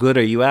 How good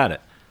are you at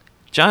it?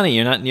 Johnny,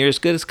 you're not near as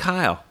good as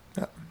Kyle.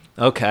 Yeah.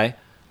 Okay,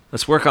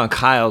 let's work on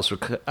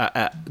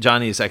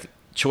Johnny's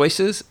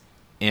choices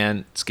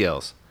and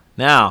skills.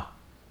 Now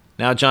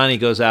Johnny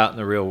goes out in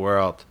the real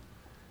world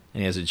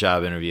and he has a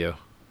job interview.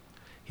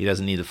 He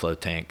doesn't need the float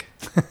tank.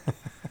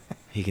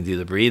 He can do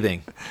the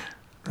breathing.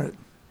 Right.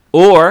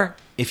 Or,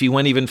 if he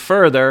went even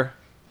further,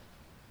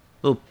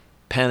 a little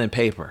pen and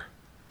paper.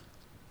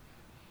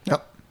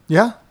 Yep.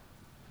 Yeah.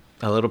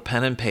 A little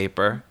pen and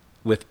paper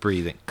with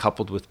breathing,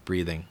 coupled with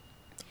breathing.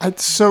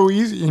 It's so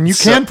easy. And you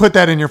can put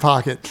that in your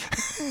pocket.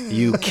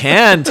 You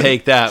can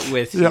take that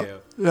with you.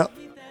 Yep.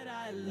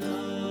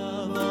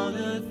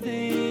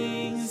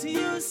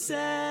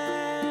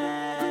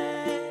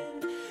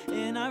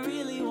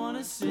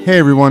 Hey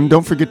everyone,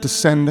 don't forget to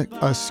send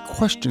us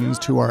questions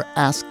to our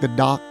Ask the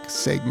Doc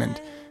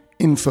segment,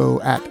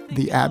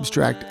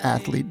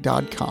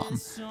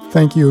 info@theabstractathlete.com.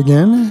 Thank you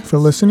again for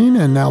listening,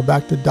 and now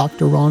back to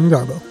Dr. Ron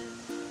Gharbo.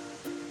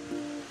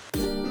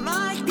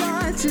 My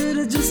God, should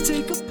I just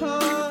take a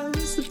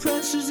pause? The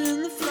pressure's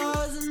in the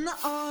flaws and the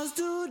odds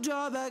to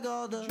draw back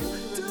all the...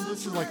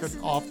 This is like an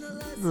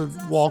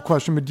off-the-wall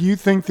question, but do you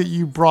think that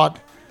you brought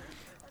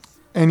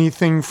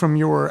anything from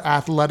your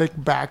athletic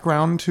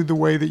background to the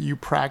way that you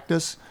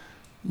practice?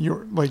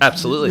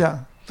 Absolutely.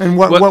 Yeah. And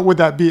what would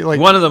that be? Like,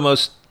 one of the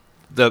most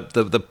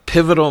the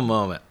pivotal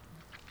moment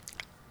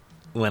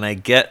when I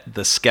get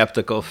the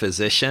skeptical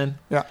physician,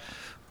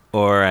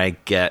 or I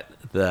get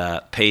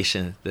the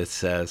patient that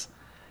says,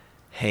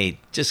 hey,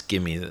 just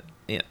give me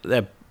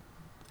that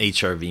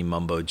HRV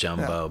mumbo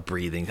jumbo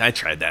breathing. I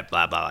tried that,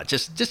 blah, blah, blah.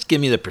 Just give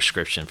me the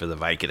prescription for the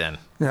Vicodin.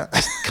 Yeah.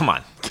 Come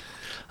on.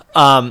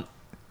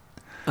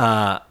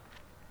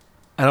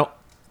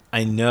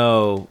 I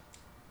know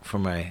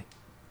from my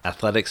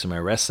athletics and my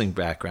wrestling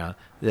background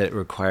that it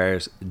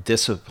requires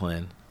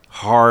discipline,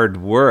 hard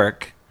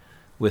work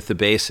with the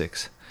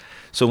basics.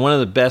 So one of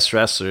the best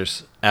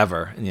wrestlers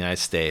ever in the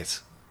United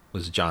States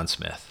was John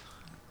Smith,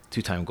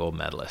 2-time gold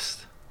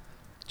medalist.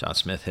 John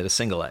Smith hit a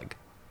single leg.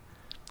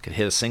 Could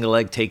hit a single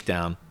leg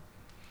takedown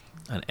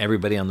on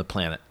everybody on the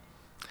planet.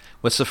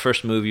 What's the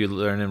first move you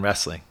learn in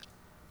wrestling?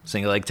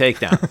 Single leg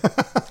takedown.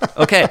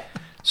 Okay,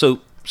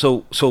 so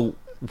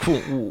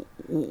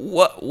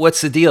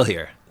what's the deal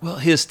here? Well,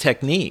 his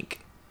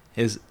technique,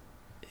 his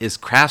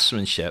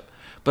craftsmanship,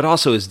 but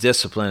also his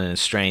discipline and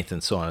his strength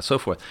and so on and so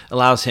forth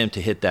allows him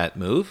to hit that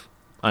move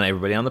on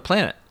everybody on the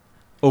planet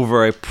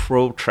over a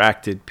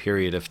protracted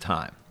period of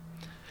time.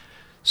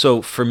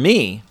 So for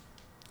me,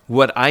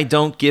 what I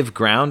don't give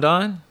ground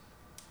on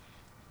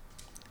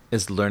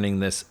is learning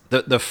this.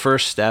 The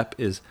first step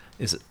is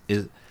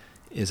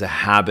a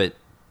habit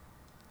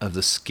of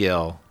the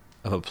skill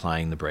of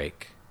applying the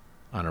brake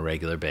on a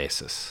regular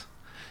basis.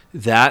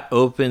 That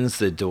opens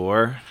the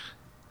door.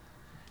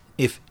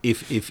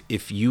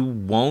 If you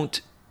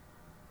won't,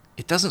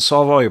 it doesn't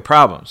solve all your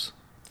problems.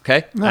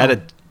 Okay? No. I had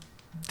a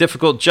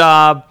difficult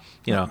job.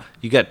 You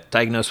got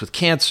diagnosed with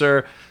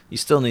cancer. You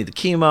still need the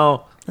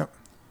chemo. Yep.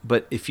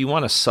 But if you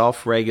want to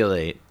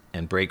self-regulate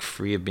and break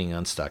free of being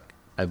unstuck,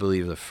 I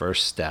believe the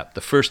first step,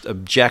 the first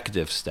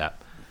objective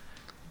step,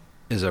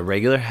 is a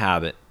regular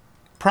habit.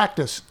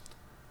 Practice.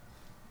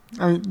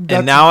 And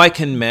now I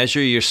can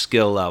measure your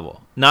skill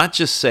level. Not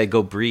just say,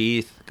 go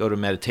breathe, go to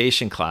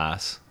meditation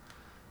class.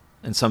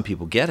 And some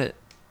people get it.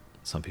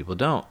 Some people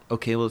don't.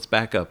 Okay, well, let's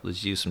back up.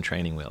 Let's use some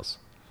training wheels.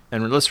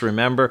 And let's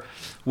remember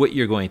what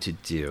you're going to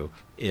do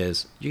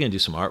is you're going to do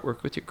some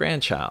artwork with your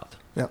grandchild.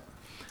 Yep.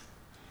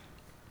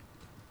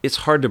 It's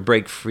hard to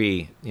break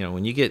free.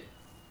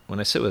 When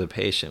I sit with a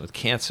patient with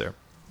cancer,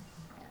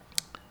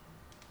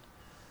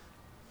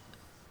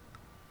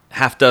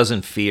 half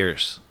dozen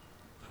fears,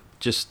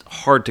 just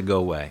hard to go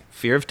away.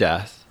 Fear of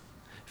death,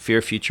 fear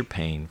of future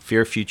pain,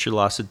 fear of future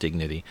loss of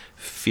dignity,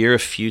 fear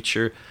of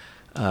future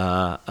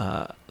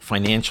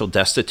financial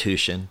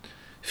destitution,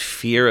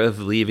 fear of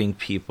leaving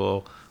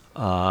people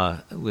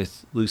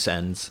with loose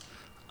ends,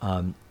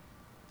 and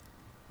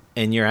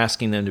you're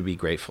asking them to be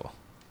grateful.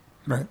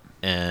 Right.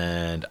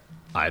 And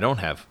I don't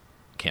have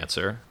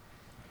cancer.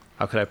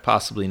 How could I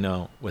possibly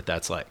know what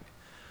that's like?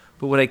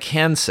 But what I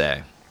can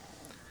say,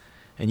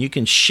 and you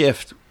can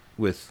shift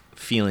with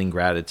feeling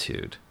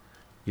gratitude,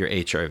 your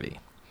HRV.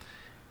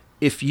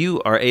 If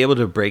you are able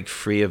to break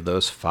free of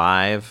those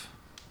five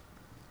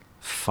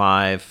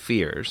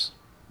fears,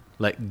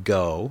 let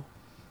go.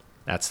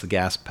 That's the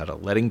gas pedal,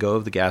 letting go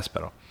of the gas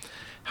pedal.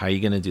 How are you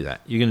going to do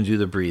that? You're going to do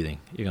the breathing.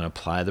 You're going to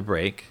apply the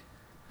brake,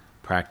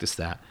 practice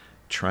that.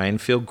 Try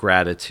and feel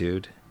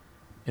gratitude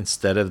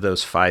instead of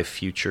those 5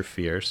 future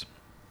fears.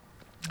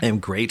 I am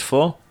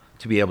grateful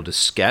to be able to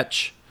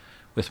sketch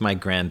with my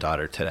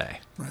granddaughter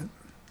today. Right.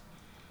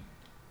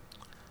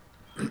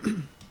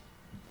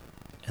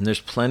 And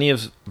there's plenty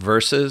of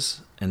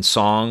verses and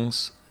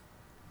songs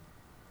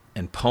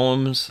and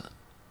poems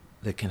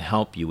that can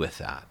help you with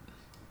that.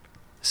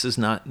 This is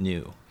not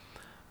new.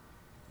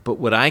 But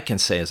what I can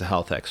say as a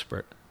health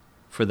expert,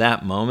 for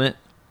that moment,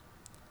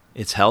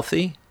 it's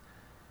healthy.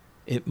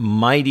 It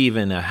might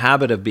even a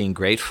habit of being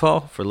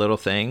grateful for little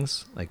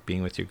things, like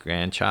being with your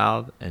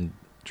grandchild and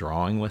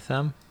drawing with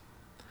them,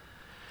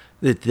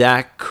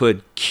 that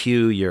could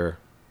cue your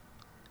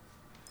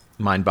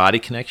mind-body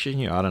connection,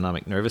 your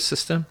autonomic nervous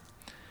system,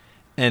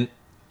 and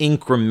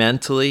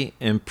incrementally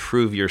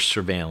improve your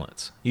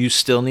surveillance. You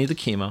still need the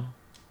chemo.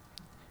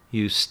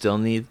 You still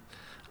need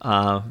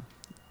the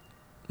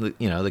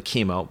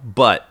chemo,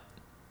 but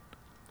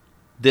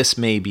this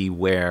may be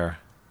where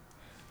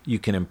you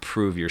can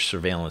improve your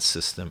surveillance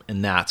system,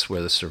 and that's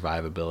where the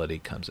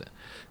survivability comes in.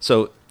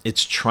 So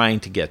it's trying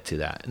to get to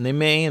that, and they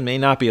may and may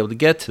not be able to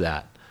get to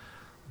that,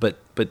 but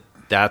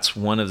that's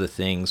one of the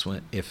things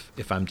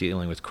if I'm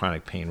dealing with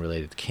chronic pain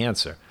related to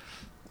cancer.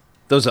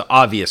 Those are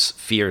obvious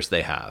fears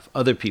they have.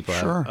 Other people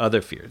have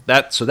other fears.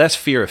 So that's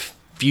fear of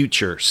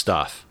future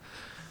stuff.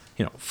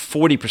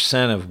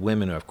 40% of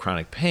women who have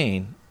chronic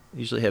pain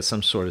usually have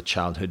some sort of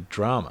childhood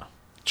trauma.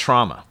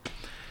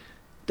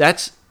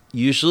 That's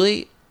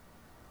usually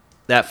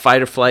that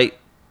fight or flight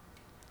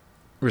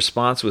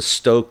response was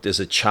stoked as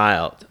a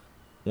child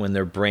when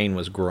their brain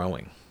was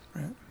growing.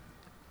 Right.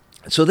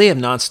 So they have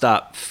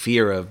nonstop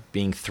fear of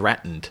being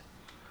threatened.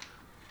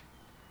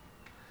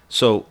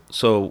 So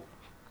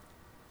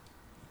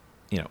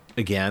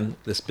again,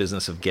 this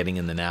business of getting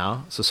in the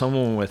now. So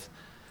someone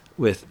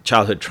with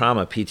childhood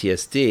trauma,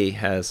 PTSD,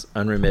 has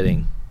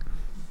unremitting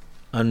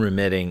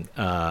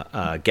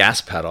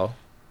gas pedal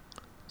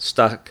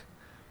stuck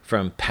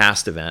from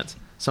past events.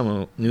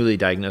 Someone newly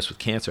diagnosed with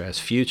cancer has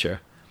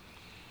future.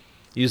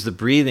 use the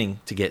breathing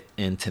to get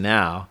into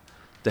now.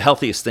 The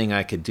healthiest thing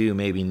I could do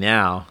maybe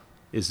now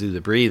is do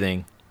the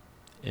breathing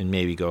and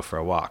maybe go for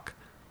a walk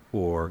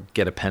or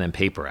get a pen and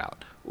paper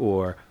out,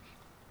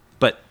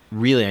 but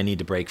really I need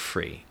to break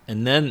free,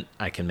 and then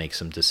I can make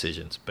some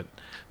decisions. But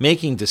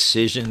making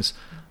decisions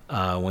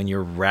when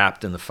you're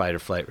wrapped in the fight or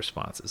flight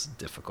response is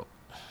difficult.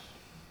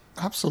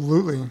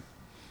 Absolutely.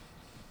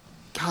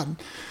 God,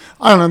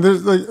 I don't know.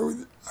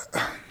 There's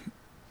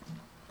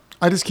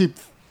I just keep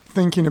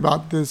thinking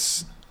about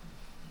this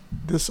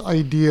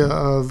idea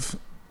of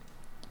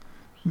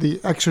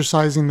the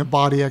exercising the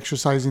body,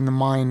 exercising the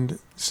mind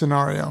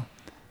scenario.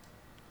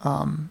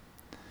 And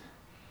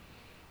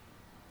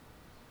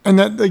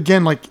that,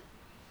 again, like,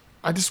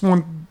 I just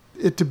want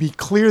it to be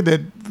clear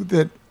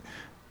that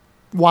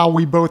while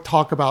we both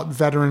talk about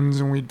veterans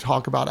and we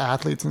talk about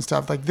athletes and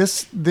stuff, like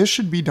this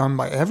should be done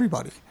by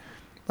everybody.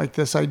 Like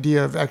this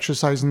idea of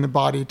exercising the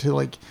body to,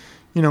 like,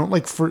 you know,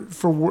 like for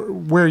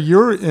where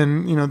you're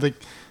in, you know, like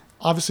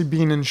obviously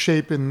being in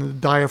shape in the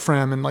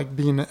diaphragm and like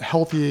being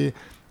healthy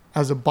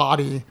as a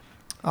body,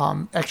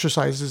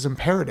 exercise is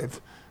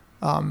imperative.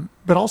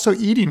 But also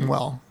eating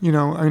well, you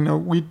know, I know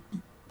we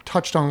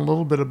touched on a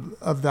little bit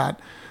of that,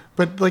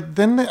 but like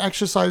then the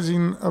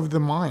exercising of the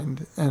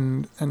mind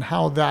and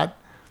how that,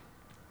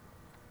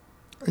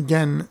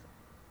 again,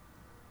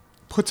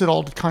 puts it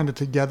all kind of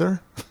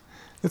together.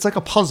 It's like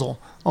a puzzle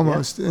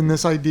almost, in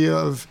this idea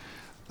of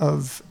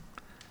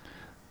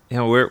you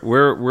know,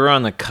 we're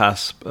on the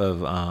cusp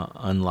of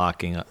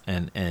unlocking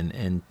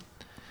and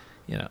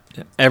you know,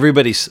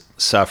 everybody's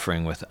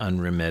suffering with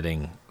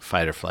unremitting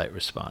fight or flight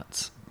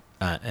response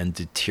and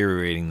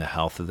deteriorating the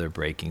health of their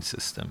braking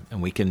system.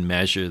 And we can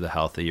measure the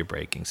health of your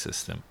braking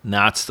system. And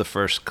that's the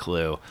first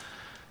clue.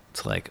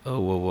 It's like, oh,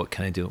 well, what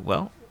can I do?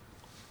 Well,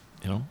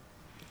 you know,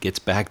 gets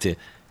back to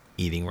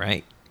eating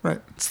right,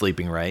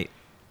 sleeping right,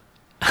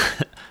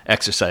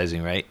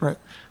 exercising right.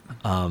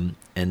 And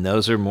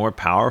those are more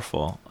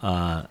powerful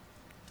than...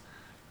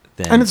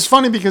 And it's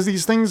funny because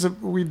these things,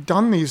 we've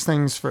done these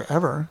things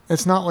forever.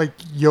 It's not like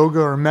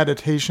yoga or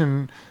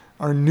meditation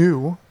are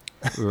new.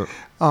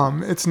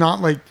 It's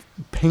not like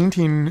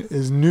painting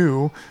is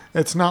new.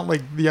 It's not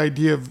like the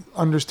idea of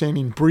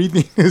understanding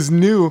breathing is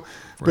new,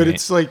 but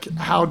it's like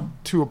how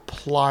to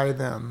apply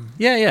them.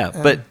 Yeah.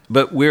 And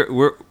but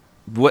we're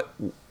what,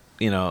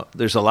 you know,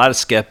 there's a lot of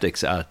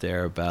skeptics out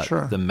there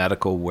about the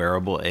medical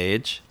wearable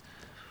age,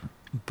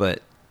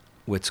 but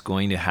what's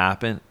going to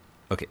happen?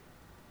 Okay.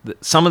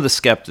 Some of the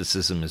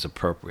skepticism is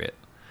appropriate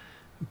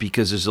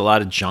because there's a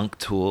lot of junk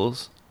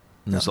tools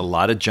and there's a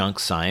lot of junk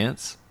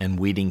science, and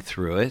weeding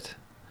through it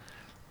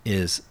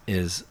is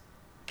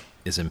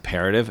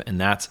imperative. And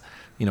that's,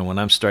 you know, when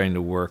I'm starting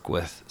to work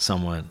with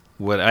someone,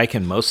 what I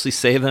can mostly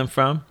save them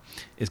from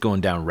is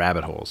going down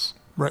rabbit holes.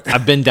 Right.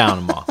 I've been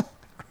down them all.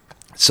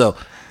 So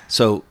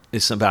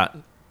it's about,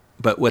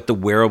 but what the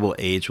wearable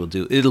age will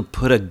do, it'll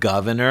put a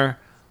governor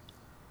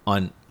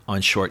on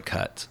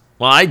shortcuts.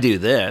 Well, I do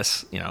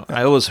this, you know,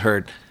 I always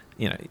heard,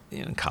 you know,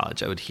 in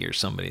college, I would hear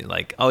somebody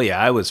like, oh yeah,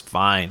 I was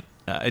fine.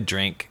 I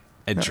drink,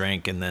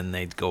 and then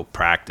they'd go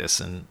practice.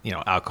 And, you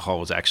know, alcohol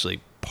was actually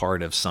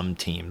part of some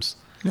teams'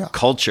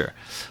 culture.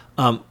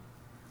 Well,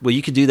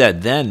 you could do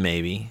that then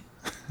maybe,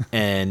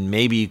 and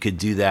maybe you could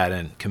do that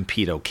and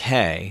compete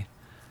okay,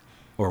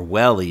 or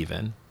well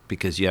even,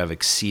 because you have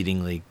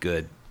exceedingly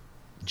good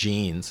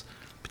genes,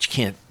 but you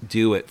can't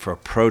do it for a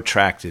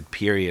protracted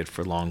period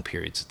for long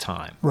periods of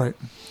time. Right.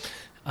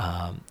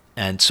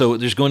 And so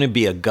there's going to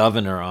be a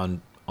governor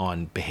on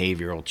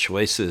behavioral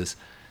choices,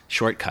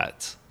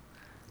 shortcuts.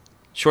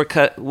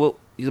 Well,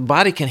 the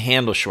body can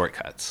handle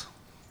shortcuts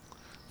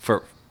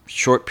for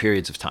short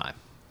periods of time.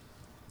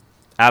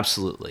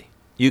 Absolutely.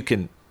 You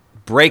can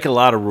break a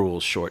lot of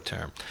rules short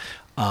term.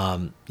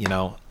 You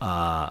know,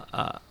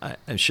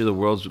 I'm sure the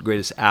world's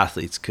greatest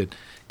athletes could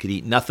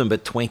eat nothing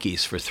but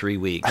Twinkies for 3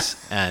 weeks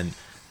and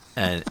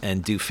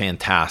do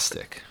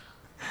fantastic.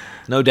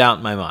 No doubt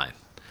in my mind.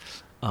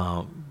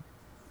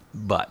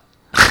 But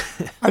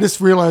I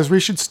just realized we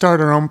should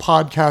start our own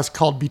podcast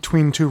called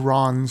Between Two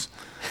Rons.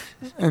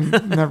 And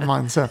never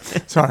mind. So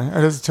sorry,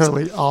 I was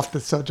totally off the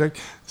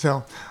subject.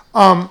 So,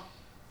 I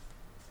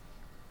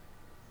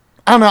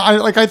don't know.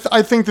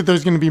 I think that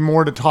there's going to be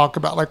more to talk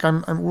about. Like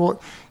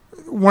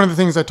one of the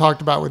things I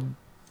talked about with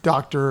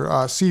Dr.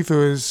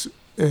 Sifu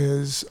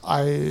is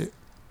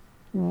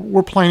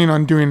we're planning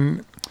on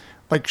doing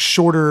like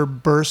shorter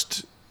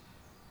burst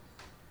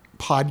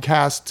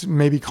podcast,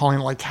 maybe calling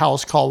it like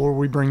house call, where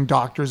we bring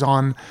doctors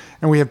on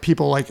and we have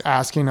people like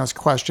asking us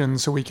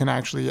questions so we can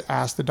actually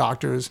ask the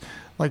doctors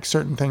like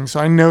certain things. So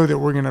I know that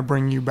we're going to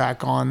bring you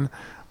back on.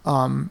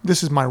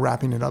 This is my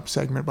wrapping it up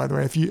segment, by the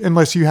way,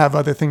 unless you have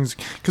other things,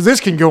 because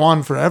this can go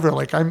on forever.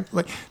 Like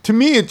to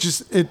me,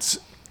 it's,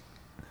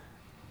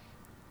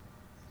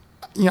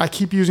 you know, I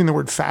keep using the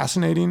word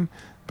fascinating,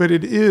 but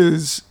it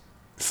is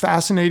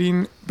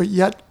fascinating, but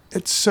yet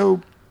it's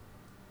so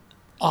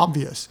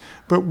obvious,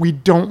 but we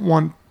don't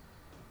want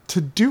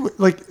to do it.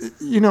 Like,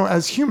 you know,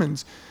 as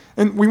humans,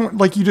 And we want,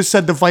 like you just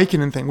said, the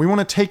Vicodin thing. We want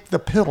to take the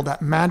pill,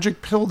 that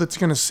magic pill that's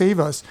going to save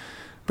us.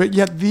 But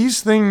yet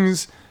these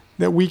things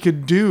that we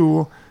could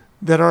do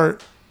that are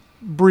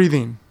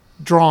breathing,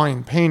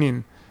 drawing,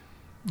 painting,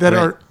 that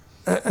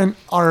Right.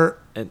 are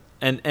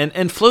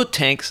and float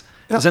tanks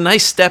is a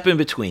nice step in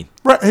between.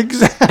 right,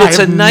 exactly. It's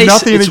a nice.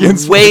 Nothing It's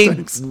against way, float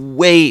tanks.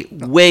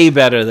 way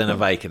better than a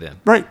Vicodin.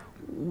 Right.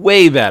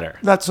 Way better.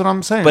 That's what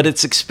I'm saying. But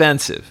it's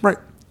expensive. right.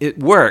 It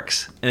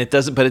works, and it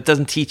doesn't. But it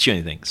doesn't teach you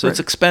anything. So it's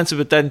Right. expensive.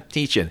 It doesn't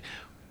teach you anything.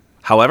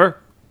 However,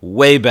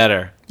 way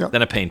better Yep.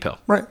 than a pain pill.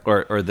 Right.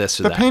 Or this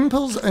or The that. pain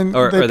pills and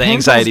or the pain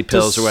anxiety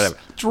pills or whatever.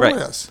 destroy Right.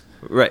 us.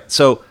 Right.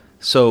 So,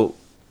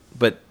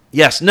 but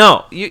yes,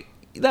 no,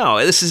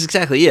 this is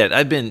exactly it.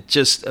 I've been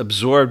just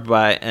absorbed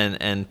by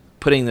and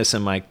putting this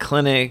in my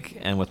clinic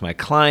and with my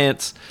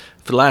clients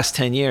for the last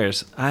 10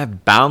 years. I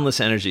have boundless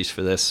energies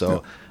for this,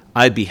 so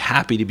I'd be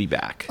happy to be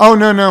back. Oh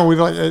no, we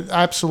like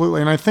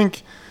absolutely, and I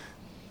think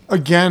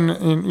again,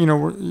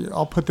 and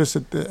I'll put this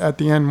at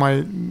the end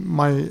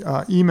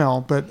my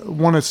email, but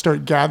want to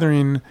start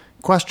gathering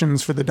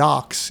questions for the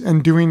docs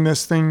and doing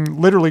this thing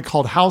literally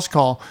called house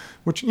call,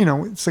 which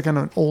it's like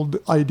an old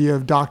idea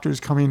of doctors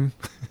coming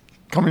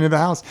to the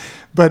house,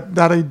 but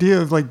that idea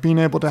of like being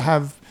able to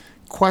have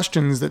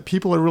questions that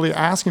people are really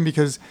asking,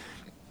 because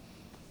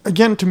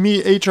again, to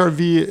me,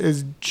 HRV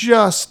is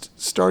just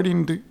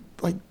starting to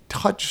like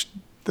touch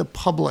the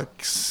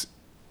public's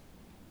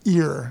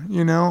ear.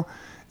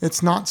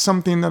 It's not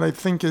something that I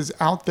think is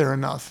out there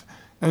enough.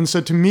 And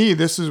so to me,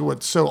 this is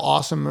what's so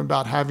awesome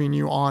about having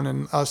you on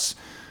and us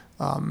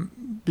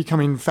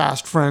becoming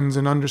fast friends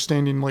and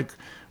understanding like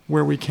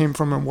where we came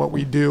from and what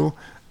we do.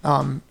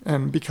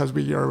 And because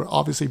we are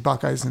obviously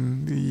Buckeyes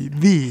and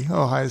the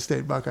Ohio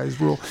State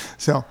Buckeyes rule.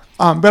 So,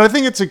 but I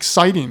think it's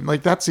exciting.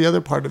 Like that's the other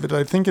part of it.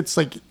 I think it's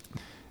like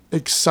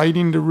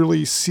exciting to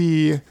really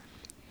see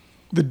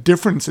the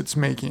difference it's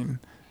making.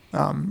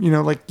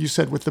 Like you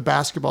said, with the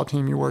basketball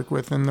team you work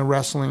with and the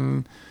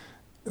wrestling,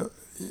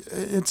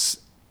 it's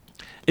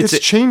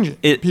changing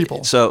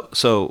people.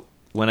 So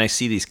when I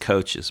see these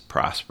coaches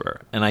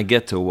prosper and I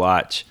get to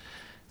watch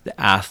the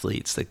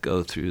athletes that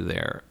go through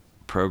their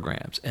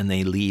programs and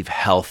they leave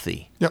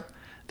healthy. Yep.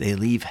 They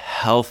leave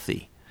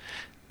healthy.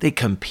 They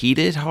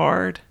competed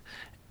hard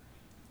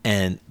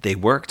and they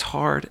worked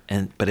hard,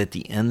 but at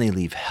the end they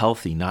leave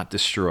healthy, not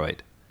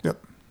destroyed.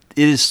 Yep.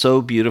 It is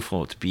so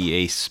beautiful to be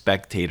a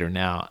spectator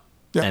now.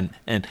 Yep.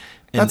 And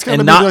that's got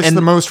to be just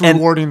the most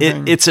rewarding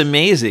thing. It's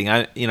amazing.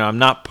 I'm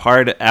not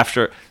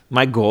after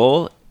my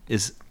goal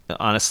is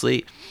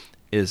honestly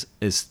is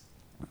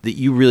that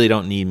you really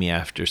don't need me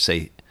after,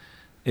 say,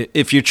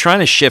 if you're trying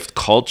to shift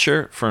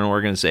culture for an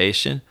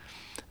organization,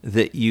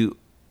 that you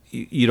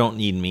don't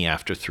need me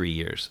after 3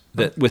 years.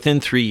 That within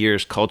 3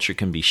 years, culture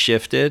can be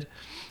shifted,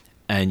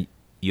 and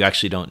you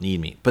actually don't need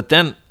me. But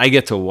then I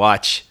get to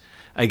watch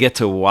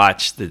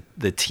the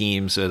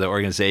teams or the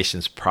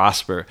organizations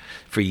prosper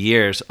for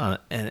years,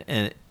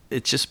 and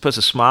it just puts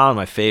a smile on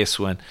my face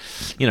when,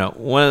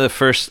 one of the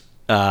first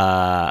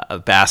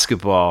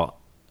basketball.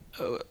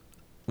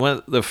 One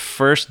of the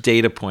first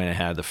data point I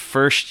had, the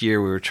first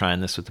year we were trying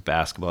this with the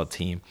basketball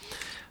team,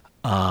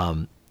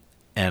 and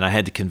I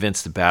had to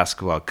convince the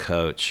basketball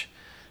coach,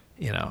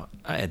 I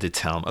had to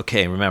tell him,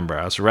 okay, remember,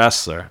 I was a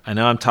wrestler. I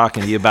know I'm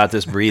talking to you about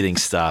this breathing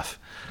stuff,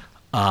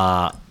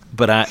 but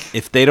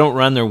if they don't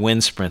run their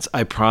wind sprints,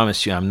 I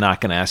promise you I'm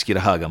not going to ask you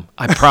to hug them.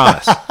 I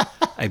promise.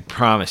 I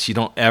promise. You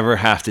don't ever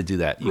have to do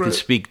that. You can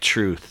speak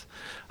truth.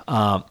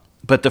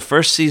 But the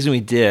first season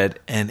we did,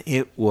 and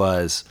it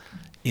was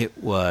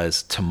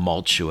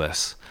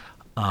tumultuous.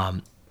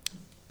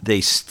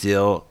 They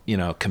still,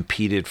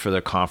 competed for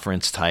their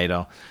conference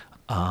title.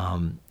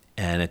 And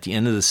at the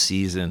end of the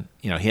season,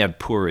 he had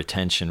poor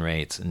retention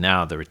rates, and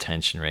now the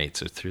retention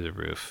rates are through the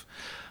roof.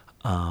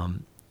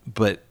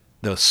 But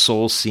the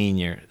sole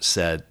senior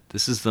said,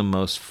 "This is the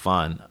most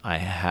fun I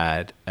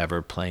had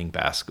ever playing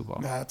basketball."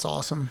 That's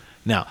awesome.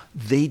 Now,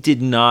 they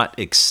did not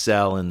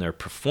excel in their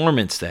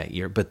performance that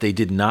year, but they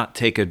did not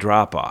take a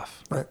drop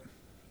off. Right.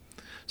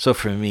 So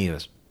for me, it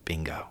was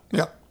bingo.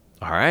 Yep.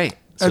 All right.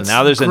 So It's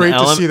now there's an great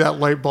element. to see that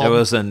light bulb. There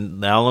was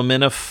an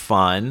element of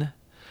fun,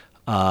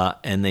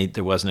 and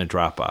there wasn't a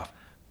drop off.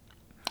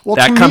 Well,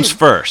 that comes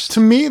first. To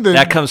me,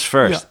 that comes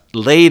first.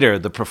 Yeah. Later,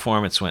 the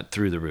performance went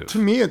through the roof. To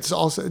me, it's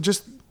also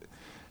just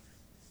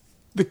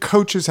the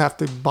coaches have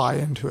to buy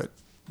into it.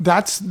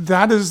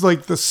 That is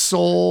like the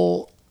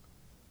sole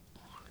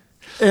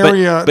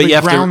area, but the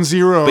ground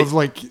zero of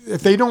like,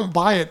 if they don't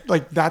buy it,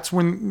 like that's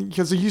when,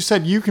 because you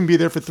said you can be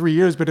there for 3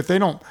 years, but if they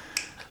don't,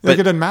 like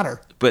it doesn't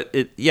matter. But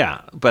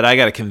I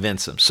got to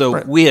convince them.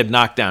 So we had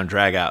knockdown,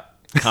 drag out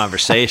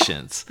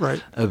conversations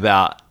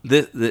about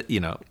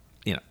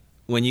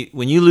when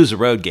you lose a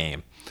road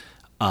game,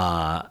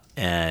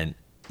 and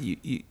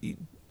you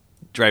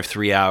drive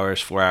 3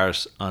 hours, 4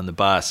 hours on the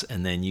bus,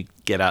 and then you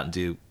get out and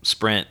do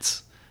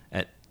sprints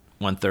at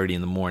 1:30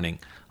 in the morning.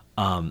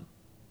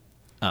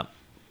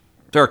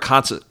 There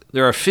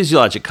are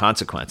physiologic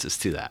consequences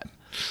to that,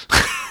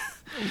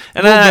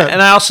 and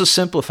I also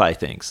simplify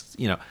things.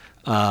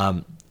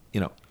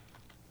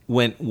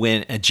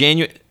 when a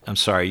January, I'm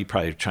sorry, you're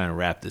probably trying to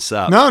wrap this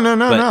up. No.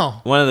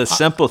 One of the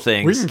simple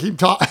things. We can keep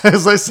talking,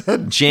 as I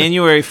said.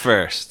 January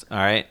 1st, all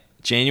right?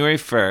 January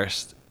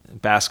 1st,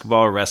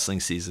 basketball or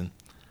wrestling season.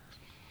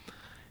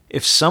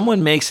 If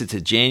someone makes it to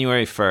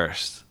January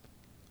 1st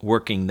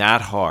working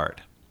that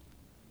hard,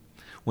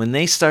 when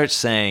they start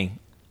saying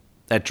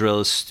that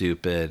drill is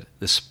stupid,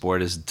 the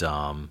sport is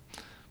dumb,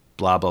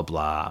 blah, blah,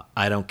 blah,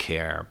 I don't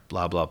care,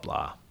 blah, blah,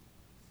 blah.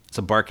 It's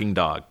a barking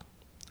dog.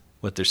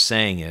 What they're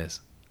saying is,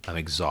 I'm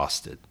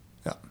exhausted.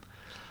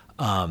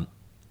 Yeah.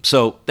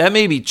 So that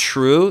may be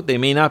true. They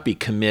may not be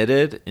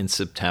committed in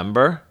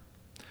September.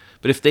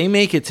 But if they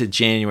make it to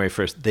January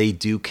 1st, they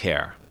do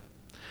care.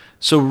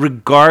 So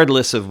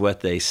regardless of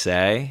what they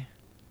say,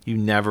 you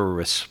never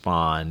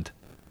respond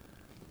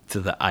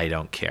to the I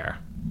don't care.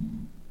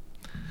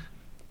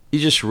 You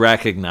just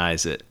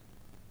recognize it.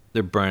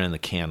 They're burning the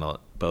candle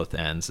at both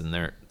ends, and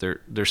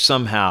they're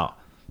somehow,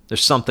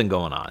 there's something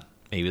going on.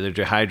 Maybe they're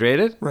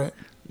dehydrated. Right.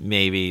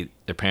 Maybe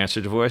their parents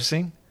are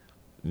divorcing.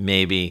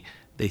 Maybe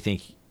you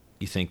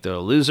think they're a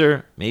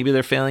loser. Maybe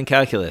they're failing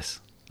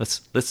calculus.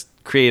 Let's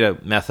create a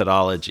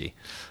methodology.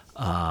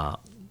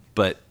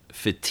 But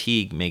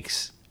fatigue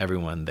makes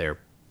everyone there.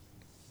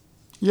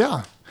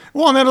 Yeah.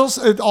 Well, and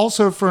it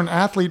also for an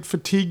athlete,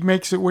 fatigue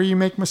makes it where you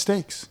make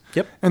mistakes.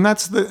 Yep. And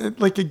that's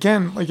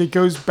it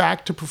goes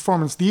back to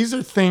performance. These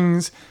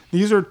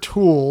are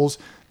tools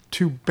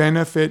to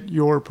benefit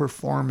your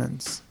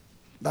performance.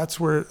 That's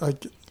where,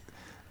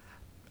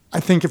 I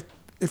think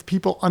if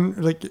people, I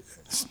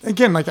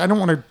don't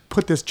want to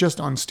put this just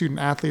on student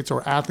athletes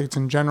or athletes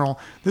in general.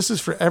 This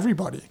is for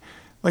everybody.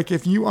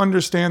 If you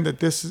understand that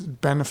this is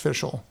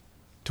beneficial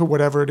to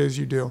whatever it is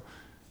you do,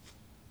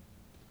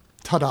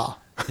 ta-da.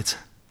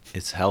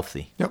 It's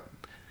healthy. Yep.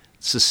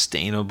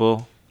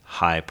 Sustainable,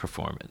 high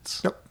performance.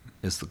 Yep.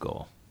 Is the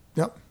goal.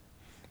 Yep.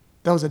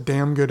 That was a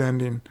damn good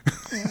ending.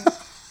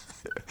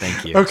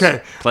 Thank you.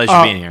 Okay.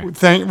 Pleasure being here.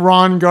 Thank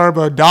Ron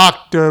Gharbo,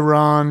 Dr.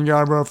 Ron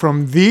Gharbo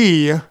from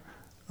the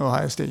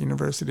Ohio State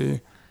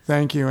University.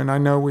 Thank you. And I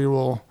know we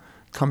will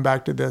come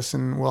back to this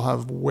and we'll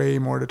have way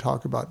more to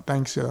talk about.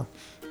 Thanks. All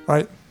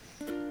right.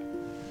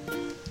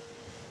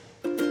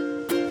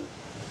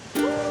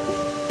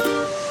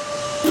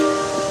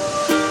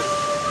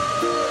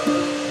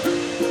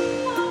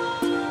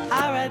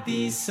 I write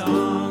these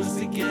songs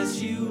to get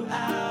you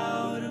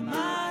out of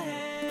my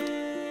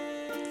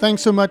head.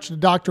 Thanks so much to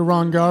Dr.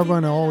 Ron Gharbo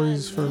and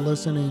always for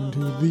listening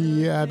to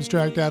the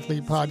Abstract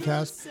Athlete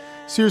Podcast.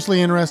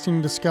 Seriously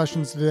interesting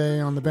discussions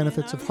today on the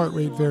benefits of heart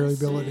rate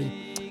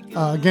variability.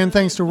 Again,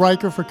 thanks to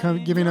Riker for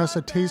giving us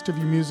a taste of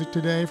your music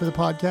today for the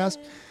podcast.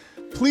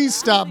 Please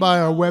stop by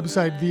our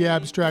website,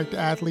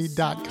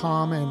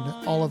 theabstractathlete.com,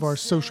 and all of our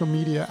social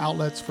media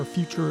outlets for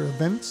future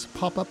events,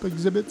 pop-up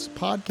exhibits,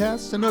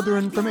 podcasts, and other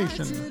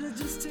information.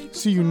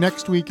 See you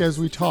next week as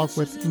we talk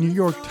with New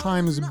York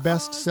Times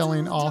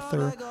best-selling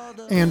author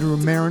Andrew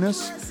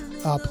Marinus.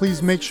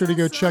 Please make sure to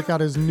go check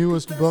out his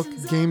newest book,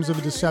 Games of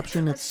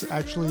Deception. It's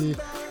actually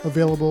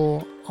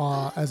available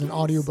as an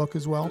audiobook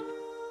as well.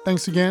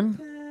 Thanks again,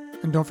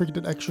 and don't forget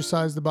to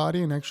exercise the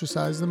body and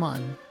exercise the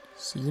mind.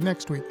 See you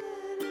next week.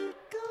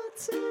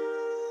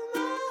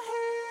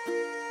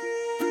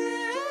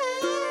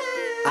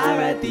 I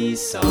write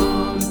these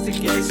songs to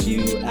get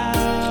you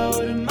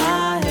out of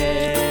my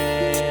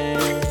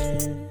head.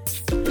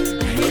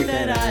 I hate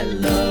that I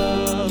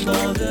love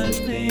all the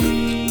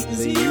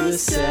things you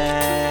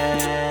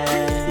said,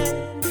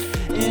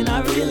 and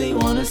I really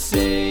want to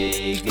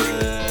say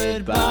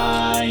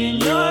goodbye in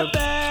your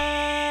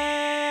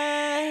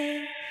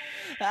bed.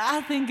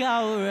 I think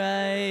I'll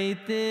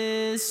write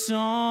this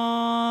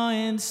song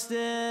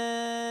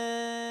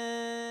instead.